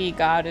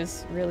God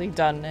is really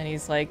done and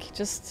he's like,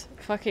 just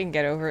fucking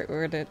get over it,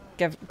 or to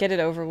get it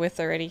over with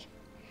already.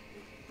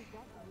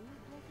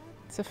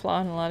 It's a flaw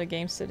in a lot of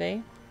games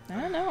today. I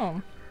don't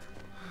know.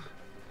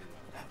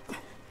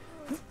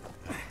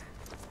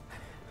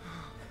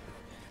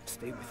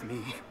 Stay with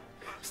me.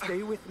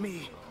 Stay with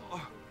me.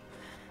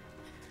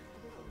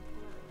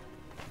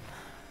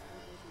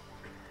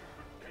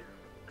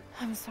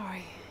 I'm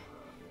sorry.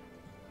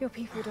 Your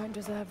people don't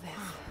deserve this.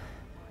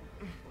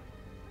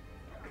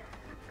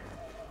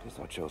 It is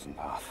our chosen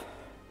path.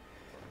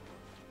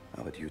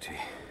 Our duty.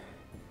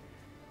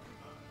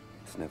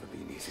 It's never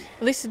been easy.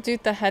 At least the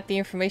dude that had the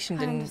information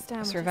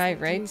didn't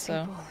survive, right?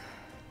 So.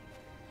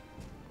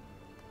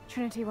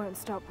 Trinity won't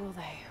stop, will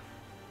they?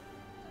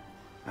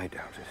 I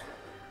doubt it.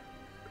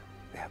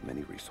 They have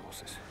many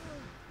resources.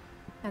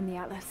 And the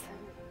Atlas?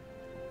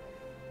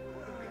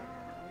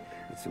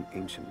 It's an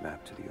ancient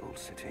map to the old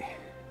city.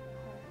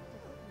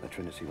 The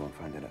Trinity won't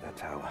find it at that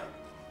tower.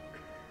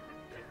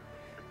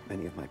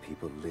 Many of my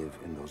people live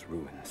in those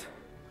ruins.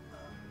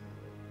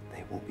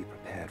 They won't be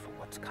prepared for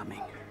what's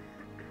coming.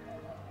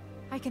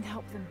 I can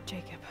help them,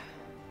 Jacob.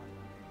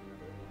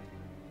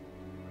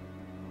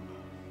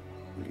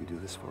 Will you do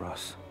this for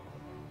us?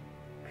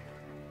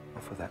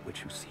 Or for that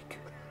which you seek?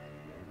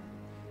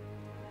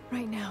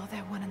 Right now,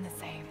 they're one and the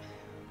same.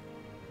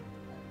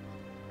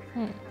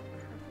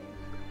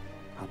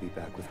 I'll be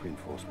back with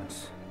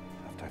reinforcements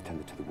after I've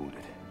tended to the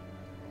wounded.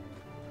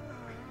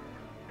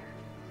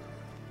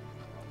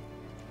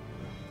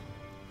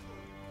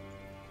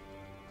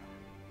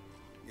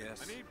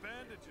 Yes. I need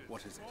bandages.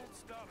 What is it?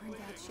 We're in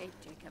bad shape,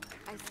 Jacob.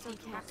 I still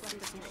can't see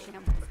the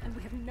shambles, and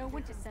we have no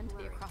one to send to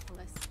the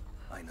Acropolis.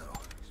 I know.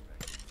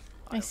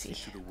 I see.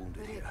 To the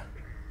wounded here.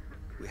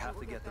 We have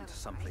to get them to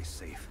someplace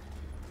safe.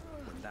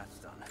 When that's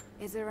done,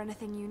 is there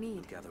anything you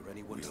need? Gather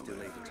anyone still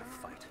able to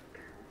fight.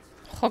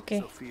 Okay.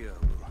 Sophia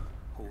will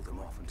hold them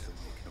off until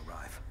they can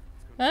arrive.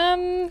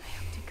 To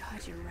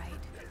God, you're right.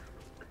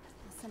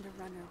 I'll send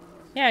a runner when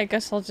we're... Yeah, I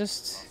guess I'll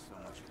just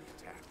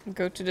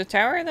go to the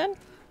tower then.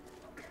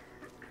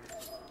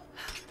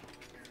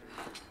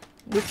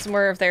 Loot some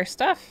more of their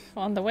stuff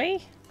on the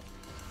way.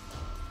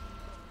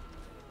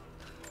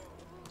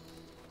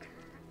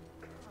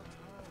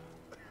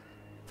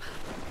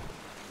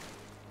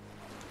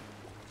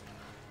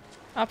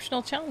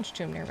 Optional challenge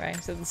tomb nearby.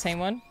 Is it the same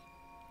one?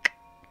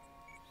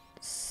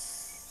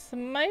 It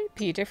might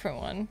be a different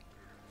one.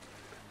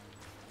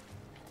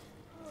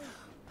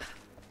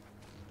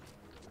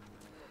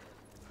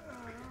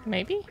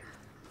 Maybe?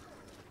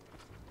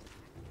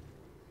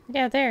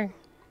 Yeah, there.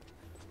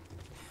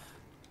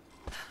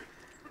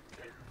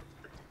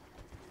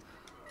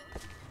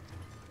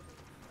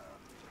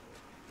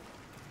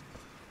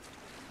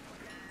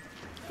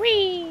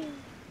 Whee!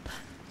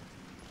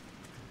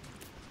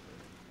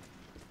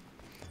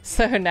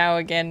 So now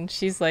again,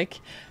 she's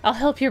like, I'll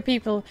help your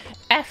people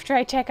after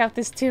I check out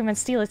this tomb and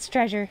steal its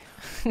treasure.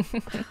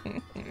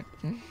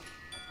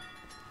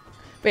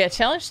 But yeah,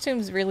 challenge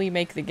tombs really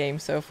make the game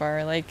so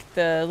far. Like,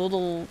 the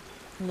little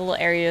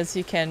areas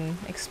you can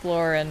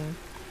explore and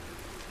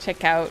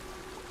check out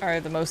are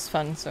the most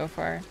fun so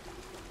far.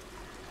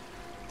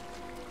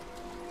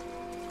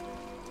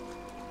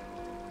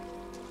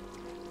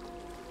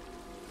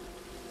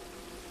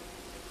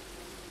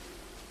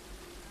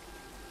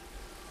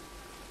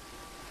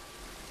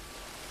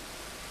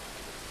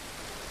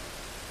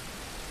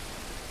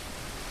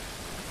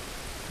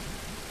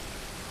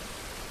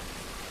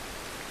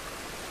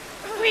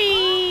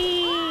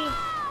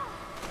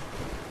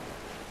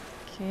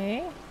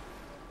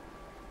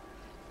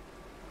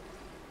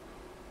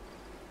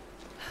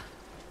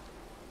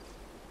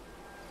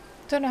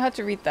 Don't know how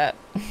to read that.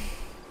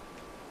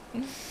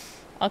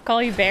 I'll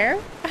call you Bear.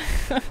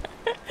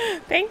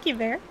 Thank you,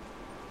 Bear.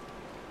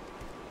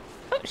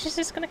 Oh, she's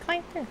just gonna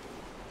climb through.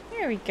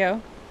 There we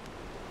go.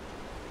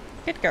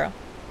 Good girl.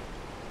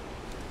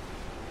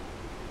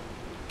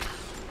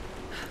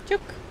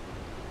 Juk.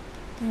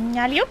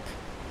 Nyaliup.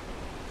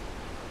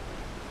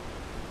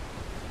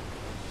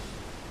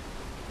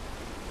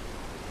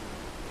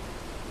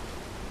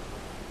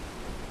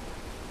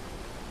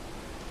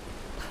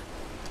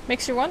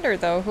 Makes you wonder,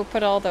 though, who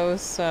put all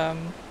those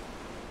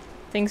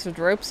things with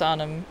ropes on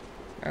them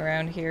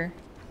around here.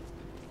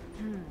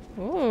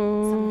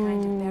 Ooh. Some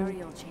kind of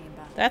burial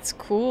chamber. That's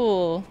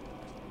cool.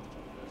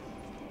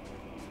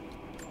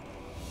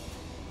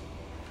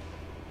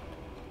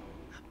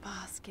 A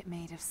basket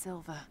made of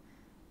silver.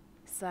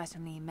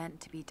 Certainly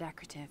meant to be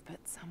decorative, but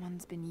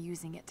someone's been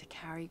using it to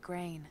carry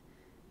grain.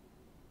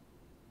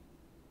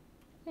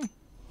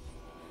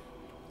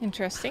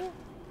 Interesting.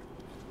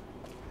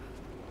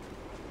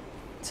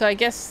 So I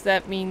guess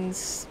that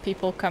means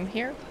people come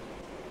here?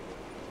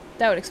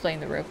 That would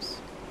explain the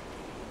ropes.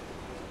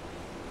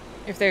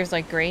 If there's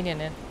like grain in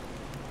it.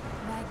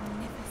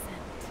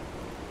 Magnificent.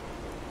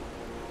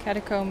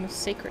 Catacomb of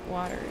Sacred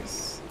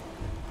Waters.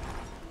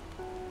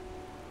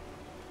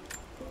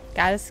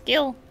 Got a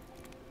skill.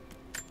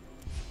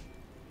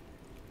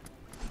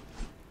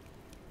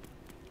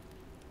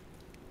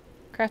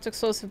 Craft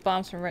explosive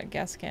bombs from red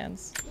gas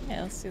cans.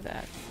 Yeah, let's do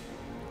that.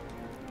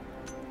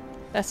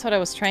 That's what I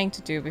was trying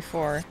to do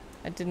before.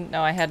 I didn't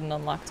know I hadn't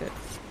unlocked it.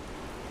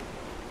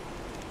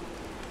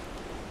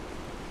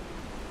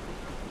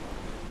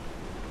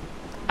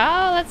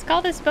 Oh, let's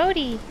call this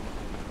Bodhi.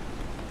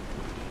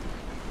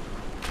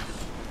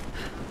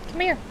 Come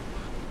here.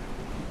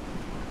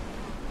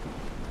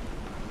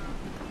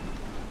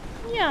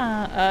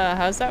 Yeah,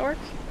 how's that work?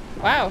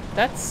 Wow,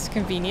 that's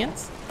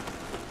convenient.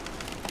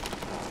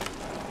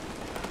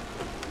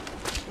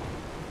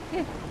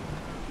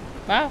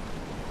 Wow.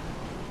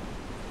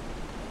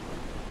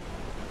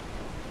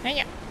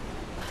 Hiya.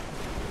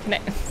 Can I...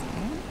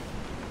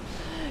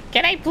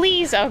 Can I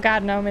please? Oh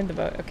god, no, I'm in the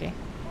boat. Okay.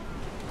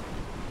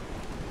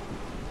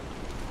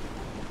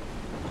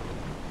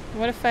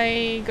 What if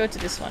I go to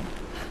this one?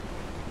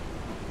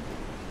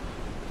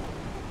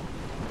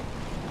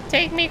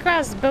 Take me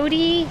across,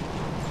 Bodhi.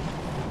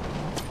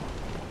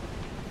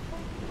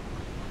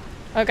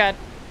 Oh god.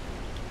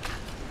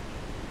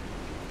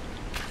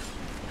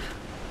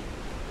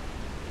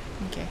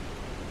 Okay.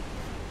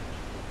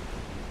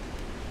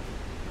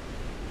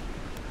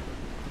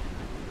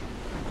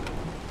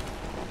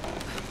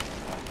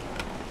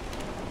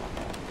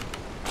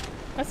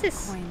 What's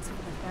this? Coins for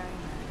the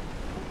ferryman.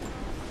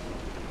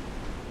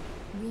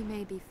 We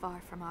may be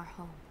far from our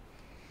home,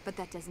 but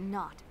that does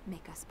not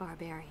make us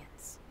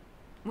barbarians.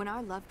 When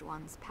our loved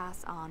ones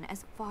pass on,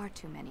 as far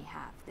too many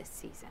have this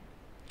season.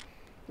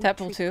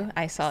 Temple 2,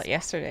 I saw it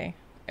yesterday.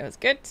 It was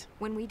good.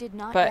 When we did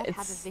not but yet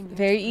have a it's vineyard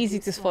very to easy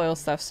to produce spoil wine,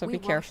 stuff, so we be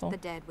washed careful. the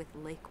dead with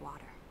lake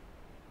water.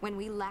 When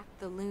we lacked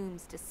the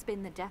looms to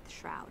spin the death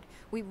shroud,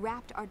 we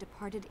wrapped our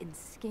departed in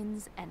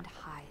skins and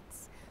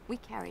hides. We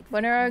carried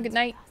Winner, coins good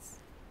night. with us.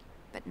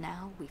 But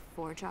now we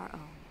forge our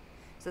own,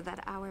 so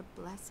that our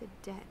blessed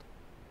dead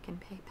can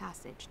pay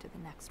passage to the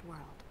next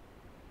world.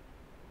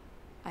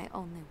 I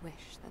only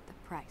wish that the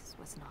price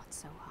was not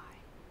so high.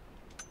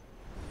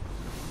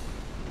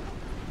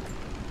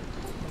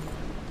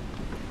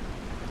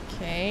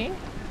 Okay.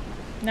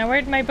 Now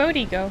where'd my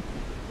Bodhi go?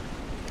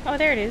 Oh,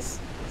 there it is.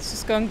 It's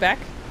just going back.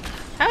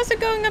 How's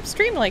it going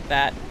upstream like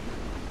that?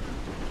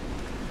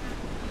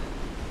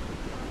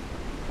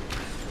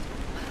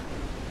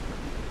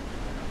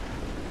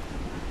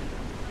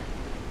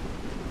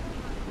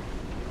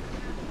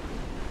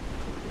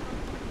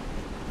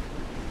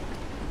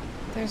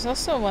 There's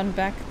also one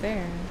back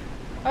there.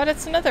 Oh,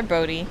 that's another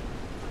Bodhi.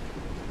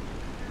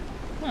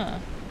 Huh.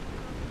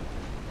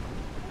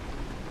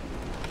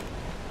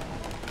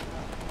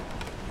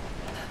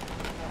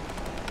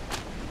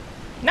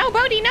 No,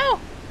 Bodhi, no!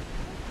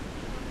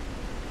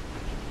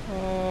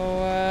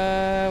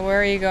 Oh, where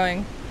are you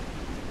going?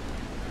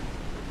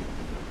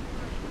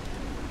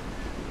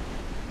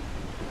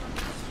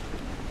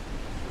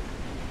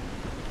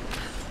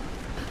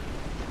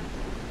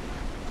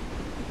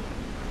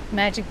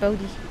 Magic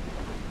Bodhi.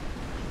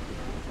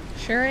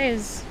 Sure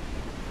is.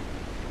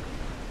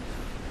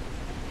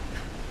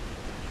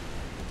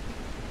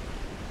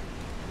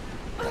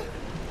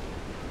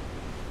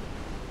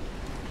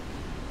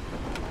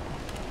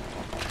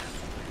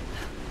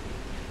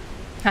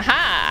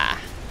 Haha!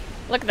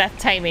 Look at that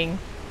timing.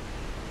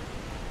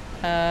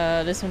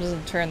 This one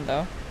doesn't turn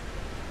though.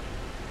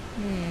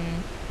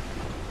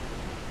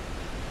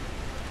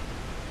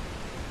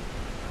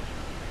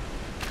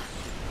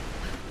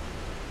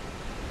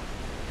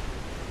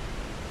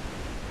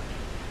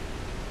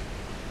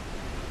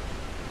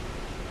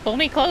 Pull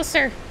me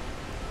closer.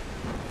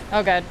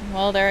 Oh god.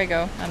 Well, there I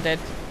go. I'm dead.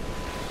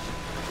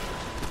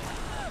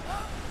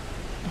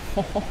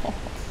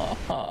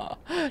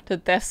 The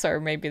deaths are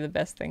maybe the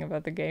best thing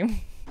about the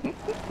game.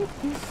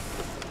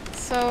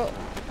 So,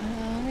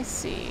 Let me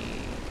see.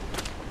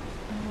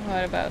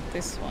 What about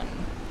this one?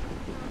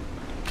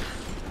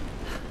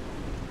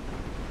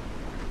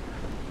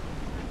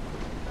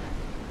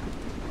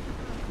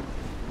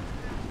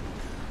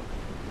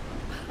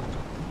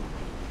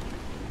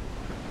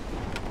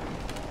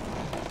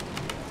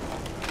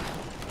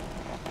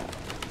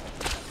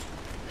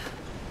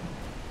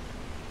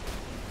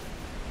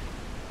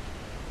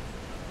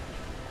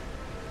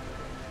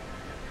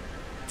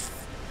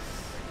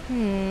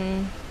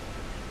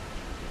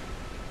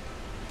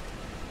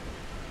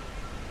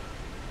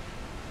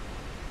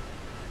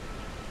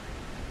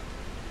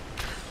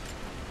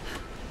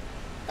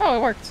 Oh,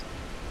 it worked.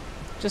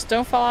 Just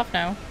don't fall off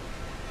now.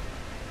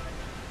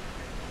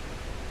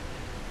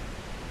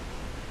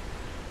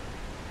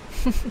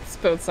 This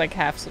boat's like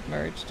half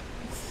submerged.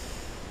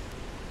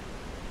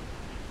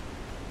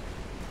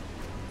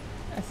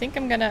 I think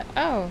I'm gonna...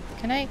 Oh,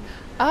 can I...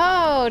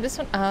 Oh, this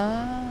one...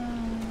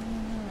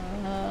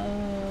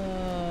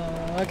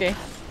 Oh, okay.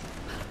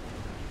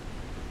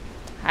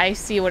 I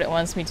see what it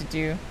wants me to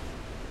do.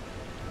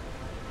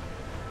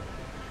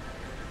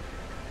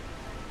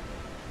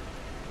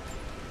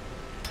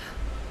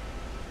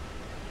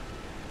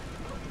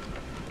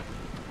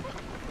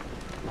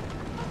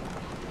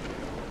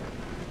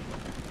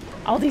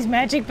 All these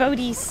magic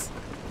boaties.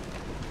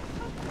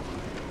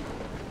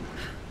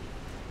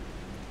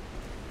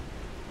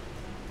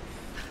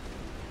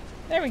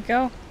 There we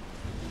go.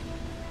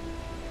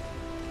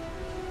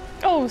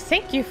 Oh,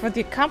 thank you for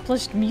the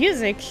accomplished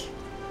music.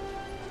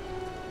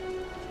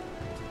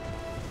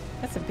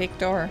 That's a big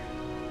door.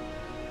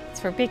 It's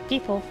for big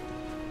people.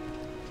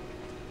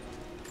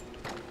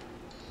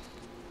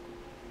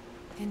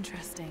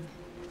 Interesting.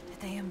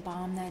 Did they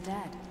embalm their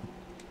dead?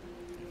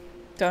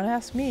 Don't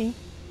ask me.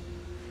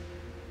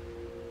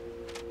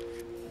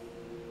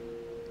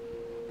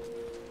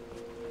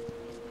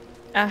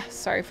 Ah,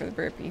 sorry for the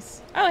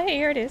burpees. Oh, hey,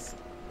 here it is.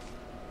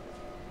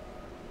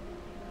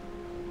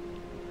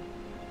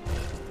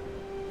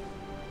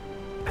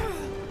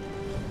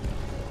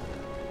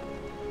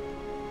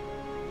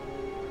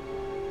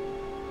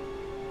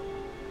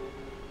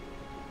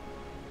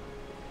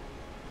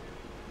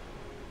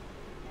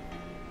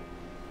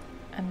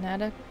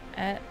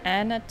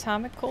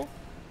 Anatomical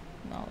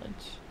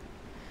knowledge.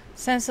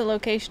 Sense the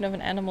location of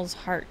an animal's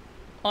heart.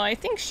 Well, I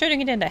think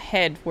shooting it in the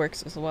head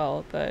works as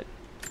well, but...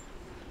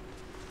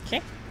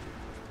 Okay.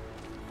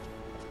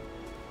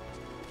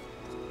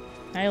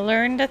 I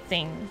learned a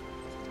thing.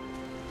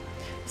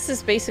 This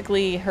is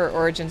basically her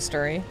origin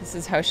story. This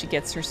is how she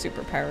gets her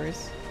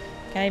superpowers.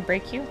 Can I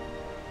break you?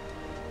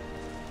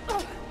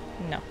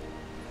 No.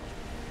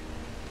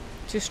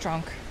 Too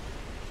strong.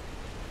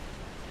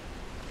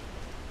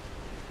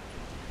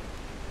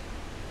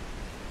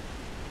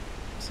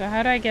 So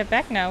how do I get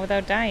back now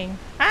without dying?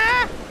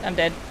 Ah! I'm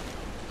dead.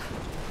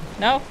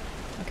 No?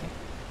 Okay.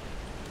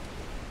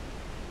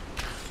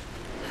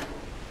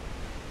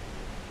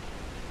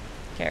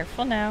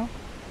 Careful now.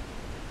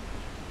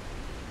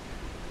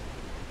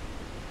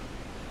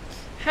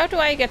 How do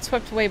I get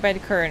swept away by the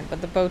current,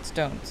 but the boats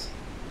don't?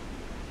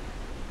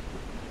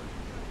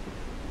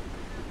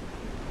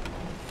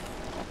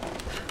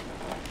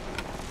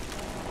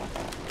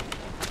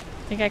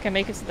 Think I can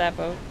make it to that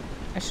boat?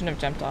 I shouldn't have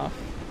jumped off.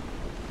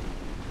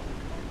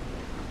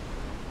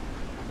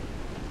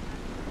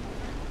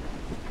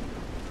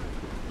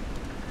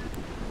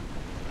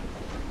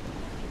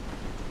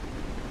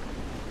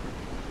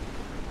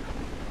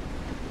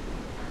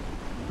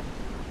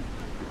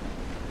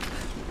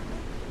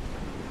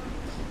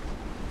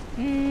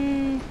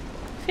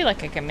 I feel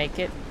like I can make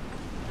it.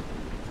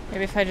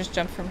 Maybe if I just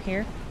jump from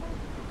here.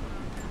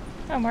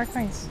 Oh, more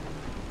coins.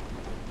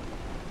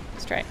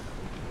 Let's try.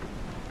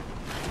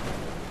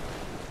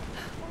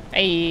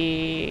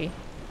 Hey,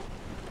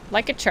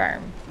 like a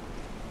charm.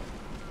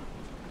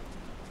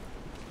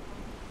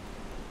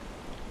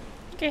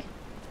 Okay.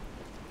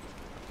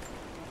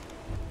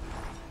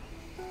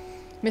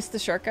 Missed the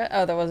shortcut?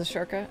 Oh, that was a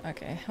shortcut?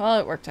 Okay. Well,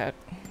 it worked out.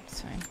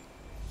 It's fine.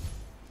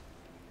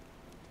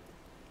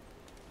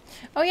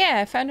 Oh yeah,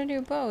 I found a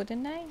new bow,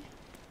 didn't I?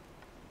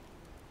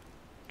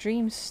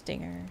 Dream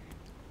Stinger.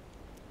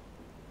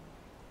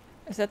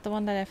 Is that the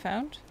one that I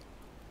found?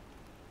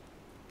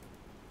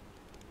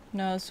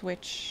 No,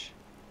 switch.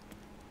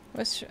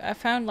 I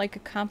found like a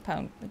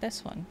compound with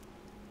this one.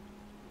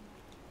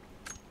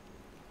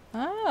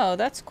 Oh,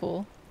 that's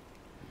cool.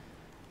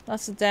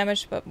 Lots of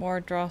damage, but more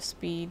draw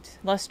speed.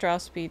 Less draw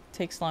speed,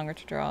 takes longer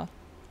to draw.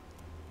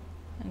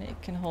 And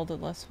it can hold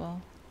it less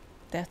well.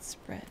 Death's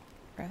breath.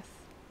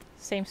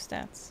 Same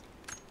stats.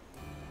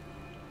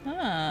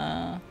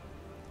 Ah.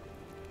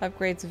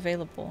 Upgrades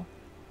available.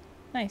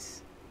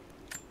 Nice.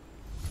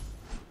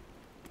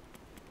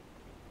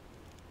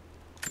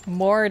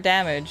 More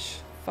damage.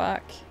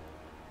 Fuck.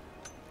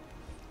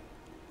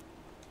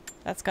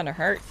 That's gonna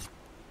hurt.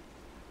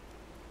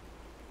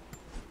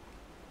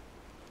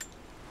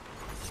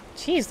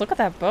 Jeez, look at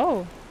that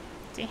bow.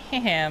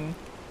 Damn.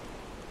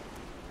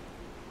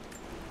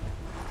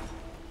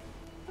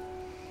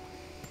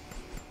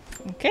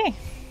 Okay.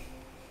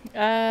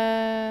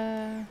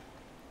 I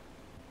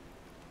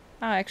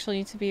actually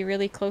need to be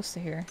really close to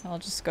here. I'll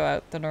just go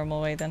out the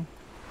normal way then.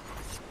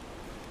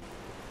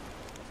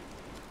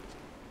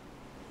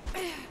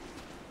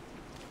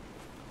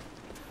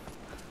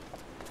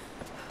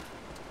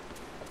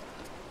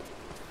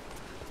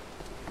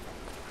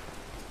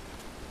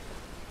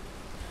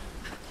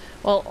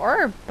 Well,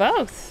 or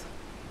both.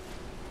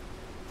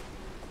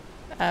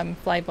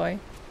 Flyboy.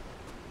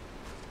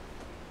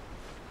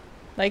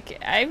 Like,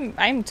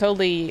 I'm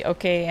totally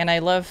okay, and I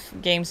love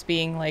games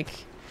being,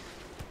 like,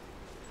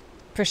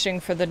 pushing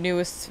for the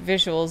newest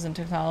visuals and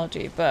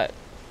technology, but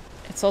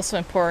it's also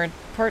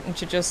important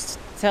to just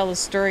tell a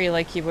story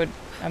like you would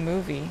a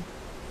movie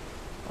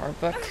or a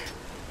book.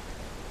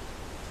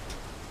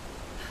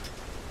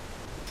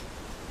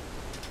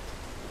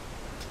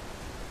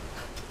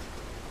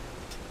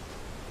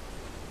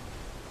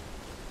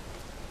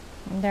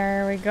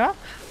 There we go.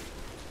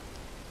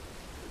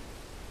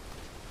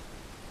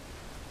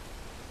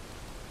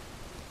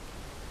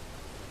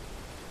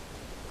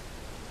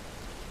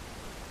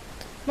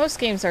 Most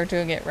games are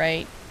doing it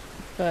right,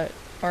 but,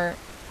 or,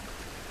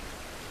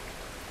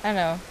 I don't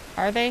know,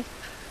 are they?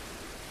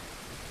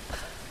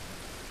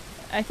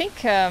 I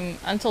think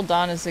Until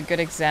Dawn is a good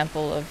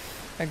example of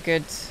a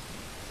good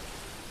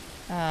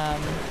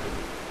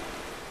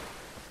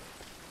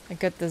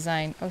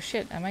design. Oh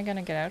shit, am I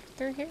gonna get out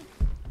through here?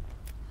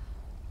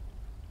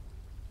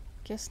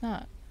 Guess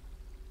not.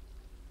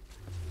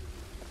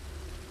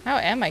 How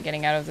am I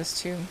getting out of this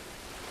tube?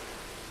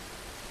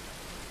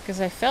 Because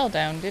I fell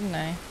down, didn't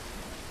I?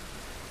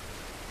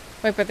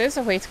 Wait, but there's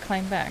a way to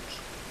climb back.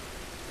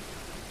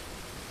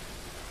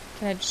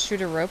 Can I just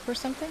shoot a rope or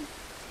something?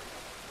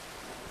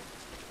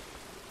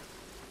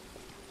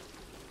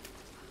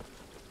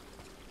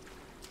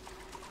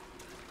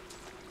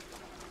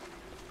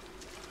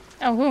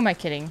 Oh, who am I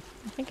kidding?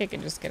 I think I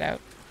can just get out.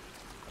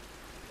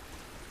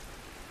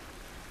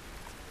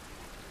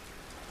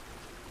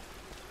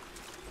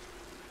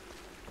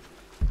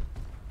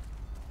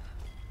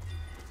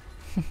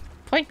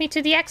 Point me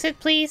to the exit,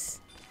 please.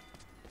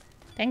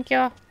 Thank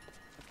you.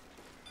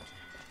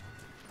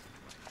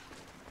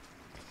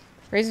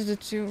 Rise of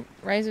Tomb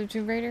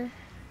Raider?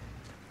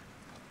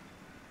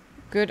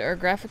 Good or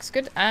graphics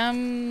good?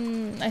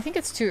 I think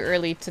it's too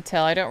early to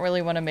tell. I don't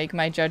really want to make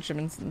my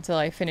judgments until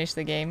I finish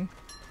the game.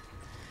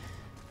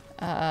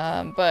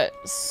 But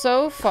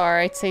so far,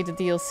 I'd say the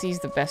DLC is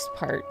the best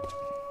part.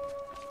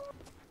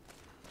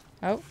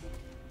 Oh.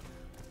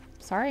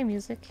 Sorry,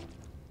 music.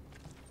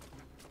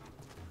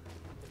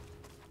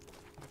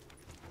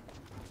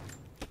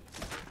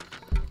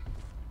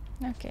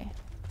 Okay.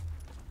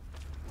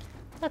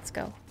 Let's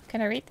go.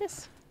 Can I read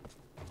this?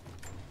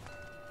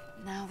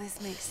 Now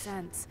this makes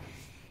sense.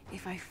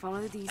 If I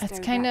follow these That's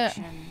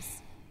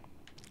directions...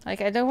 Like,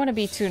 I don't want to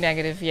be too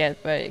negative yet,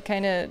 but it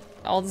kind of...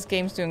 All this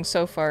game's doing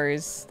so far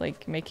is,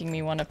 like, making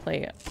me want to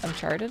play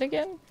Uncharted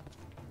again.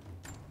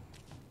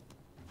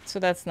 So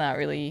that's not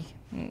really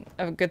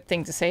a good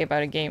thing to say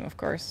about a game, of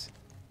course.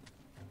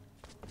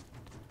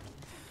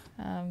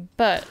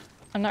 But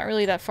I'm not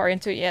really that far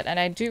into it yet, and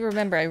I do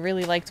remember I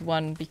really liked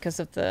 1 because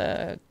of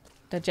the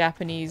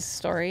Japanese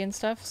story and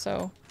stuff,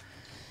 so...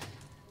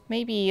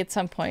 Maybe at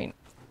some point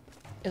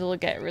it'll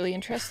get really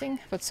interesting,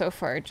 but so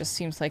far it just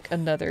seems like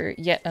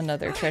yet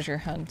another treasure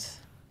hunt.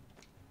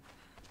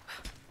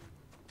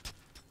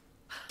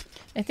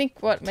 I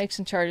think what makes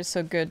Uncharted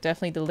so good,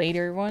 definitely the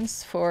later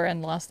ones, 4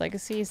 and Lost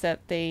Legacy, is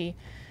that they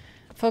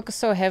focus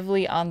so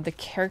heavily on the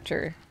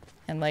character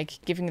and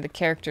like giving the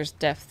characters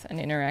depth and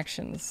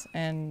interactions,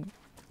 and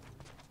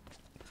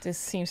this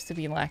seems to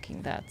be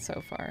lacking that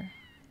so far.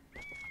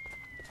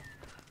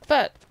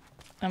 But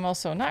I'm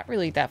also not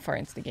really that far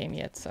into the game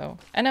yet, so...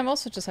 And I'm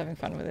also just having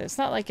fun with it. It's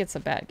not like it's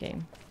a bad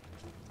game.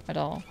 At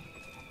all.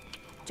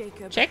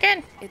 Jacob,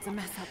 Chicken! It's a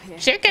mess up here.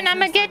 Chicken,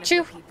 I'ma get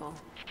you!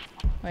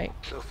 Wait.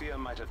 Sophia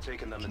might have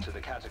taken them into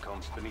the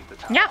catacombs beneath the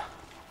tower. Yeah!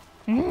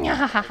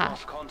 They've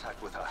lost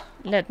contact with her.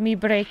 Let me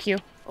break you.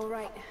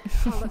 Alright,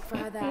 I'll look for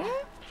her there.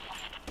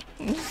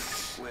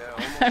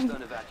 I'm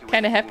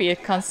kind of happy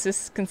it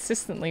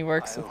consistently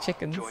works with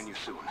chickens. Join you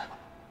soon.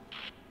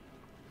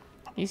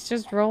 He's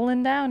just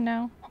rolling down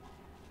now.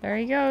 There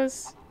he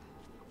goes.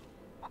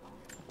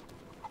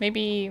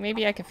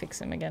 Maybe I can fix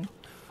him again.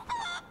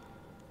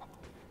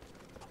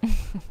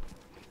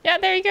 Yeah,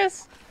 there he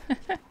goes.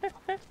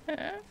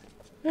 I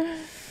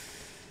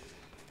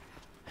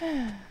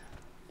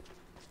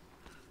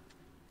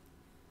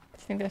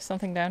think there's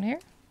something down here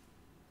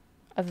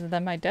other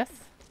than my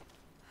death.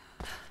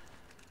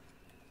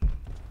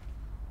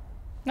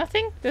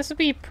 Nothing? This would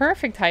be a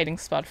perfect hiding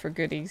spot for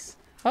goodies.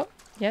 Oh,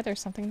 yeah,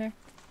 there's something there.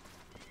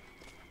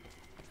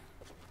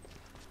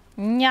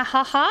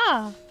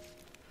 Nyahaha!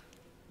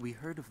 We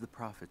heard of the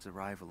Prophet's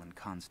arrival in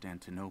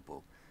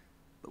Constantinople,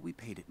 but we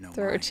paid it no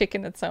Throw a mind.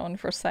 chicken at someone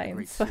for The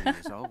great science. city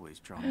has always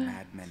drawn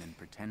madmen and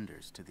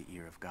pretenders to the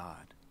ear of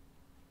God.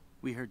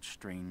 We heard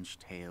strange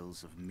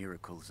tales of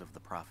miracles of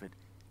the Prophet,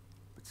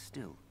 but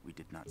still we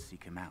did not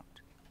seek him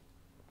out.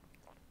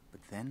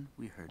 But then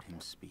we heard him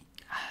speak.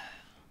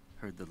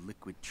 heard the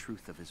liquid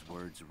truth of his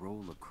words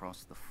roll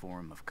across the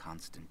Forum of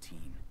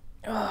Constantine.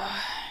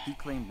 He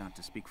claimed not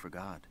to speak for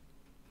God,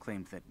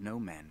 claimed that no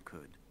man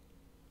could.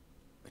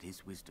 But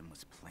his wisdom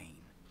was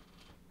plain,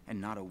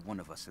 and not a one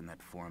of us in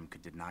that forum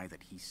could deny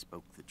that he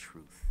spoke the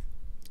truth.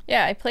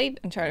 Yeah, I played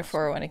Uncharted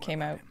 4 when it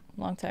came out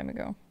a long time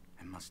ago.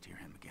 I must hear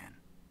him again.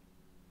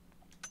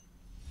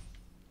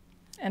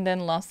 And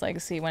then Lost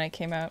Legacy when it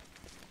came out.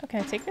 Oh,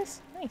 can I take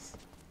this? Nice.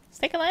 Let's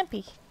take a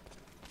lampy.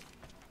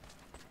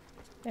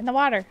 In the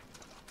water.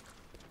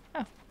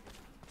 Oh.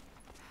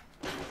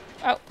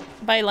 Oh,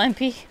 bye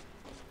lampy.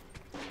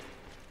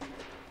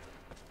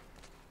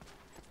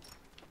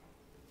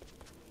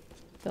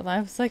 The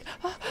lamp's like,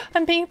 oh,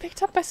 I'm being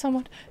picked up by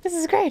someone. This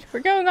is great. We're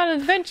going on an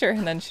adventure.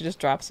 And then she just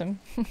drops him.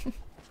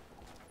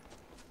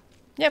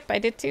 Yep, I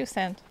did too,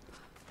 Sand.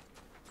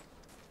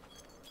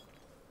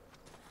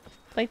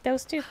 Played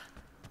those too.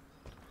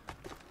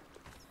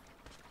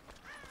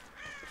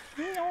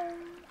 No.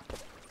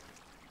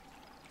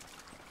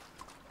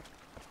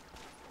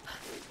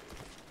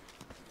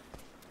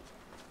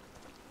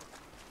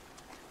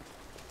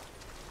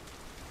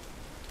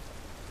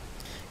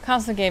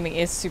 Console gaming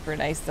is super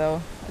nice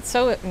though. It's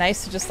so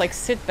nice to just like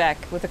sit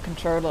back with a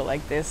controller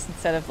like this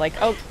instead of like,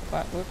 oh,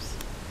 whoops.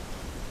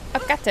 Oh,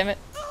 goddammit.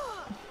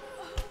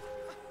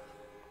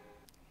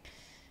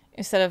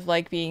 Instead of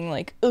like being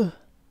like, ugh,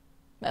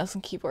 mouse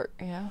and keyboard,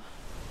 you know?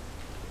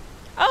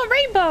 Oh,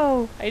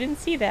 rainbow! I didn't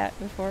see that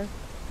before.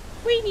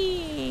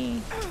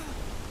 Whee!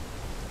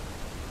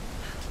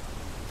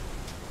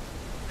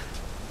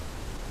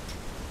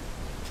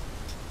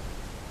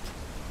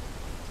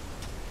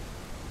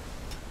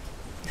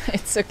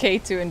 It's okay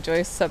to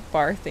enjoy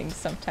subpar things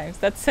sometimes.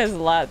 That says a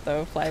lot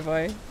though,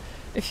 Flyboy.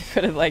 If you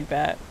put it like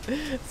that.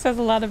 It says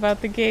a lot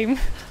about the game.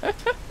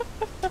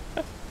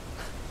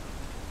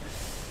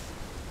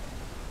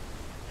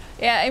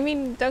 Yeah, I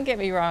mean, don't get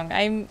me wrong.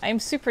 I'm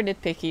super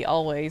nitpicky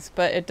always,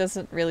 but it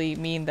doesn't really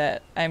mean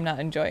that I'm not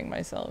enjoying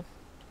myself.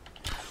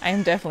 I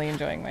am definitely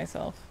enjoying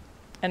myself.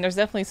 And there's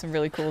definitely some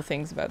really cool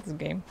things about this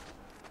game.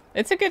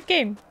 It's a good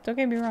game, don't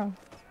get me wrong.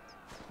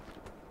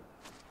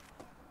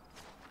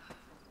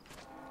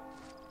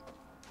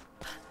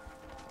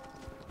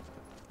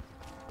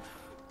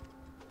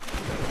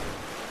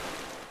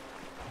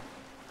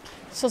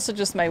 It's also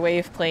just my way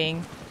of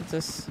playing,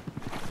 just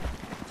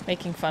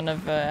making fun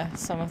of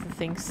some of the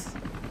things.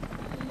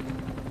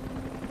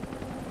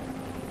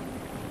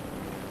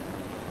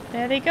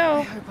 There they go.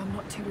 I hope I'm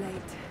not too late.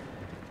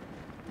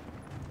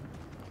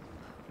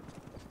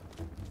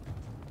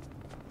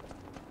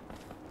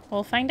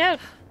 We'll find out.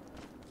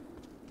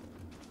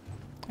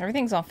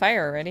 Everything's on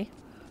fire already,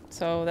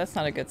 so that's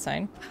not a good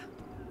sign.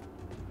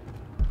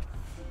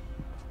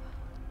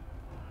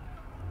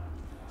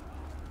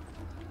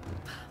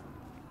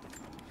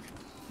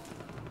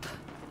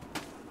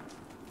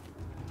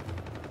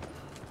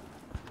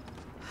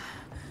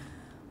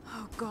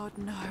 Oh God,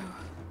 no.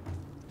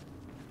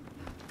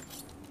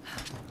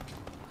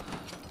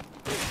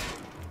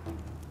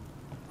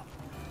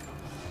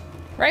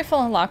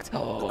 Rifle unlocked.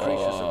 All the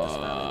creatures of this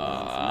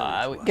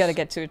valley were We unfamiliar to gotta us.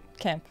 get to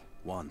camp.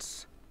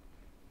 Once.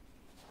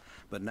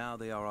 But now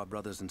they are our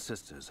brothers and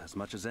sisters as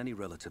much as any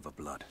relative of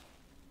blood.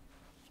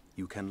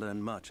 You can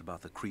learn much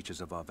about the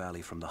creatures of our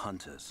valley from the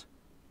hunters,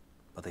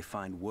 but they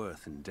find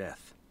worth in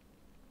death.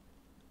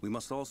 We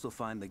must also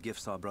find the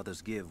gifts our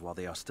brothers give while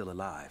they are still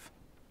alive.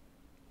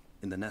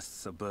 In the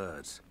nests of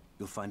birds,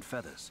 you'll find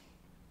feathers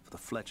for the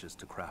fletchers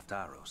to craft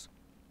arrows.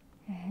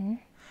 Mm-hmm.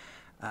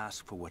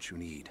 Ask for what you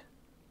need,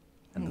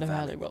 And the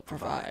valley will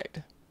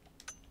provide.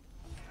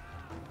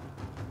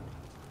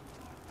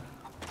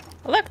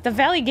 Look, the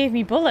valley gave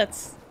me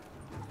bullets.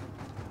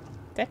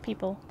 Dead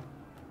people.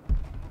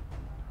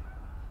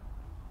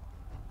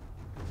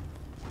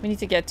 We need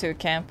to get to a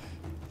camp.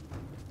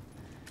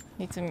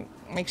 Need to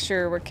make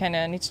sure we're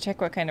need to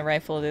check what kind of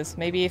rifle it is.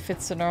 Maybe if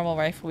it's a normal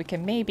rifle, we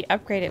can maybe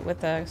upgrade it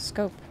with a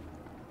scope.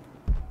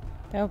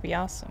 That would be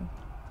awesome.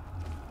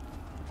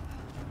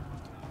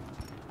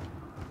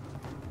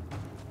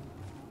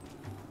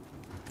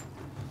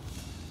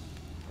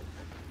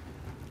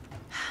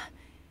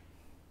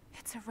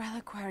 It's a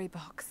reliquary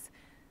box.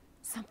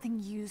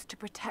 Something used to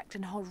protect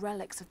and hold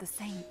relics of the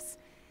saints.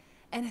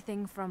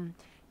 Anything from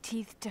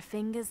teeth to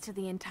fingers to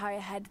the entire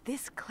head.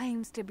 This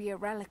claims to be a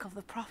relic of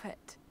the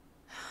Prophet.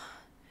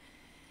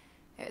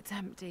 It's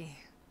empty.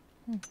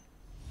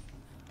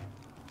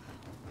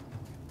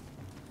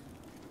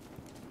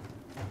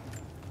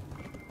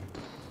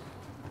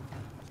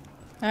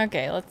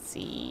 Okay, let's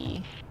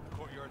see.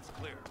 Courtyard's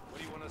clear. What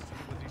do you want us to do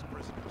with these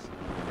prisoners?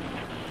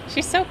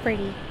 She's so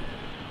pretty.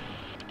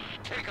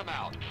 Take them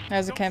out.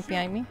 There's a camp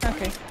behind me?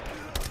 Okay.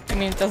 I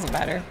mean, it doesn't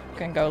matter. We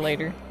can go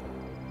later.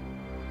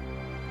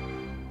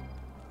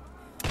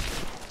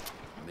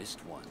 Missed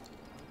one.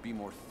 Be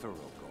more thorough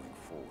going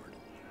forward.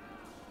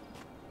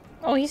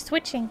 Oh, he's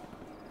twitching.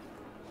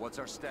 What's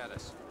our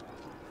status?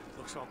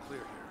 Looks all clear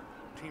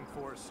here. Team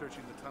 4 is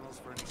searching the tunnels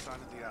for any sign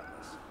of the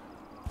Atlas.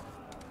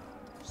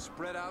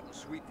 Spread out and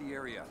sweep the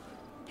area.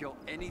 Kill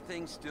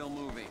anything still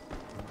moving.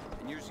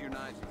 And use your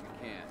knives if you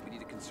can. We need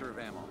to conserve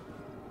ammo.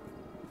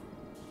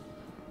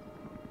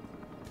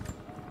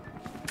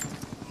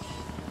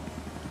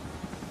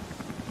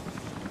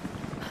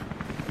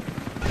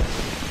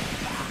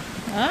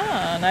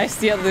 Ah, nice.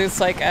 The other's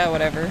like, ah,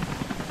 whatever.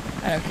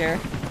 I don't care.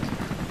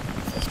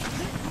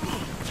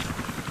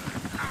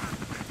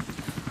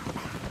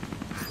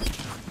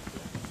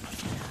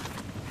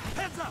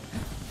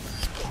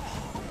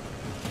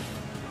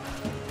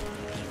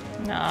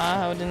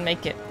 Nah, I didn't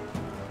make it.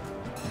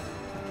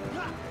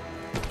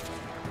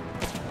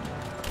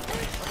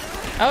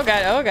 Oh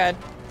god, oh god.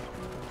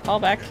 Fall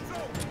back.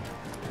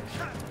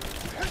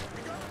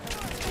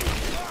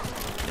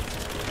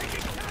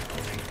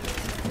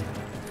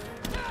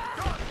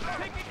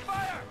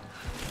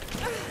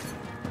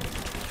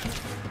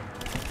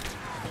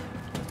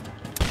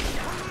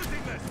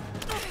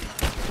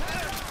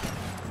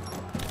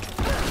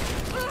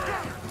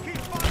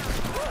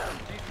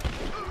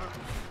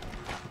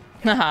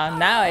 Haha,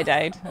 now I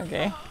died.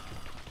 Okay.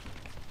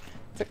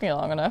 Took me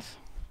long enough.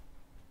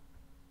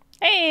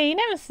 Hey,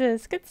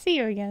 Nemesis! Good to see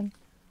you again.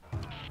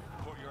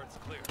 Courtyard's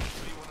clear. What do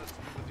you want us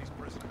to do with these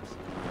prisoners?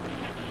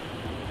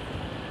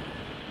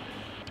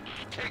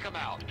 Take them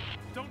out.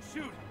 Don't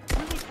shoot!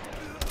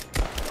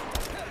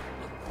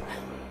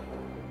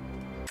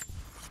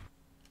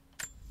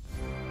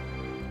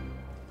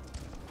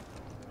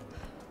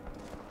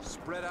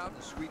 Spread out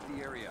and sweep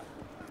the area.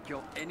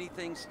 Kill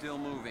anything still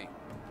moving.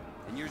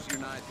 And use your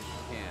knives if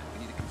you can. We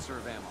need to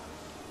conserve ammo.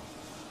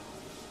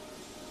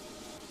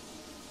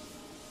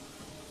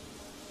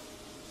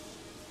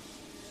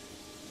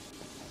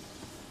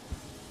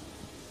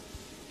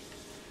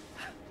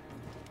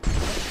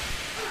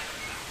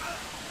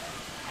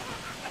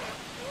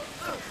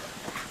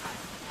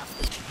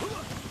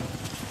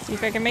 See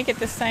if I can make it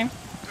this time.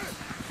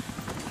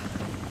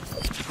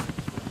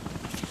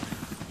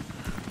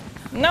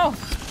 No!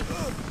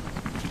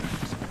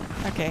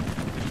 Okay.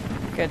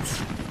 Good.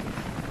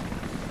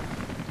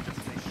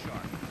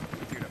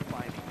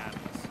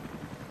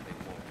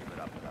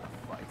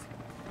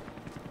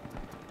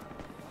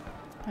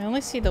 I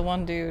only see the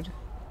one dude.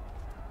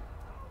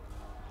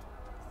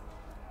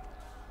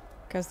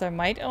 Because there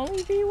might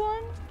only be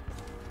one?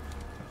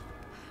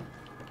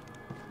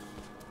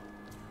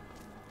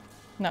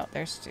 No,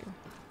 there's two.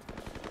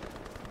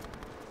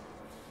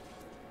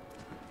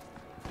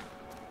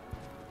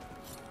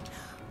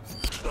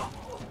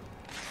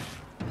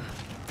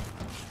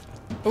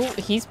 Ooh,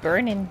 he's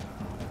burning.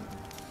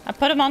 I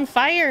put him on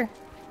fire.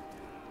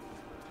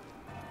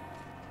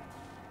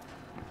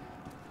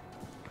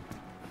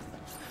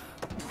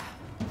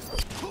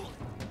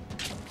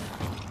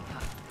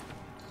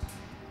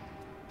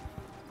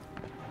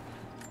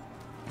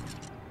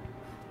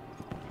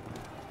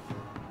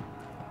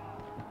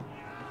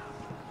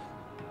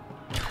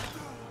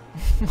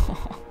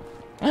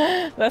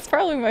 That's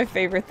probably my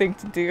favorite thing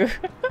to do.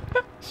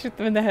 Shoot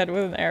them in the head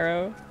with an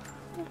arrow.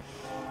 The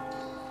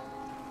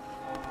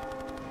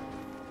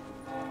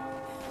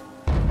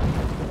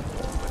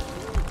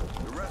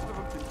rest of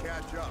them can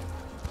catch up.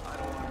 I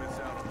don't want to miss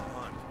out on the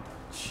hunt.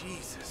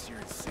 Jesus, you're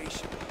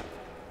insatiable.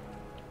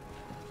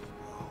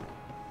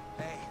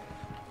 Hey.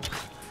 What's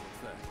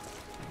that?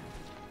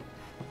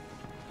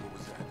 What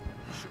was that?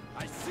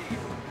 I see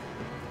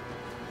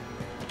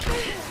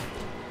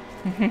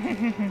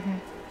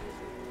you!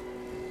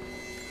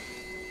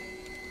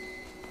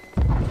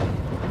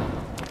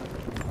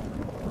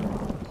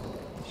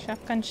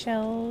 Shotgun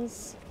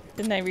shells.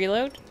 Didn't I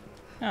reload?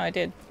 No, I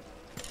did.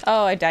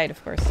 Oh, I died,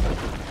 of course.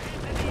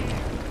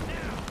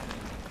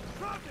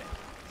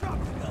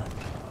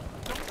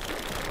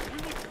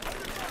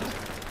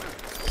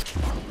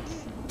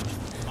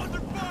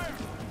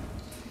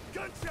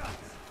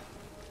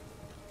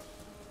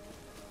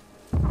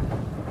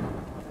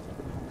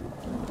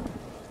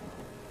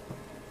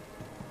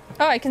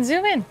 Oh, I can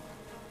zoom in.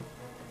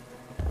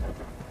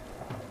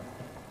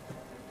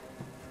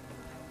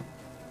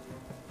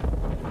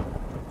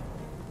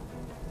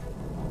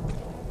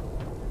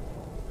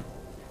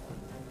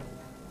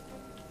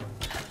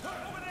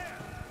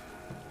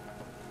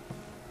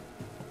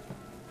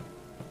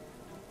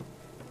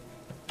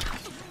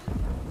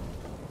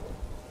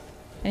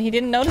 And he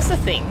didn't notice a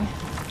thing.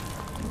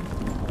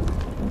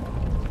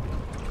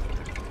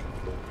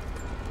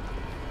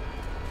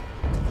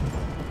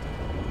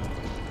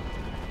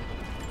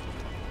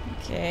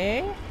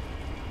 Okay.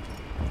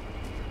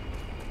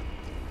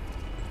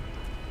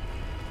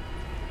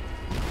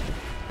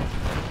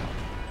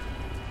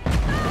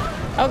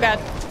 Oh god.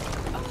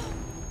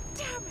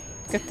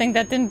 Good thing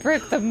that didn't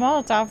break the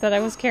Molotov that I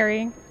was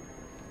carrying.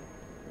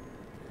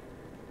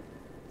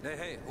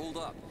 Hey, hold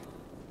up.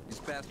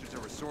 These bastards are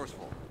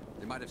resourceful.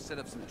 They might have set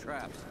up some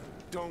traps.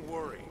 Don't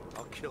worry.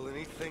 I'll kill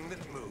anything that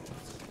moves.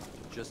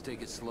 Just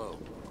take it slow.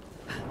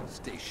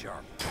 Stay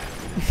sharp.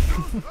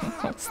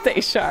 Stay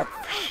sharp.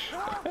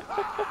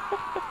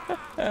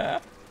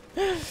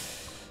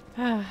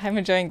 I'm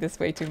enjoying this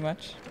way too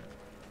much.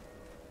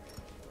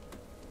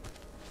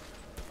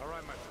 All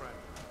right, my friend.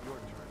 Your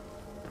turn.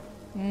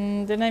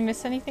 Didn't I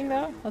miss anything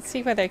though? Let's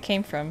see where that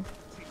came from.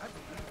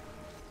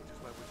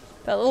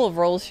 That little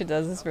roll she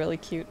does is really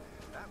cute.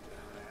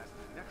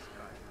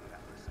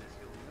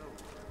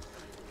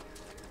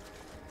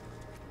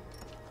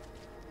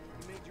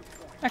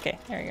 Okay,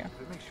 there we go.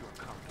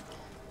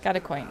 Got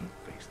a coin.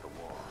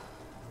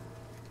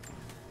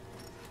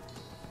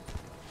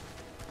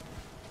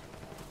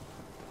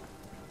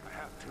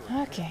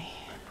 Okay.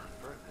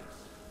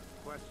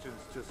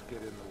 Questions just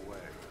get in the way.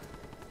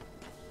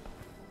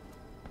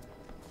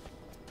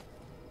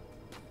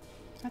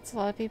 That's a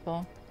lot of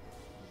people.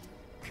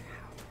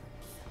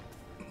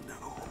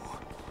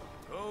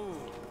 Oh,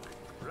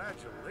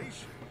 congratulations.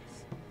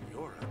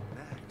 You're up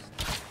next.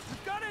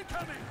 We've got it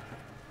coming!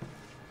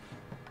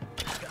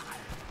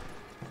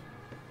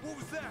 What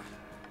was that?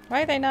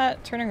 Why are they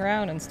not turning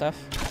around and stuff?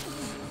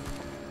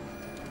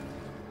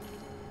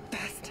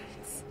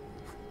 Bastards.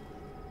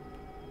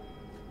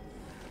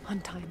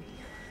 Untie me.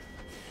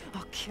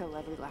 I'll kill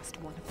every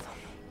last one of them.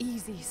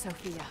 Easy,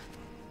 Sophia.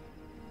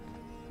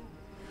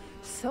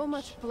 So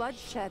much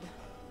bloodshed.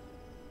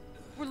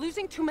 We're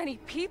losing too many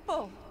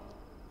people.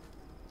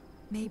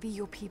 Maybe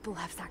your people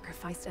have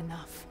sacrificed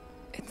enough.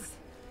 It's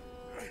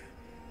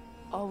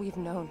all we've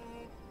known.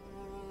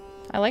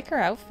 I like her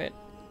outfit.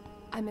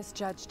 I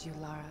misjudged you,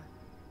 Lara.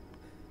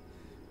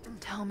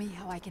 Tell me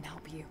how I can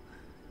help you.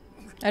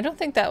 I don't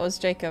think that was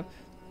Jacob.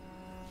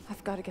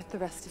 I've got to get the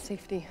rest to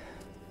safety.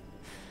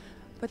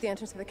 But the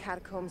entrance to the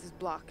catacombs is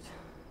blocked.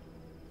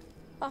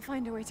 I'll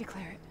find a way to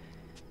clear it.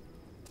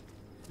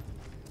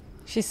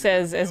 She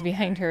says as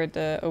behind her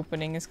the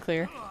opening is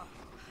clear.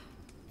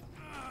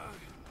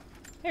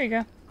 There you go.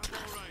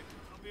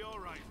 I'll be all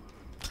right.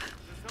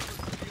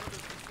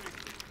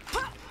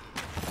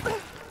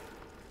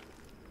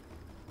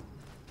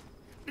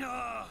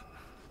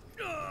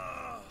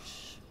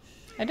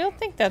 I don't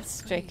think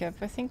that's Jacob.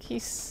 I think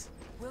he's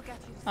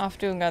off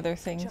doing other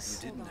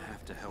things. You didn't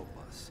have to help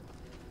us.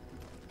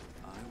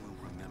 I will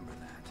remember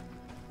that.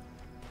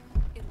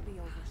 It'll be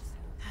over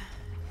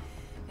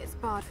soon. It's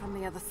barred from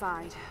the other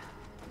side.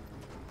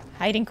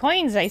 Hiding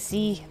coins, I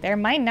see. They're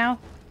mine now.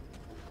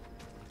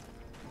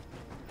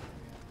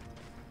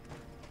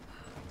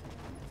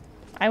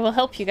 I will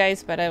help you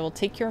guys, but I will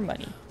take your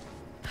money.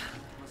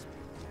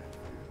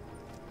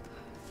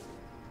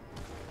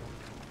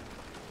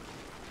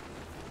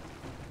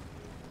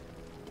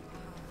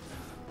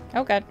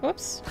 Oh god,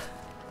 whoops.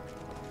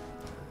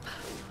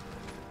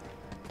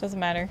 Doesn't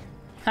matter.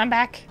 I'm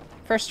back.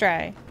 First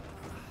try.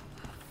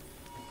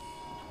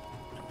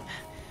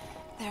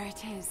 There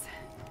it is.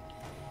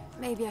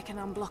 Maybe I can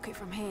unblock it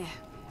from here.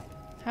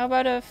 How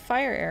about a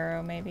fire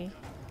arrow, maybe?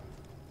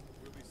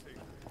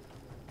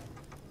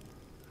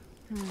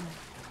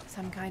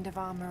 Some kind of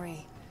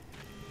armory.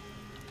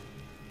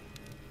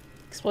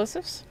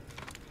 Explosives?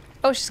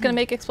 Oh, she's gonna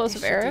make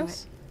explosive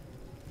arrows?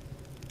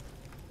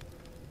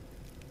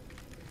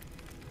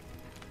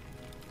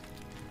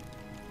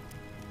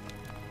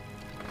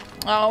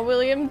 Oh,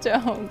 William,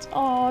 don't.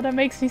 Oh, that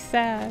makes me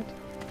sad.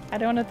 I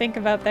don't want to think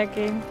about that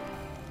game.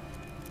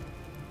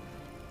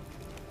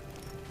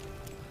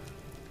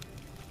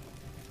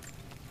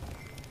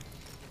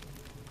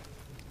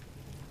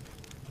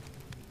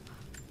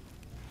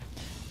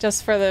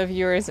 Just for the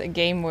viewers, a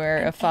game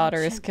where a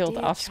father is killed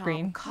off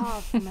screen.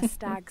 Carved from a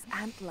stag's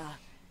antler.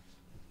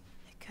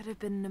 It could have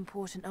been an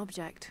important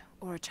object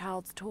or a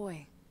child's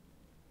toy.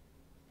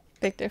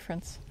 Big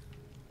difference.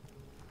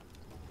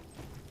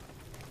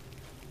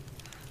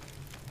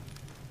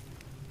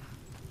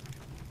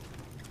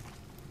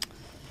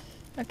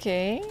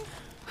 Okay.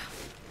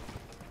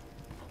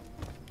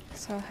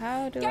 So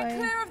how do Get I...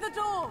 clear of the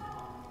door!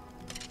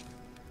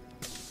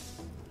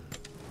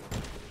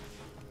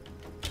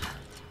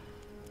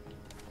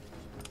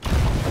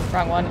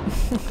 Wrong one.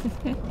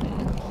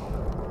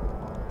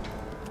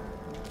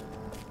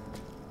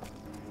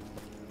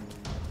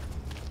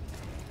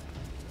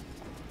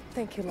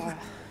 Thank you, Lara.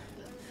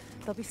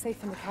 They'll be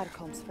safe in the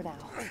catacombs for now.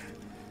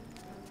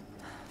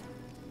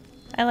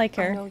 I like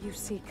her. I know you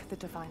seek the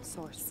divine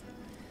source,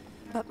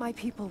 but my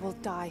people will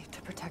die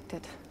to protect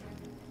it.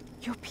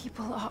 Your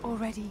people are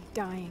already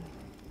dying.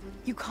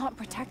 You can't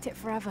protect it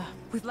forever.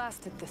 We've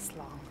lasted this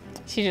long.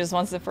 She just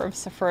wants it for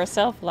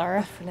herself, Lara.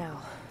 But for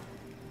now,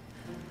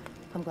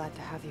 I'm glad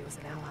to have you as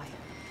an ally.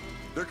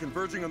 They're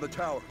converging on the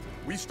tower.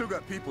 We still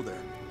got people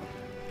there.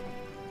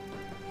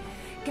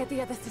 Get the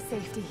others to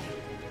safety.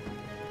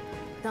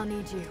 They'll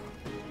need you.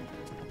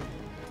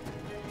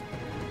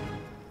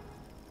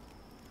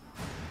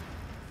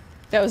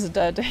 That was a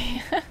dud.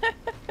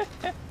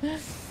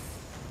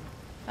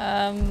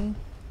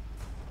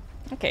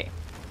 Okay.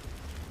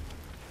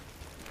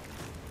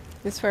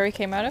 This is where we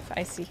came out of?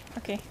 I see.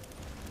 Okay.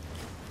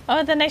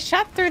 Oh, then I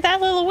shot through that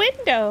little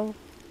window.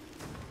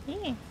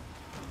 Yeah.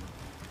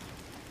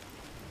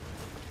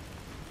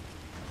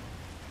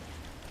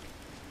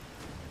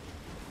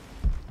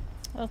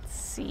 Let's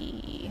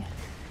see.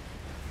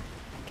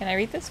 Can I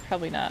read this?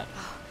 Probably not.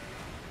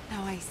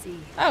 Now I see.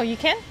 Oh, you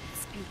can? It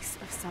speaks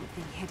of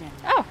something hidden.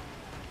 Oh,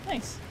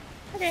 nice.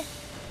 Okay.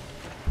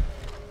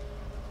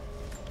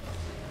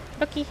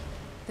 Cookie.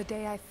 The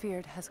day I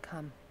feared has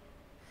come.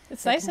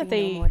 It's There nice can that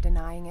be no they more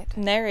denying it.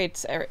 narrate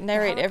The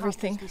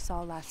everything. helicopters we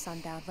saw last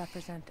sundown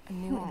represent a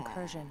new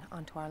incursion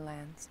onto our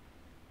lands.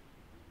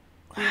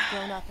 We have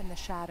grown up in the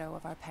shadow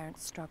of our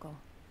parents' struggle,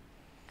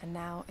 and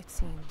now it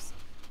seems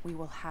we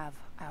will have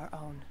our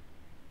own.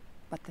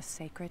 But the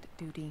sacred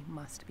duty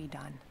must be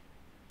done.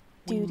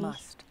 We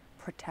must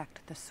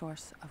protect the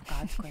source of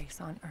God's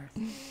grace on Earth.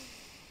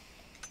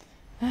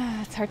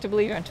 It's hard to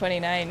believe I'm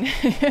 29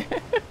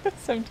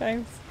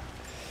 sometimes.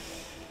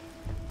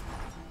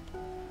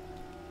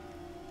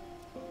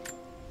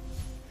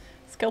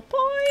 Skill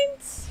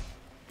points!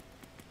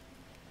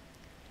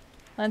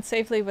 Land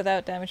safely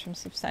without damage from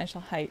substantial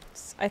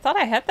heights. I thought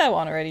I had that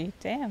one already.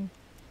 Damn.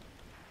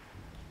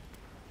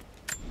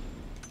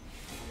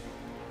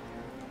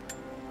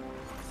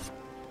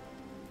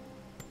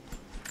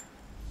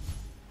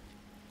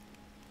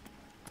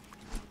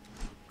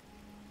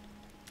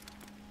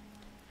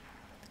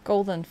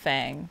 Golden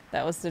Fang.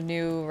 That was the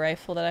new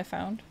rifle that I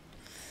found.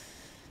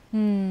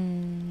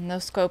 No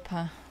scope,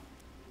 huh?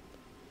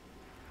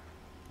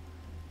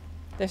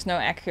 There's no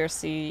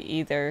accuracy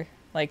either,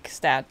 like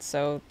stats,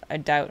 so I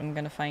doubt I'm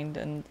gonna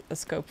find a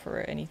scope for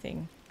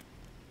anything.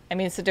 I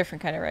mean, it's a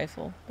different kind of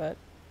rifle, but...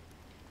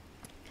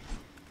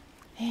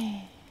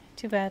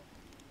 too bad.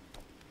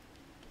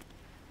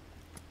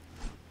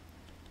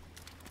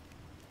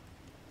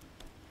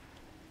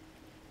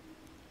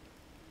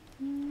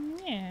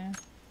 Yeah.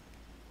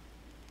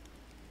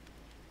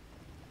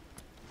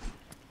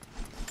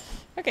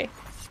 Okay.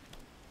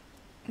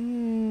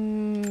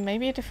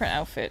 Maybe a different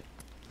outfit.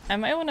 I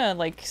might want to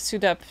like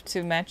suit up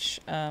to match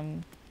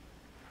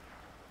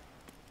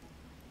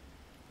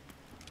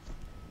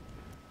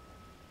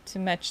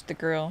the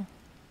girl.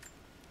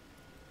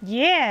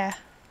 Yeah!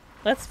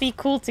 Let's be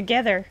cool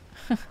together.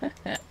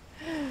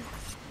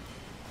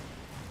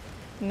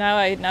 Now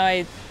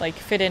I like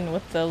fit in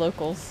with the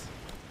locals.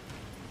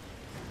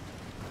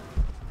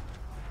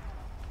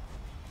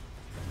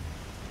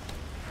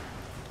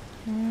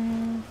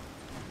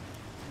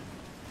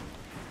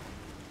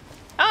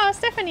 Oh,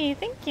 Stephanie,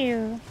 thank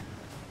you.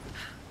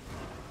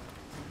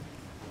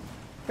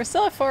 We're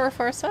still at 4 or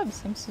 4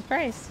 subs. I'm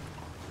surprised.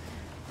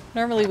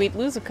 Normally we'd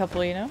lose a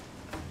couple, you know?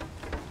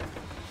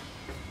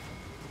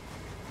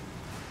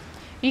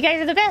 You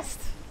guys are the best.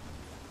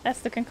 That's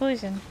the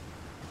conclusion.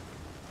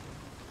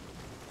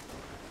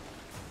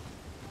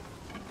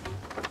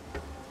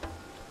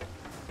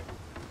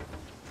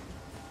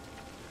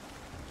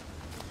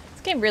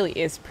 This game really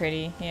is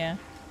pretty, yeah.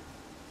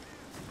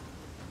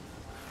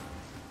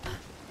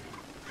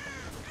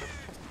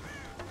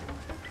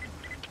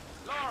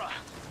 Laura,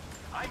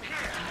 I'm here,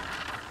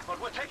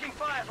 but we're taking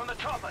fire from the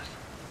choppers.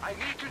 I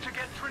need you to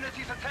get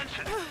Trinity's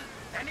attention.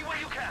 Any way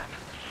you can.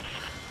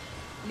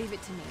 Leave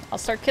it to me. I'll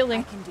start killing.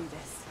 I can do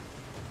this.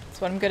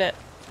 That's what I'm good at.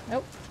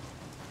 Nope.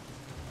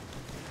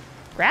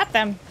 Grab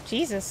them.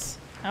 Jesus.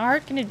 How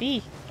hard can it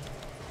be?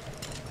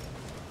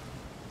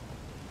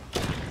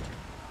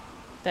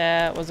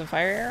 That was a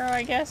fire arrow,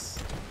 I guess.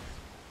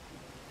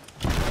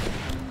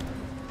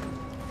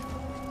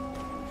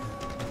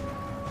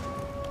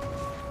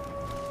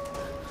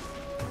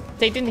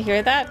 They didn't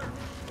hear that?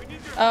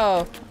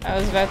 Oh, I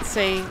was about to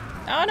say...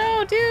 Oh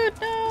no, dude,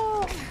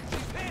 no!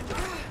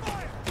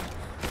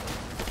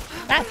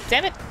 Ah,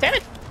 damn it, damn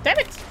it, damn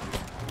it!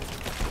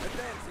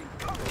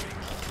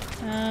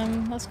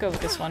 Let's go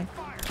with this one.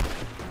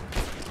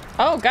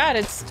 Oh god,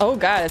 it's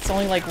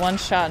only like one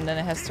shot and then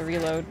it has to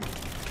reload.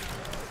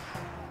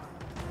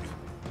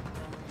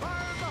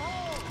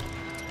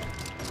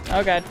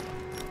 Oh god.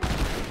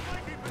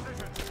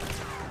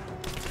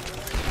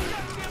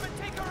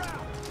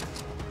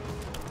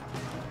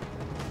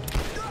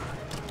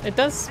 It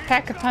does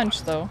pack a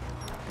punch though.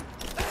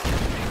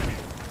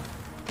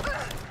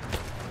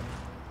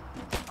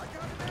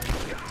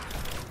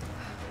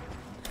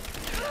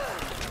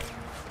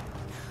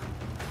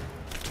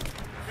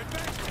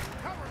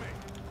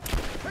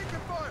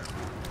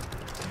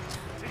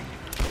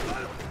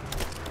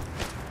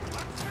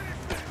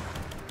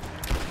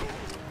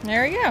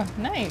 There we go.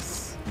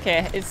 Nice.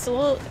 Okay, it's a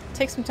little...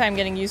 takes some time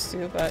getting used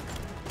to, but...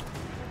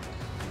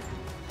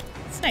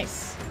 it's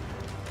nice.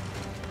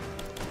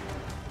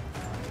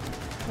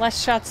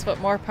 Less shots, but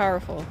more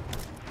powerful.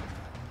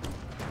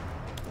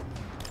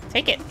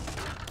 Take it.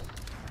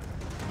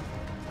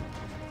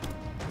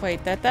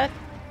 Wait, that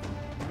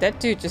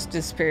dude just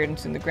disappeared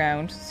into the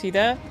ground. See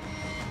that?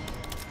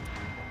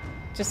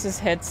 Just his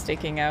head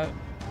sticking out.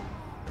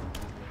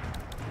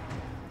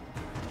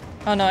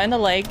 Oh no, and a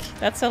leg.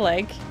 That's a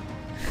leg.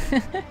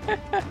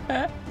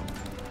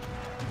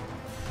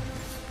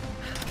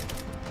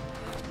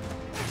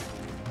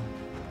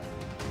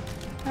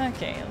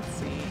 Okay, let's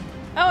see.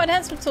 Oh,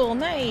 enhancement tool,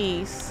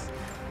 nice!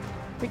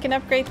 We can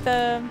upgrade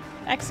the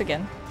axe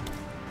again.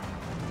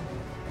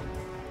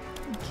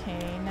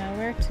 Okay, now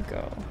where to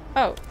go?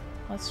 Oh,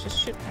 let's just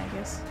shoot, I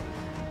guess.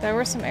 There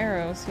were some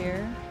arrows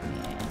here.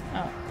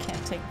 Yeah. Oh,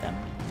 can't take them.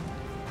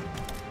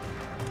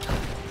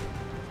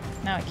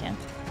 Now I can.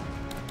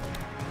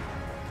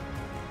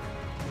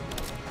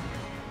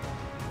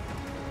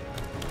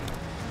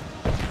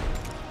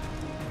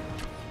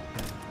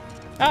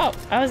 Oh,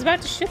 I was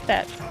about to shoot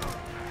that.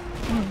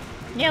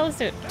 Yeah, let's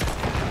do it.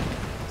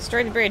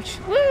 Destroy the bridge.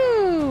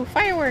 Woo!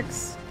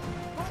 Fireworks!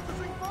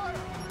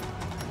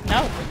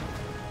 No.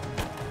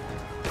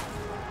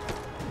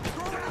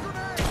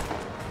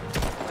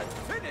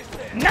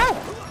 No!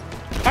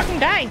 Fucking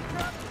die!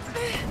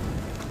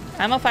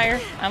 I'm on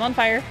fire. I'm on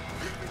fire.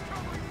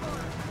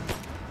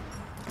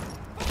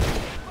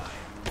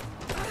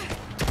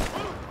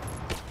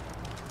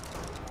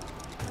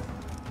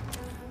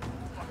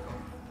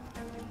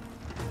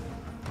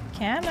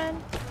 Come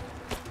on.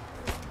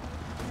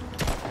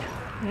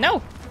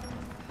 No!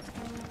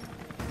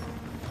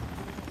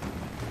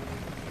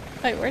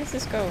 Wait, where does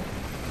this go?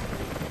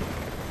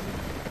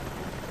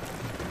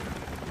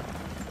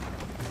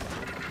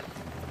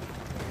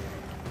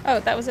 Oh,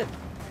 that was it.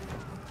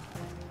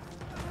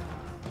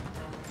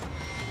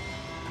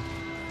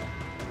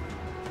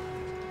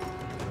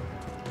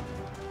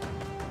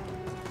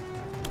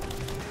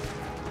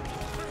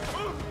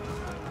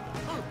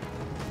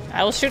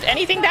 I will shoot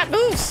anything that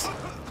moves!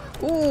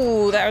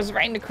 Ooh, that was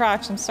right in the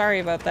crotch. I'm sorry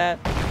about that.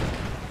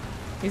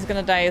 He's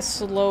gonna die a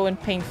slow and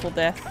painful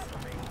death.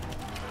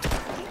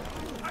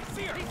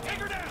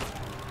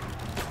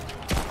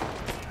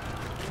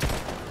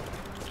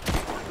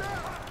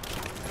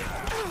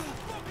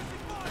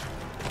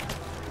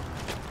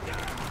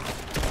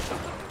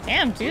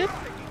 Damn, dude.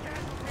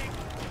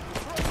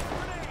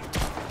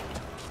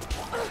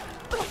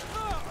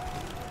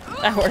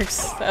 That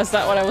works. That's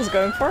not what I was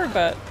going for,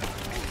 but...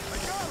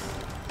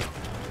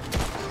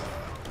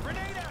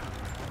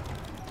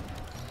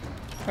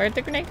 Where'd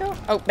the grenade go?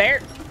 Oh,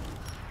 there!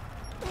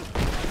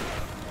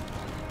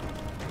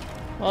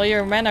 Well,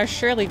 your men are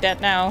surely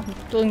dead now,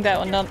 including that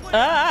one.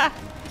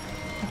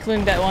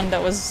 Including that one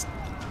that was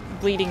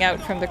bleeding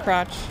out from the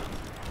crotch.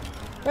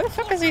 Where the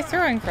fuck is he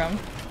throwing from?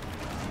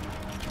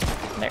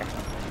 There.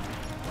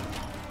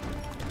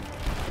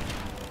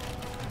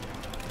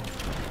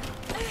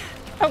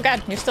 Oh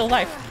god, you're still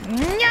alive.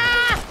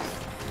 Nya!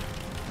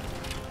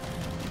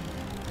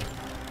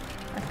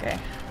 Okay.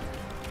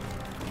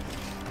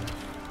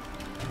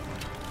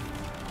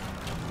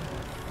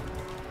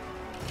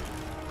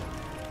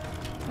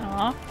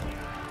 Aw.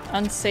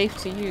 Unsafe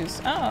to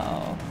use.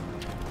 Oh.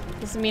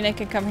 Does it mean I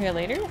can come here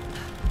later?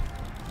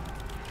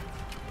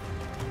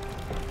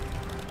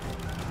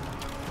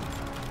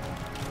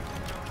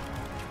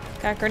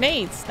 Got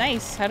grenades.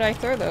 Nice. How do I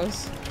throw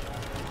those?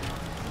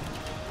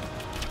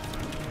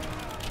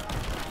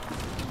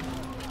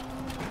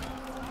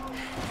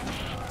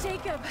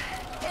 Jacob,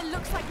 it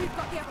looks like we've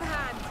got the upper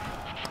hand.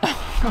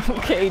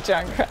 Okay,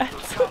 Junkrat.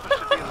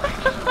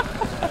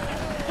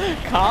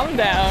 Calm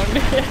down.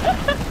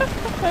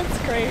 That's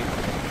great.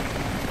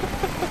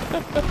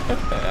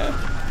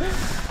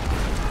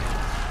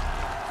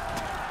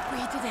 We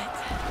did it.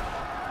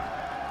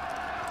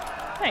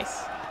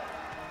 Nice.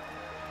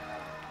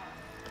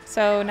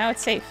 So now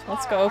it's safe.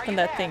 Let's go open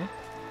that thing.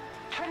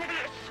 Trinity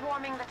is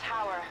swarming the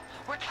tower.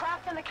 We're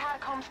trapped in the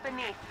catacombs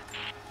beneath.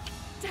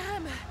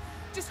 Damn!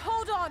 Just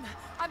hold on.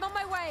 I'm on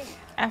my way.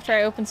 After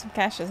I open some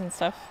caches and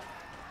stuff.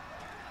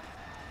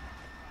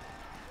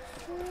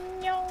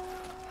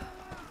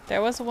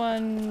 There was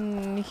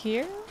one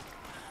here?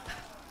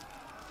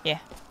 Yeah.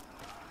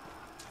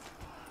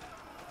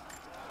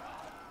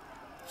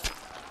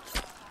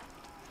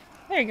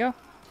 There you go.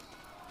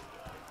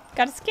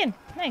 Got a skin.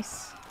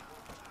 Nice.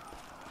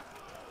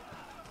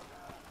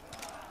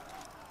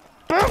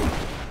 Boom!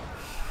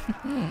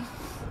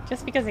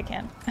 Just because I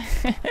can.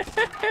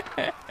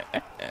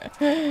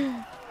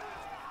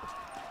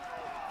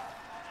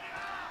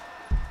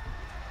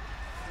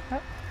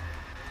 Oh.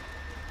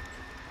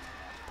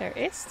 There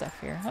is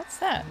stuff here. What's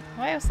that?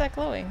 Why is that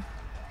glowing?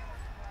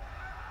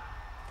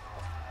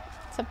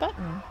 It's a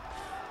button.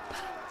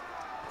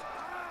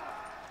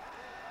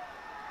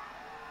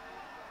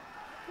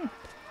 I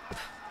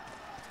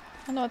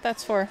don't know what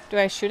that's for. Do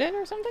I shoot it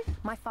or something?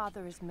 My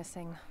father is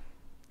missing.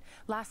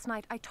 Last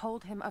night I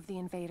told him of the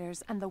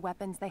invaders and the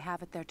weapons they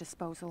have at their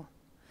disposal.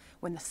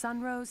 When the sun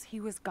rose, he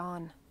was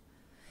gone.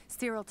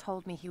 Cyril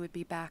told me he would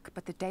be back,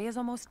 but the day is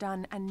almost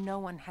done and no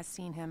one has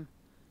seen him.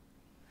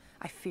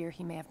 I fear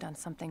he may have done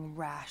something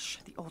rash,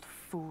 the old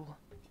fool.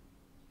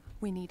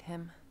 We need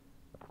him.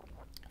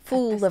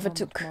 Fool of a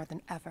took. More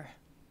than ever.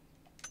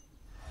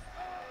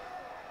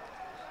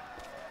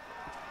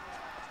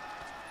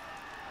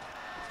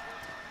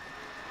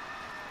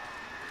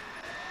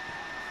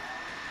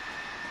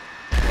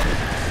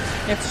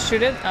 You have to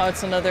shoot it? Oh,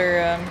 it's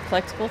another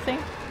collectible thing.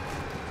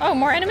 Oh,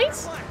 more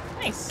enemies?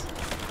 Nice.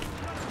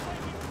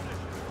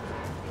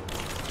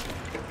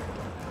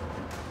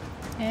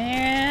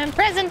 And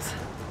present!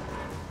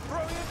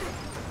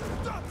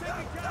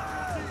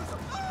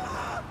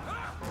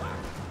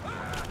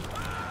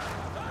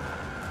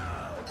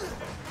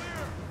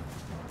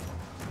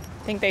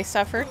 Think they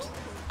suffered?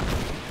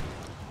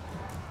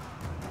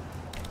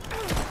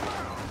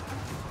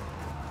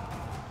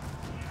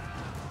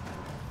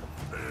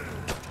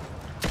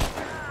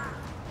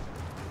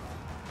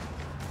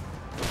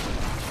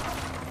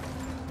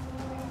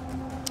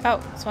 Oh,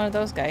 it's one of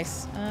those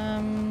guys.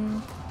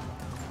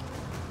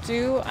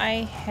 Do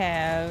I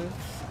have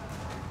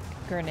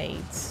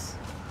grenades?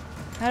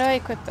 How do I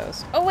equip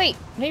those? Oh wait,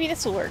 maybe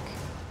this will work.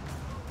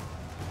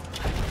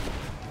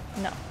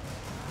 No.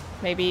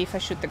 Maybe if I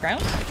shoot the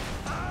ground?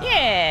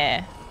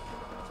 Yeah!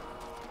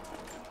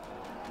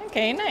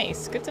 Okay,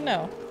 nice. Good to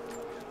know.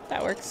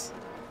 That works.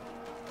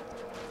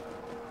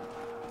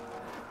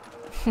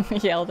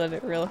 Yelled at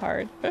it real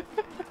hard.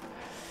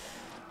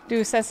 Do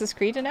Assassin's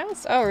Creed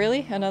announce? Oh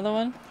really? Another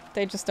one?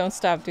 They just don't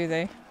stop, do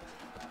they?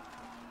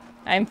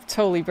 I'm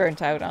totally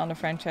burnt out on the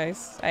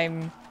franchise.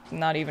 I'm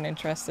not even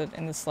interested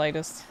in the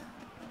slightest.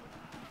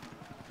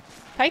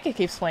 Pika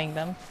keeps playing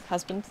them,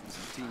 husband.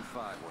 Team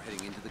 5, we're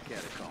heading into the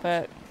catacombs.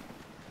 But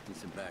need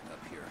some backup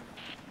here.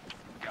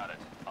 Got it.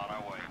 On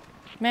our way.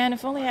 man,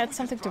 if only I had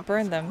something to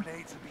burn them.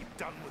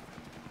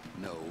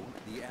 No,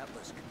 the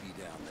Atlas could be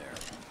down there.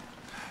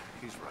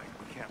 He's right.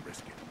 We can't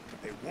risk it.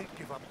 But they won't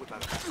give up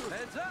without a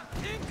Heads up!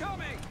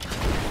 Incoming!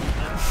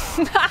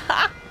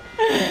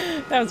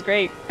 That was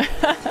great.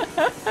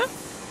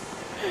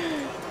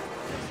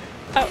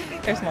 Oh,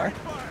 there's more.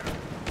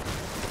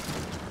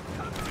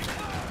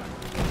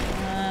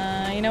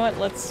 You know what?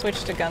 Let's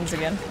switch to guns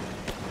again.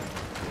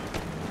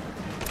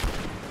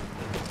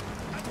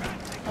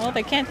 Oh,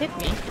 they can't hit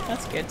me.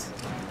 That's good.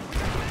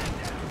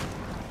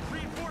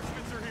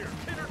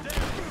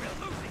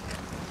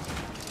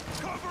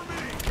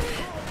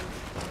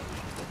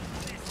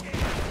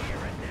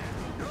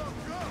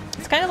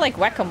 It's kind of like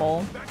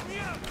whack-a-mole.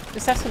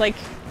 Just have to like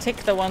tick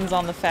the ones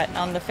on the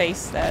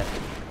face that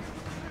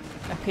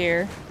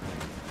appear.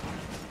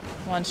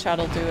 One shot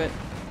will do it.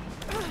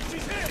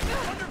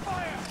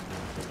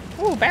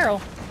 Ooh,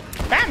 barrel.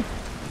 Bam!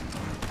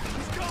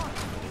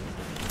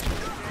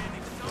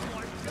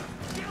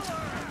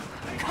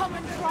 Come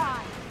and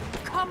try.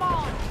 Come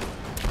on.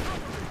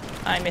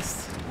 I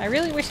missed. I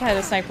really wish I had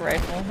a sniper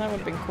rifle. That would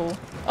have been cool.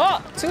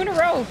 Oh, 2 in a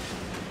row.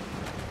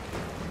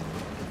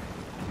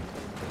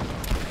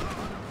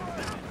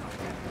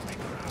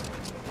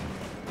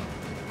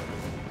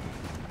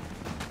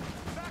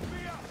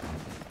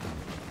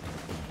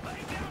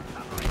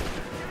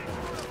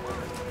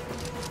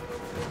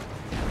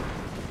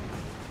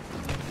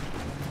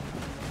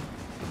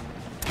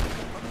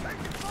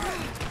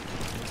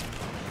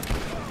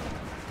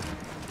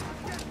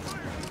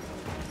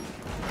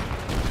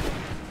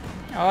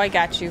 Oh, I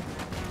got you.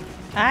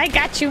 I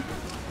got you.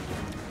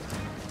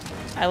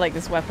 I like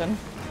this weapon.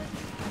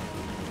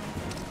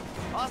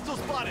 Hostile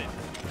spotted.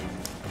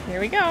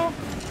 Here we go.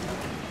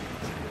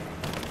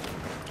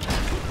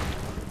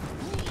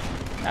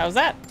 How's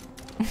that?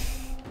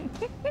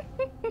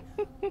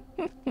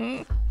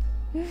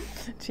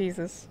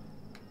 Jesus.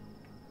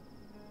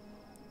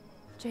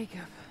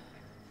 Jacob.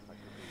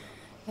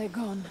 They're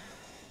gone.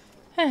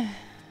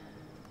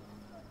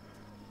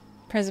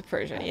 Prince of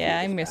Persia. Yeah,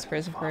 I miss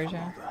Prince of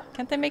Persia.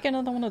 Can't they make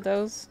another one of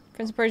those?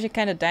 Prince of Persia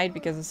kind of died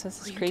because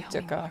Assassin's Creed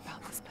took off.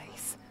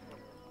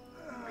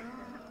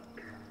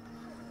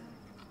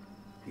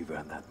 You've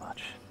earned that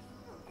much.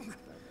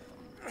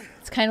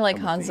 It's kind of like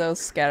Hanzo's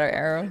scatter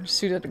arrow.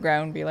 Shoot at the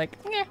ground and be like,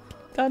 yeah,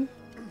 done.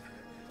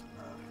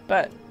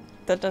 But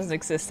that doesn't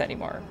exist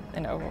anymore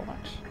in Overwatch.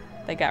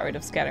 They got rid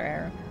of scatter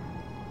arrow.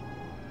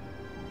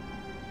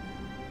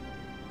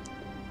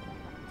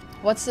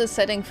 What's the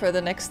setting for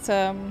the next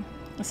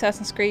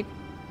Assassin's Creed?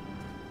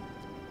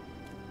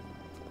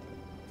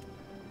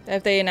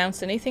 Have they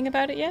announced anything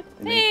about it yet?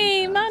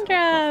 Hey,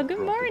 Mandra! Good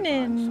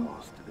morning!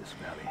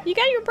 You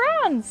got your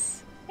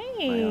bronze!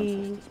 Hey! My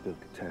ancestors built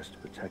Katilio to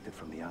protect it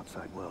from the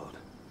outside world.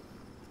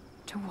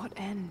 To what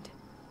end?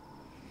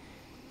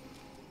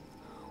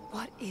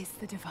 What is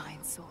the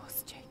divine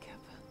source, Jacob?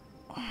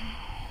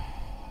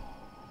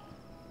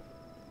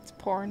 It's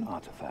porn. An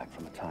artifact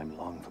from a time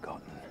long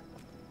forgotten.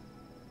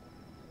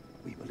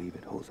 We believe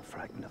it holds a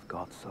fragment of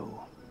God's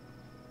soul.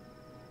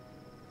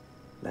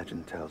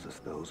 Legend tells us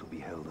those who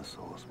beheld the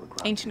source were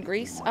granted Ancient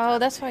Greece? Oh,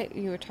 that's what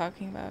you were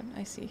talking about.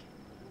 I see.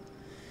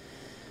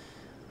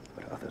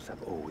 But others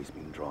have always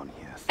been drawn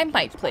here. I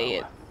might play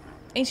it.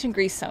 Ancient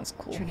Greece sounds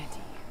cool.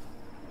 Trinity.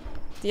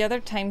 The other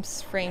time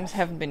frames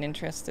haven't been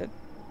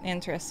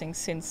interesting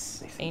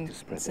since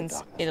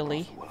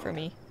Italy for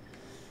me.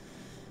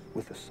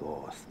 With the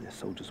source, their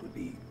soldiers would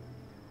be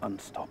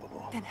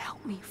unstoppable. Then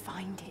help me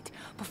find it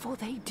before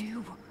they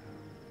do.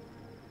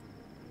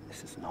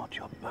 This is not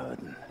your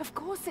burden. Of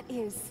course it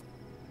is.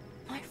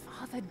 My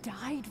father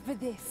died for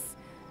this.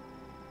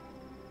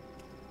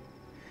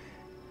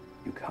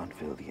 You can't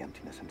feel the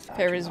emptiness inside.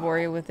 Paris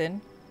Warrior Within.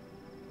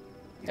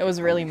 It was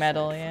really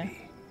metal, yeah.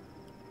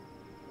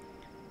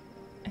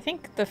 I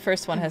think the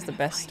first one has the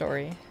best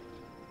story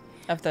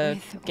of the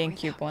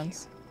GameCube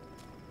ones.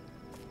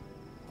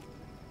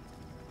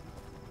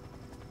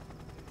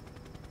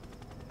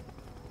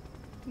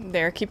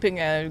 They're keeping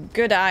a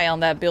good eye on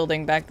that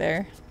building back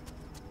there.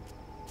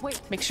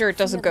 Make sure it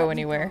doesn't go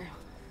anywhere.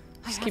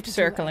 Just keep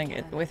circling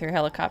it with your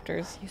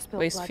helicopters.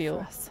 Waste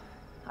fuel.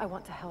 I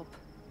want to help.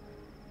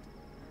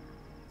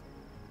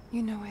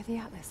 You know where the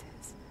Atlas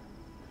is?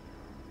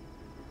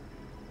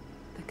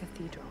 The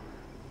cathedral.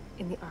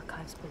 in the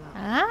archives below.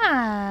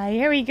 Ah,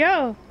 here we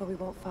go. But we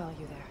won't follow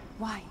you there.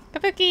 Why?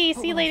 Kabuki,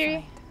 see you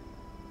later.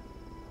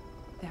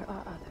 There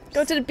are others.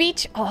 Go to the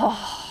beach.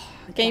 Oh,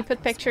 can you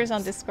put pictures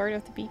on Discord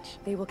of the beach?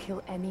 They will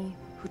kill any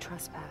who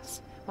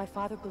trespass. My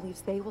father believes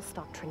they will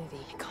stop Trinity.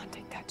 I can't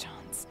take that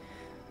chance.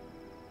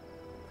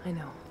 I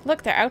know.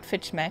 Look, their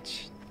outfits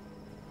match.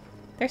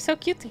 They're so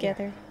cute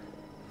together. Here.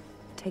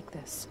 Take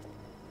this.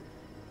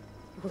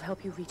 It will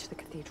help you reach the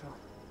cathedral.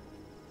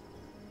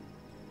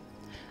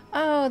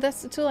 Oh,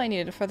 that's the tool I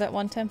needed for that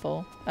one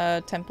temple.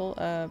 Not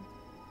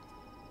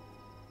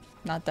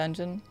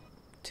dungeon.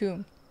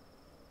 Tomb.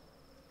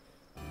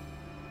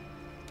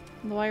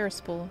 The wire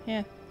spool,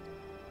 yeah.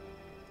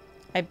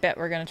 I bet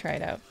we're gonna try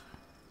it out.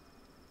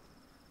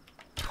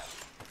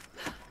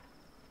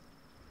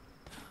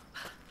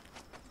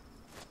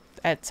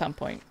 At some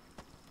point.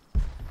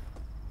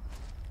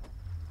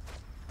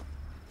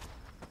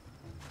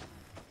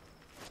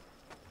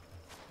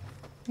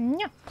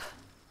 Yeah.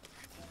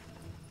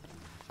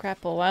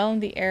 Grapple while in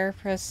the air,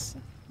 press.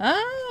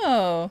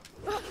 Oh!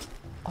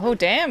 Oh,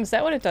 damn, is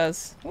that what it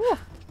does? Ooh.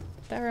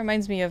 That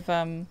reminds me of,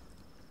 that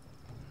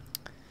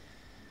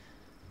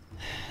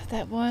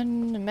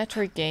one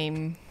Metroid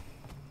game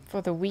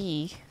for the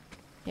Wii.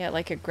 Yeah,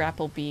 like a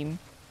grapple beam.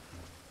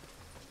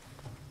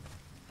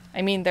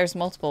 I mean, there's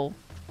multiple,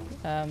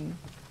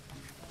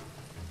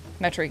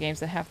 Metroid games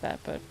that have that,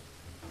 but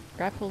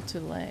grapple to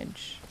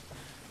ledge.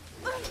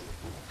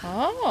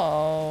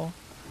 Oh,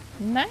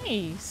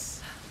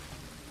 nice.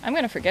 I'm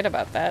gonna forget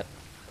about that.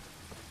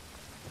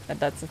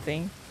 That's a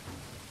thing.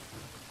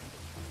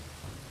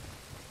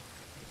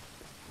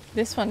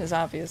 This one is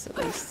obvious, at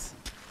least.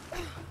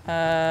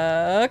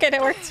 Okay,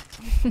 that worked.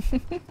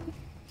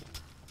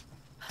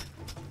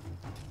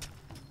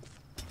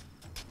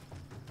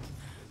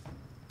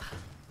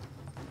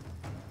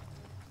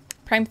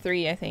 Prime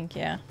 3, I think,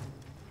 yeah.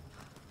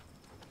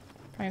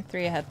 Prime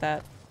 3, I had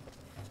that.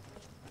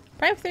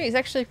 Prime 3 is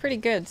actually pretty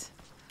good.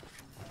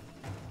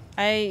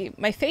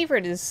 My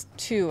favorite is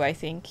 2, I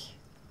think.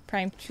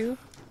 Prime 2?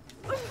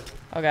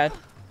 Oh god.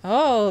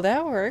 Oh,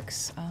 that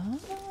works.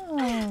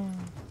 Oh.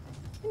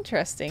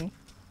 Interesting.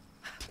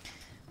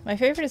 My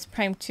favorite is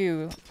Prime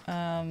 2.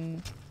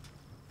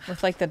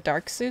 With like the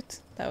dark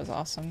suit. That was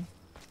awesome.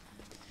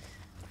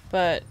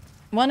 But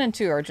 1 and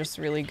 2 are just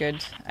really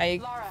good.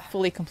 I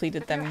fully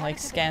completed them, like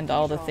scanned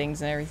all the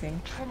things and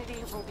everything.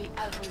 Trinity will be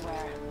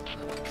everywhere.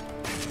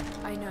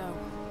 I know,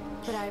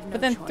 but I have no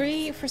But then choice.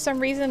 3, for some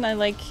reason, I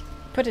like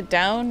put it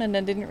down and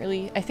then didn't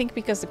really... I think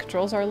because the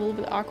controls are a little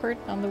bit awkward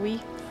on the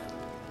Wii.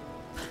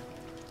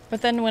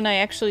 But then when I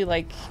actually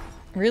like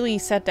really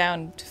sat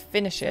down to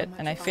finish it,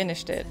 and I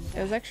finished it,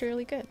 it was actually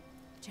really good.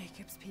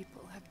 Jacob's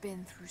people have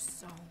been through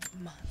so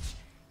much,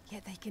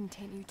 yet they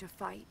continue to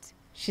fight.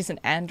 She's an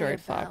android They're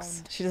fox.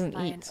 bound She doesn't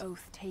by eat. an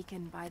oath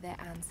taken by their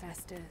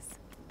ancestors,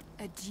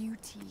 a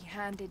duty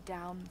handed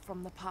down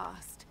from the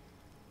past.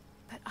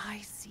 But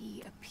I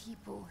see a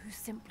people who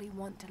simply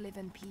want to live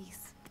in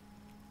peace.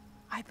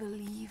 I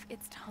believe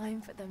it's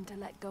time for them to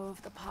let go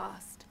of the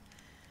past.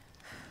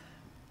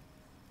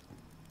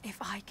 If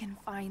I can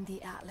find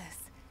the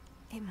Atlas,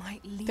 it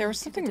might lead There was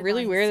to something the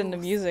really divine weird in the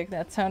source. music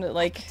that sounded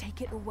like Take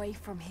it away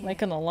from here.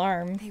 like an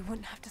alarm. They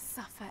wouldn't have to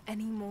suffer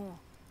anymore.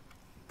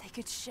 They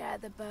could share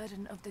the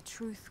burden of the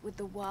truth with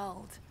the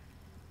world.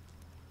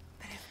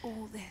 But if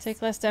all this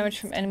Take less damage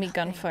from leads to enemy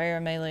nothing, gunfire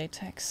and melee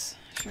attacks.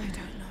 Sure. I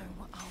don't know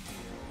what I'll do.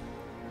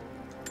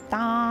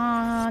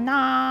 Da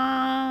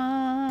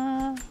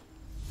na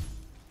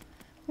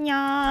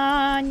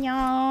nya nya.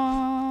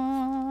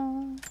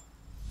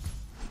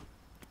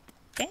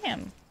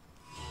 Damn.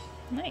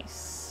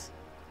 Nice.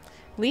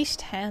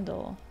 Leashed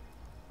handle.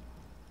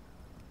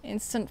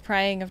 Instant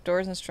prying of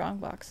doors and strong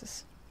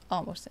boxes.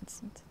 Almost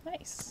instant.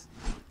 Nice.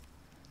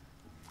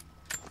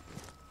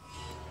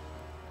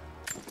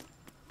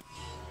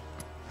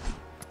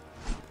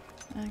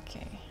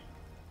 Okay.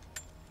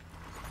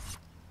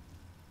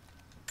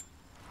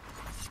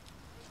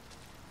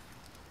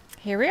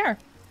 Here we are.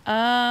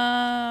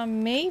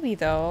 Maybe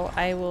though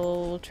I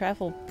will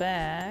travel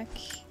back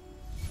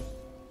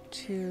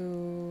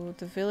to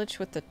the village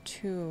with the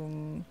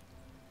tomb.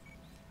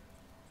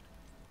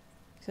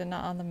 Is it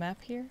not on the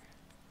map here?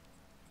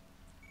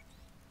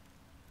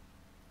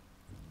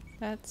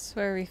 That's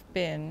where we've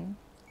been.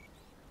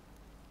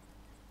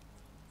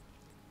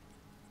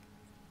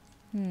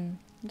 Don't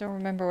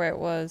remember where it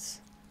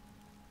was.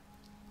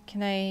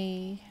 Can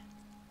I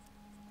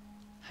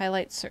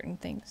highlight certain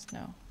things?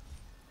 No.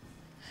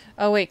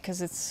 Oh wait,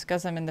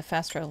 because I'm in the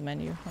fast travel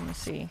menu. Let me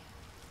see.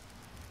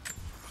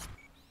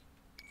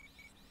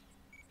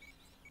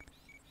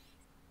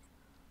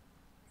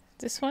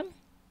 This one?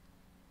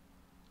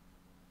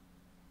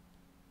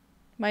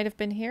 Might have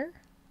been here?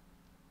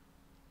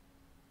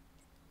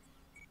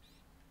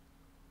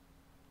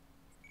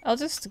 I'll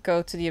just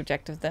go to the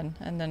objective then,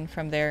 and then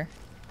from there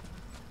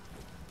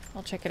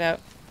I'll check it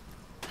out.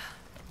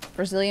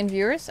 Brazilian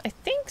viewers? I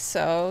think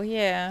so,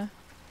 yeah.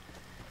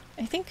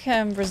 I think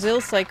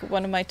Brazil's like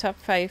one of my top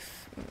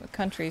 5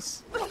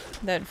 countries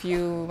that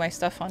view my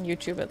stuff on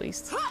YouTube at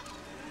least.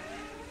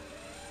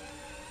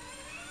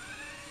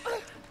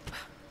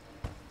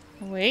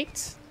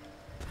 Wait.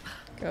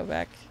 Go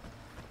back.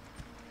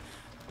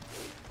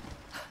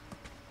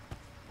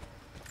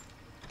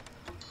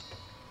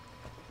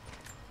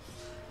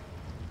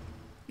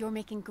 You're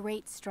making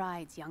great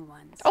strides, young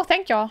ones. Oh,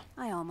 thank y'all.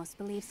 I almost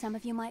believe some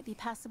of you might be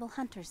passable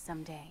hunters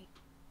someday.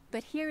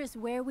 But here is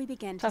where we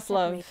begin to Tough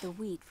separate love. the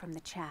wheat from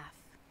the chaff.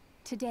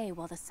 Today,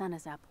 while the sun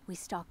is up, we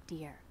stalk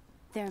deer.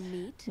 Their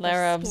meat, Lara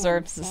their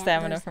absorbs the skins,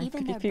 stamina antlers, from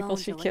even their people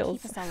bones she are what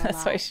kills. keep us all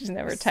That's why alive. she's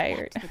never Respect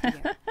tired. the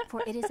deer,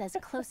 for it is as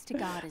close to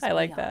God as I we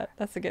like are. that.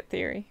 That's a good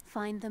theory.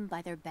 Find them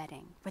by their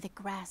bedding, where the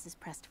grass is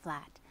pressed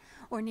flat,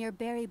 or near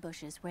berry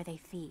bushes where they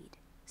feed.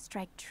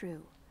 Strike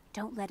true.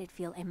 Don't let it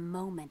feel a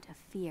moment of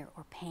fear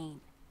or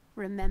pain.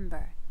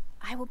 Remember,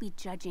 I will be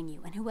judging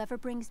you, and whoever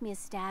brings me a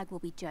stag will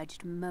be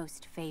judged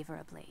most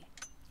favorably.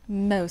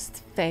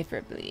 Most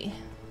favorably.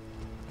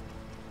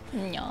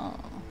 No.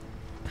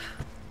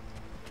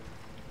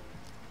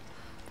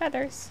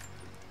 Feathers.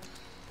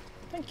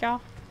 Thank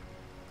y'all.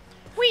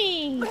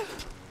 Whee!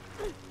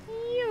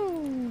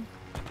 You.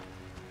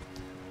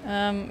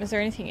 Is there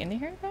anything in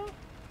here though?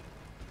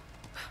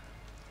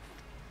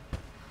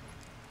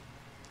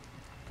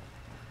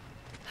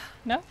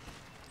 No?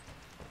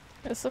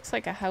 This looks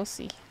like a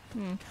housey.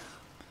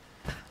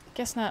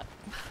 Guess not.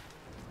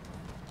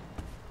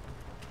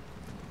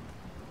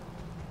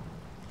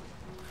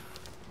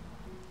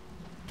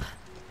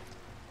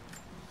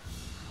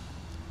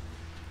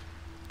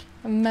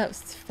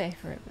 Most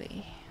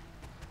favorably.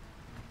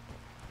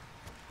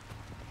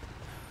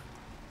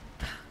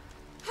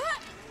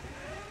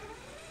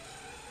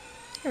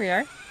 Here we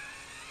are.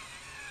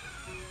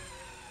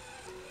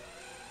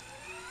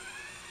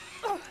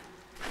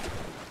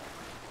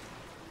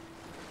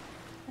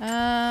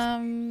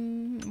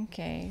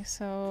 Okay,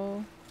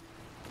 so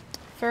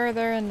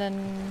further and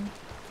then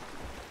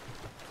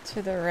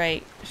to the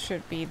right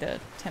should be the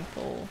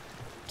temple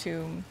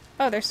tomb.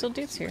 Oh, there's still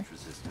dudes here.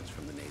 Resistance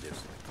from the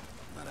natives.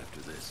 Not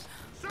after this.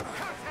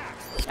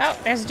 Oh,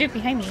 there's a dude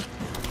behind me.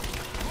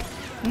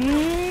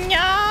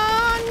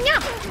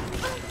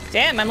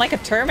 Damn, I'm like a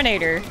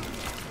Terminator.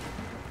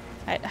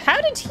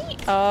 How did he?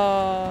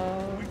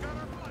 Oh,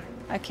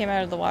 I came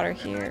out of the water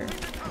here.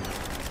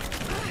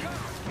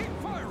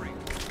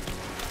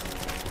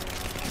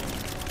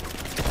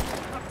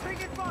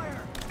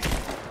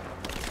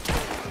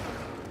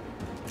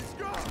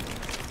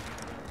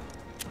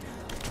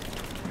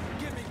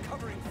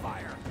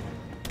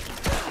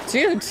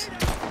 Dude.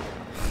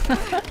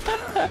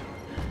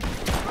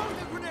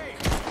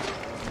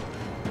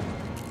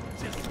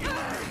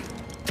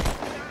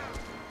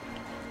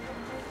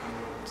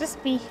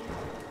 Just me.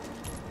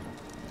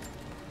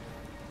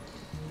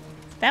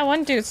 That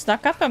one dude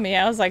snuck up on me.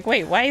 I was like,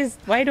 wait, why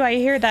do I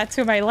hear that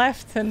to my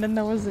left? And then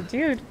there was a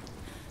dude.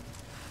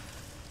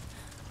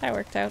 That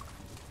worked out.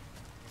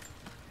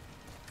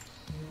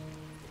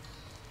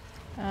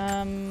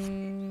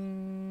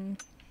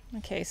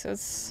 Okay, so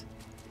it's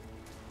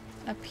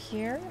up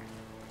here.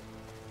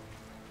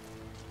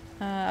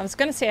 I was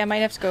gonna say I might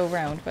have to go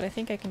around, but I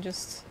think I can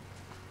just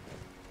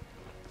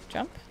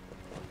jump?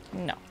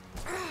 No.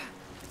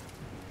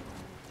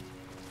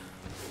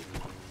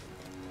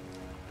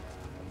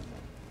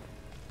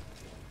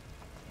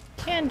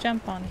 Can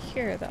jump on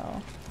here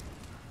though.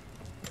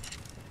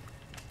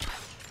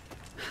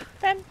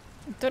 Then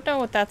don't know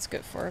what that's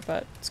good for,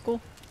 but it's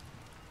cool.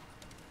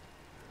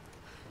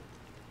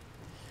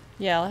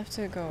 Yeah, I'll have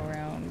to go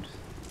around.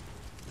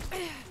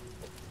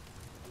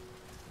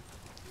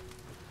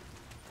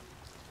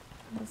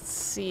 Let's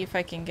see if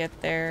I can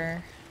get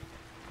there.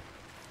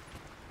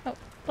 Oh,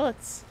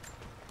 bullets.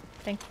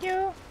 Thank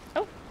you.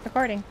 Oh,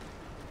 recording.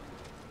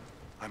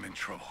 I'm in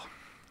trouble.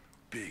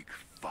 Big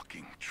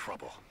fucking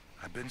trouble.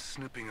 I've been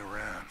snooping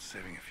around,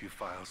 saving a few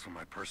files for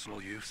my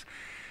personal use,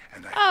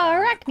 and I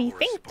found a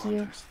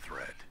correspondence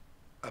thread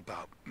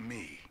about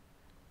me.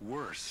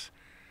 Worse,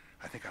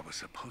 I think I was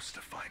supposed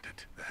to find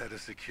it. The head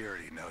of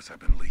security knows I've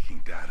been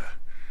leaking data.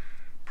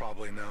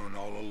 Probably known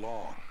all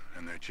along,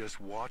 and they're just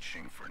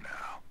watching for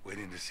now,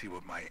 waiting to see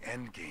what my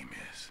end game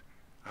is.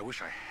 I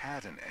wish I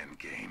had an end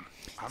game.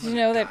 Did you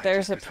know that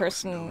there's a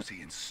person,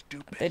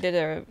 they did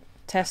a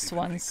test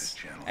once.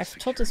 I've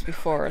told this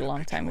before a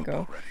long time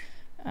ago.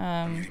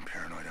 I'm getting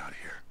paranoid out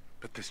here.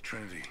 But this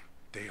Trinity,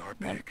 they are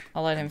big.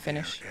 I'll let him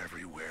finish. They're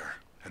everywhere.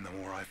 And the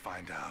more I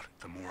find out,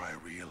 the more I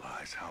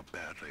realize how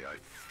badly I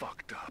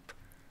fucked up.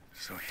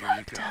 So here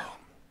you go.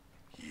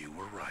 You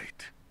were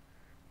right.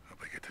 Hope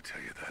I get to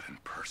tell you that in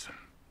person.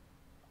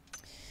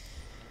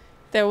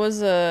 There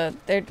was a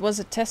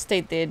test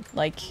they did,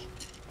 like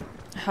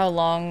how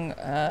long,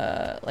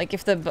 like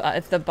if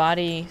the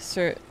body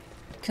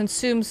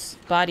consumes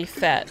body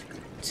fat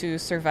to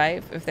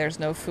survive if there's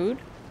no food,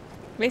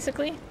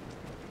 basically.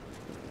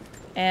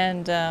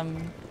 And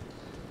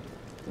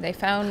they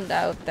found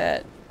out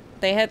that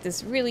they had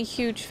this really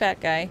huge fat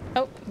guy.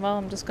 Oh, well,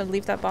 I'm just gonna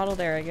leave that bottle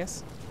there, I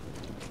guess.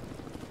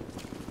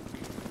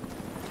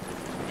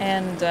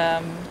 And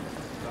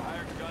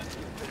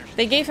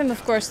they gave him,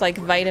 of course, like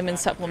vitamin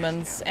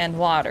supplements and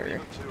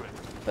water,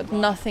 but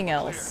nothing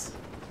else.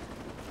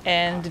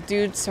 And the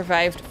dude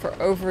survived for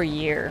over a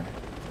year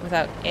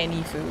without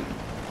any food.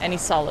 Any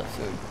solid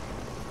food.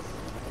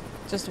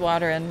 Just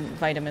water and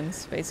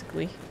vitamins,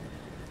 basically.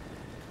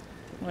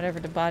 Whatever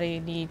the body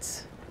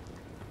needs.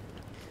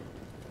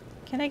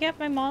 Can I get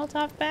my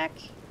Molotov back?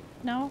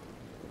 No?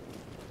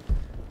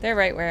 They're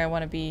right where I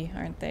want to be,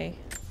 aren't they?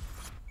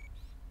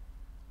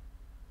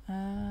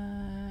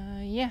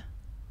 Yeah.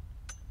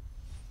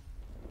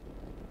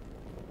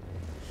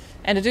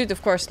 And the dude,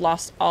 of course,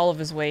 lost all of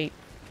his weight.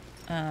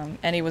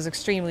 And he was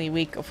extremely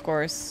weak, of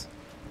course,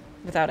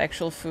 without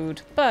actual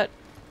food. But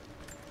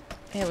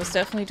it was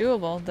definitely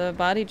doable. The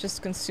body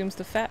just consumes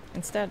the fat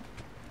instead.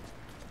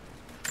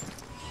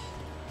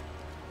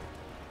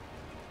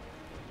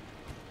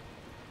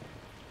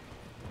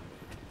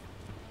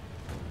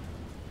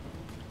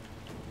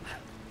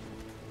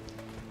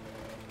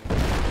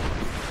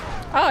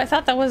 Oh, I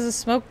thought that was a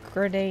smoke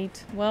grenade.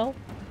 Well,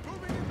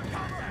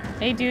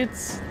 hey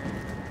dudes,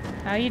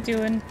 how you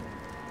doing?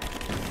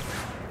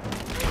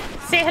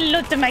 Say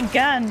hello to my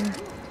gun.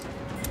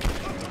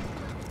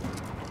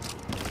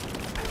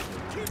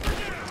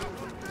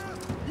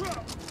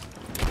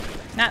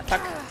 Nah,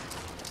 fuck.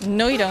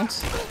 No, you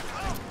don't.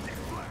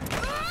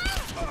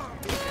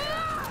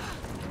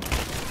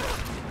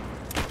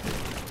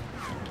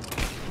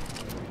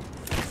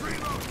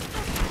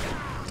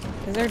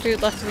 Is there a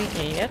dude left to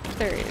me? Yep,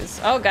 there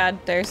is. Oh god,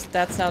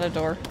 that's not a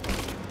door.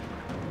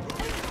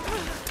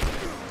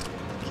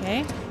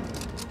 Okay.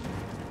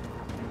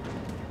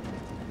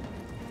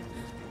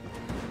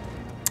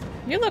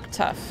 You look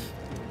tough.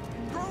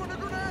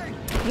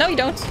 No, you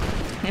don't.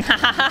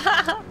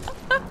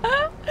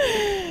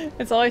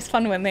 It's always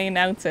fun when they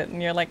announce it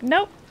and you're like,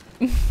 nope,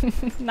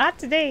 not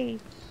today.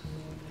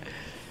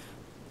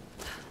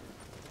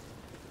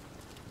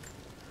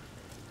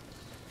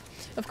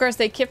 Of course,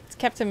 they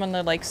kept him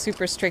under like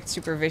super strict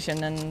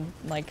supervision and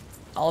like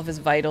all of his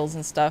vitals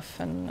and stuff,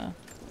 and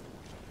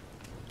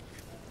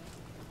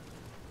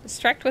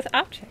distract with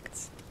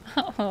objects.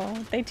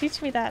 Oh, they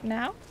teach me that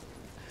now.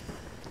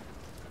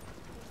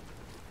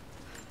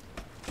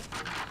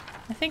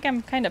 I think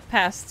I'm kind of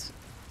past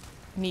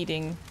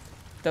needing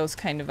those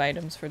kind of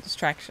items for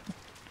distraction.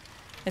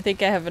 I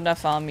think I have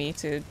enough on me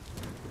to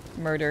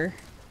murder.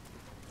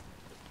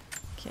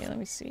 Okay, let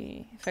me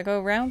see. If I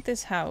go around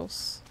this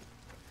house,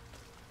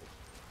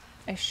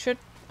 I should...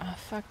 Oh,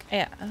 fuck.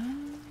 Yeah.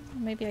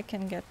 Maybe I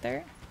can get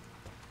there.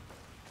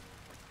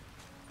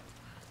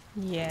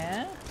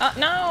 Yeah. Oh,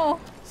 no!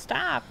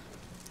 Stop!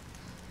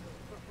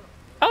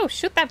 Oh,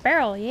 shoot that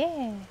barrel.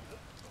 Yeah.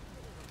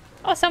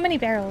 Oh, so many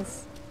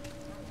barrels.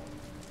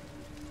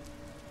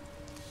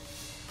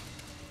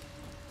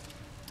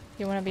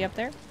 You want to be up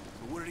there?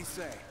 What did he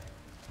say?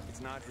 It's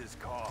not his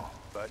call,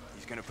 but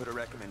he's gonna put a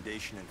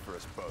recommendation in for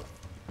us both.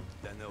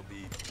 Then there'll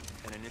be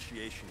an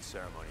initiation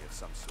ceremony of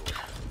some sort.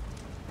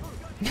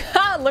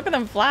 Look at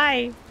them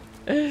fly!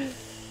 Alright,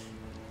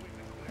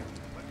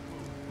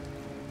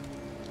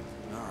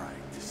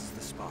 this is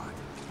the spot.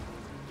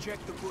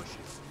 Check the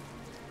bushes.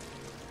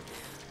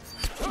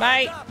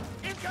 Bye!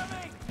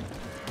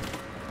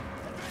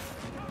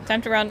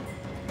 Time to run.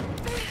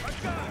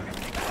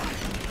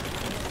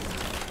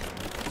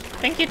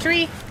 Thank you,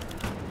 tree!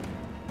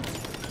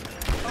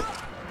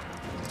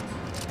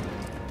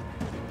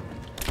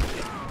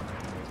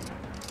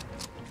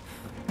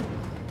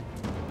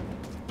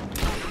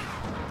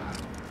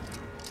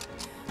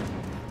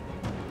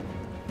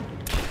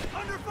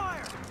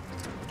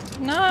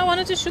 No, I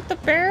wanted to shoot the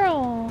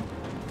barrel.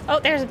 Oh,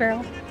 there's a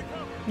barrel.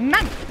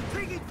 Mom!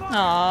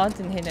 Aw,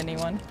 didn't hit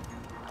anyone.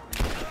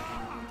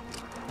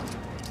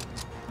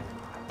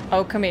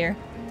 Oh, come here.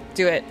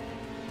 Do it.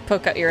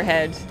 Poke out your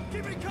head.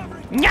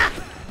 Nya!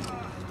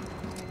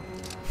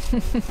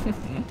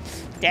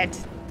 Dead.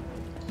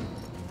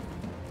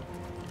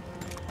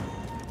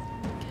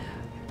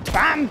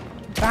 Bam!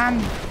 Bam!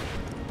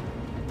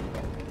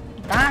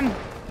 Bam!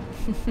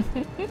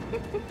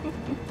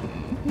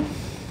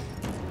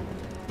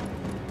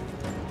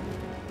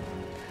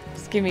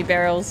 Just give me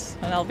barrels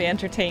and I'll be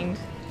entertained.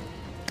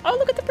 Oh,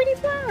 look at the pretty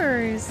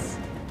flowers!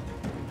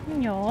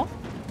 Yaw.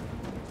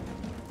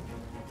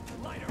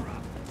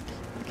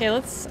 Okay,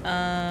 let's,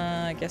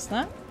 I guess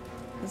not.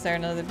 Is there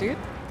another dude?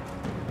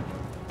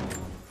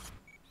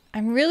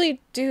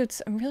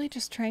 Dudes, I'm really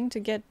just trying to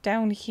get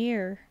down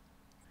here.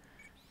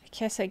 I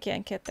guess I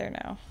can't get there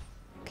now.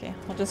 Okay,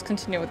 I'll just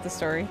continue with the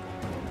story.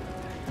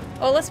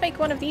 Oh, let's make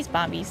one of these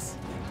bombies.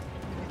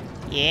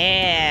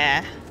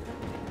 Yeah!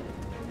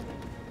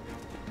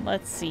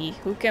 Let's see,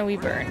 who can we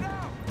burn?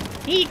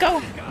 Here you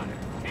go!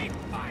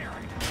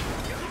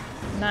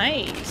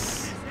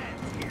 Nice!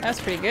 That's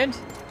pretty good.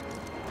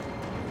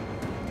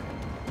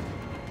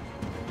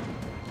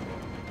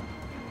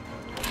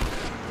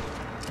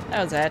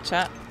 That was a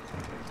headshot.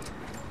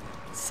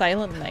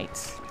 Silent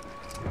Night.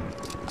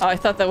 Oh, I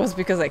thought that was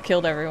because I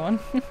killed everyone.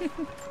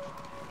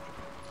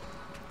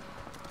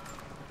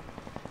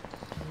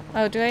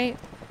 Oh, do I?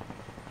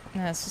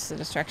 No, it's just a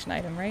distraction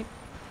item, right?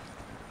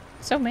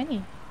 So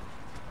many.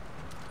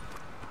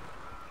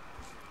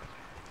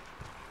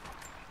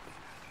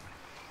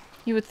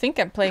 You would think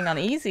I'm playing on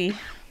easy.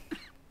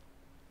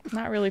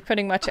 Not really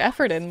putting much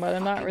effort in, but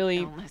I'm not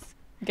really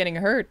getting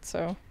hurt,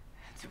 so.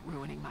 It's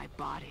ruining my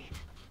body.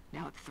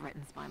 Now it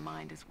threatens my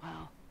mind as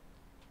well.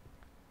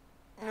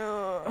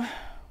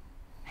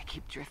 I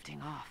keep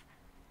drifting off.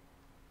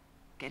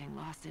 Getting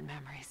lost in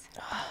memories.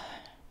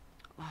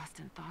 Lost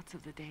in thoughts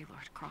of the day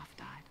Lord Croft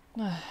died.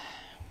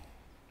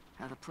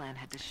 How the plan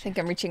had to shift. I think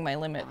I'm reaching my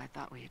limit. How I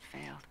thought we had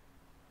failed.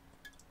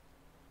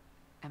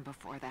 And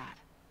before that,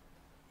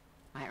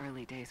 my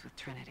early days with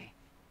Trinity.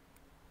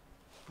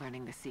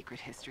 Learning the secret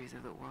histories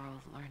of the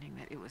world, learning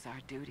that it was our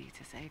duty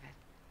to save it.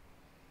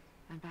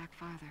 And back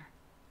farther,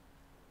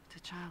 to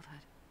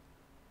childhood.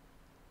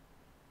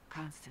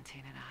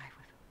 Constantine and I,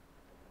 with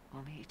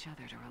only each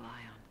other to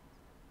rely on.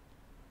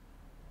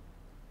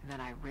 And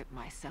then I ripped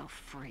myself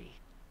free,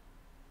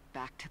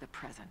 back to the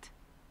present.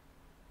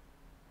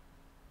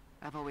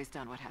 I've always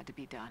done what had to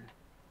be done.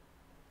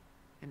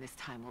 And this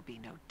time will be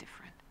no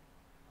different.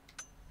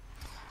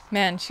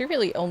 Man, she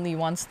really only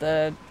wants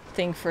the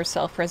thing for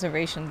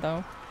self-preservation,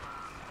 though.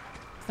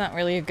 It's not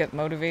really a good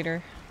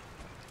motivator.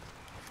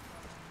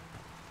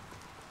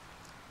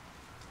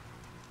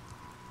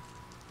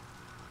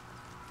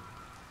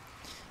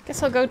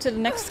 Guess I'll go to the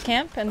next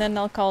camp, and then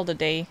I'll call it a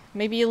day.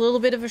 Maybe a little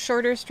bit of a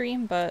shorter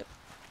stream, but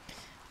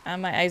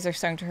my eyes are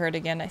starting to hurt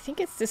again. I think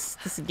it's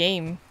this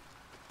game.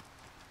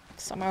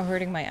 Somehow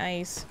hurting my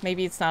eyes.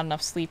 Maybe it's not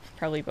enough sleep.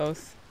 Probably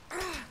both.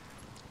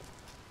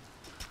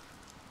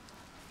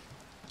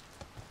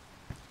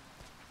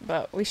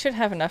 But we should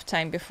have enough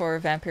time before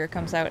Vampire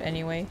comes out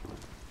anyway.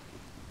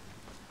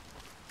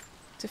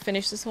 To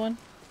finish this one.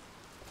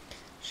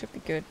 Should be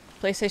good.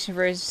 PlayStation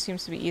version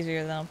seems to be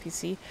easier than on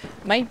PC.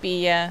 Might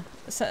be, yeah.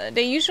 So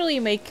they usually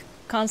make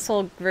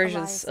console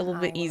versions a little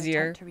bit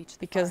easier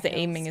because the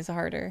aiming is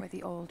harder. Where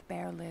the old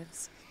bear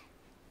lives.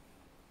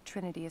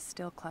 Trinity is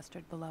still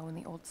clustered below in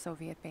the old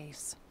Soviet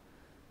base.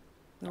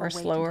 Or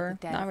slower.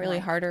 Not really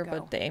harder,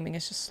 but the aiming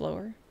is just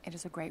slower. It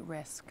is a great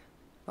risk,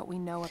 but we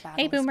know a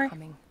battle is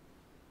coming.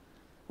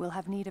 We'll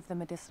have need of the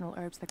medicinal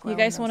herbs that grow. You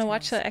guys want to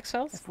watch the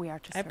X-Files? If we are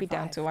to I'd be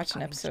down to watch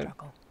an episode.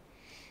 Struggle.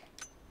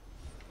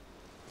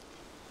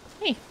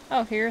 Hey,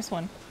 oh, here's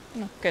one.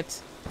 Oh, good.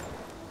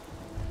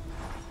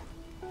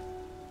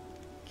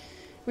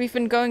 We've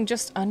been going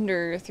just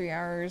under 3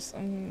 hours.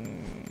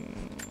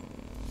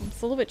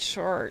 It's a little bit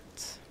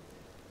short.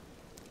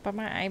 But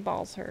my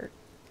eyeballs hurt.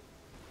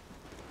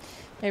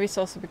 Maybe it's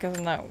also because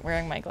I'm not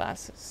wearing my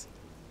glasses.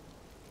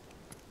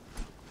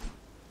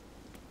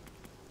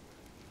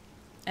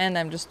 And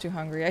I'm just too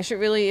hungry. I should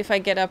really, if I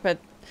get up at...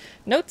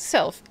 Note to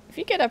self, if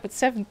you get up at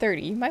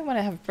 7:30, you might want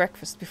to have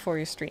breakfast before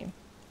you stream.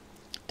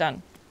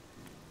 Done.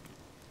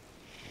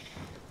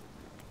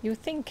 You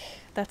would think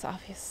that's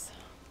obvious.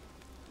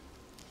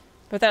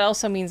 But that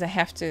also means I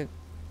have to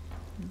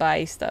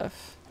buy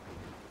stuff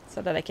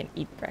so that I can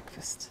eat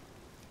breakfast.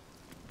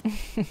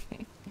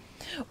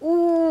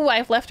 Ooh, I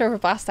have leftover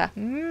pasta.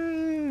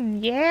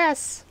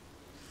 Yes!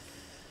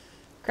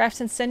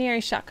 Craft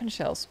incendiary shotgun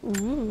shells.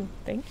 Ooh,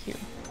 thank you.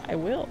 I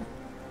will.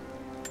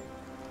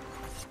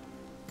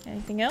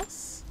 Anything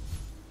else?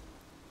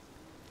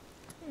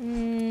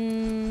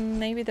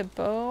 Maybe the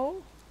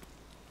bow?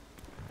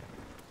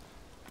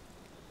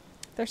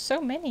 There's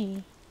so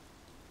many.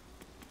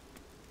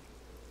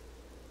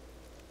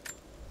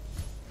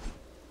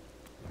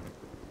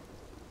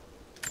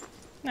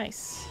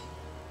 Nice.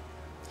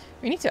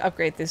 We need to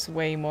upgrade this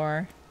way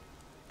more.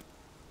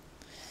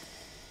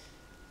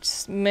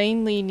 Just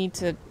mainly need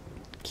to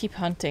keep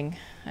hunting.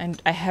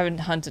 And I haven't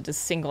hunted a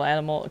single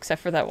animal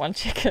except for that one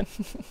chicken.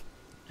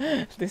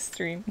 This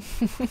stream.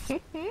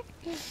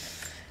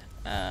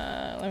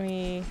 Let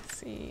me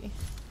see.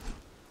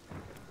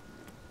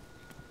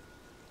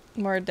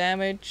 More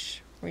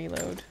damage.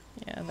 Reload.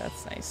 Yeah,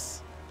 that's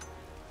nice.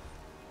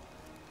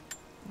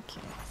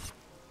 Okay.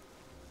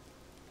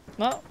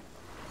 Well,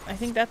 I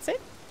think that's it.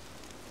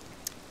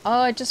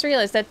 Oh, I just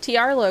realized that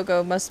TR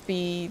logo must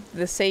be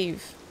the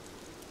save.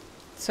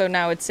 So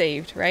now it's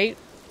saved, right?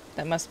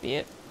 That must be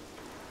it.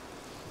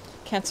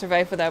 Can't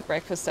survive without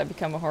breakfast, I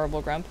become a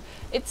horrible grump.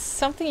 It's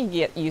something you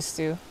get used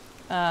to.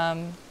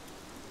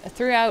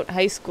 Throughout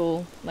high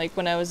school, like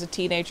when I was a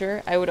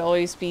teenager, I would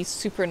always be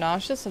super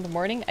nauseous in the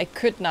morning. I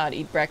could not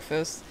eat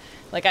breakfast.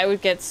 Like I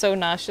would get so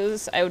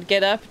nauseous, I would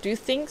get up, do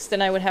things,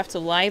 then I would have to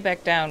lie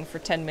back down for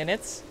 10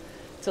 minutes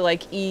to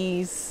like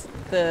ease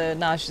the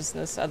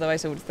nauseousness,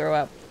 otherwise I would throw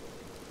up.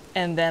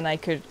 And then I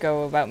could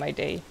go about my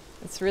day.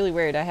 It's really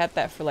weird. I had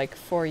that for like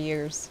 4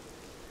 years.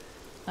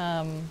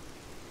 And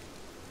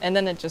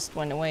then it just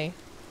went away.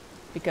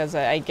 Because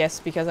I guess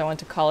because I went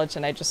to college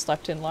and I just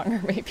slept in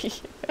longer, maybe.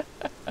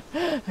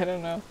 I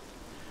don't know.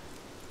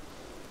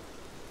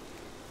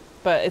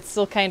 But it's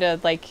still kind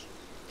of like,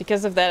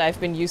 because of that I've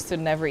been used to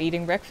never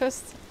eating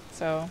breakfast.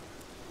 So,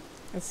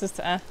 it's just,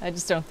 I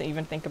just don't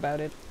even think about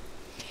it.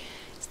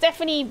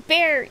 Stephanie,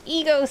 Bear,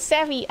 Ego,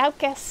 Savvy,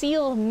 Outcast,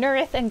 Seal,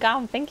 Nurith, and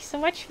Gom, thank you so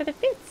much for the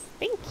bits.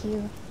 Thank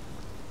you.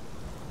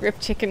 Rip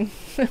chicken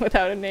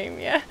without a name,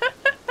 yeah.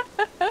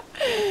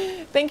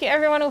 Thank you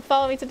everyone who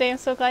followed me today. I'm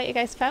so glad you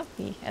guys found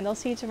me. And I'll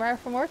see you tomorrow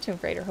for more Tomb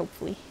Raider,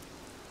 hopefully.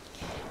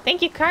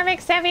 Thank you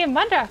Karmic, Savvy, and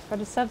Mundra for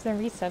the subs and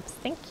resubs.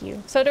 Thank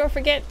you. So don't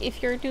forget,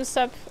 if you're a new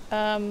sub,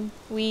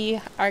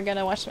 we are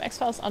gonna watch some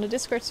X-Files on the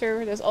Discord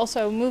server. There's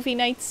also movie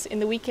nights in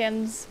the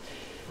weekends.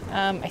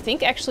 I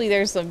think actually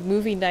there's some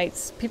movie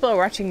nights. People are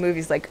watching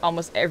movies like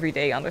almost every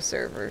day on the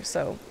server,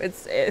 so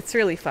it's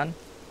really fun.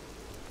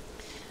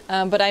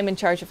 But I'm in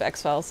charge of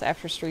X-Files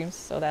after streams,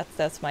 so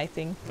that's my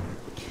thing.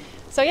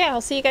 So yeah,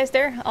 I'll see you guys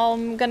there.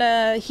 I'm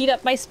gonna heat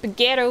up my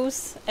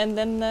spaghettos and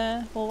then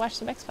we'll watch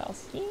some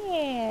X-Files.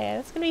 Yeah,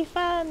 that's gonna be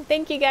fun.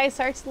 Thank you guys.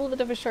 Sorry it's a little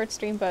bit of a short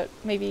stream, but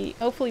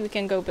hopefully we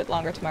can go a bit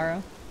longer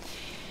tomorrow.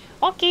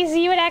 Okay,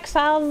 see you at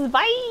X-Files.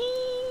 Bye!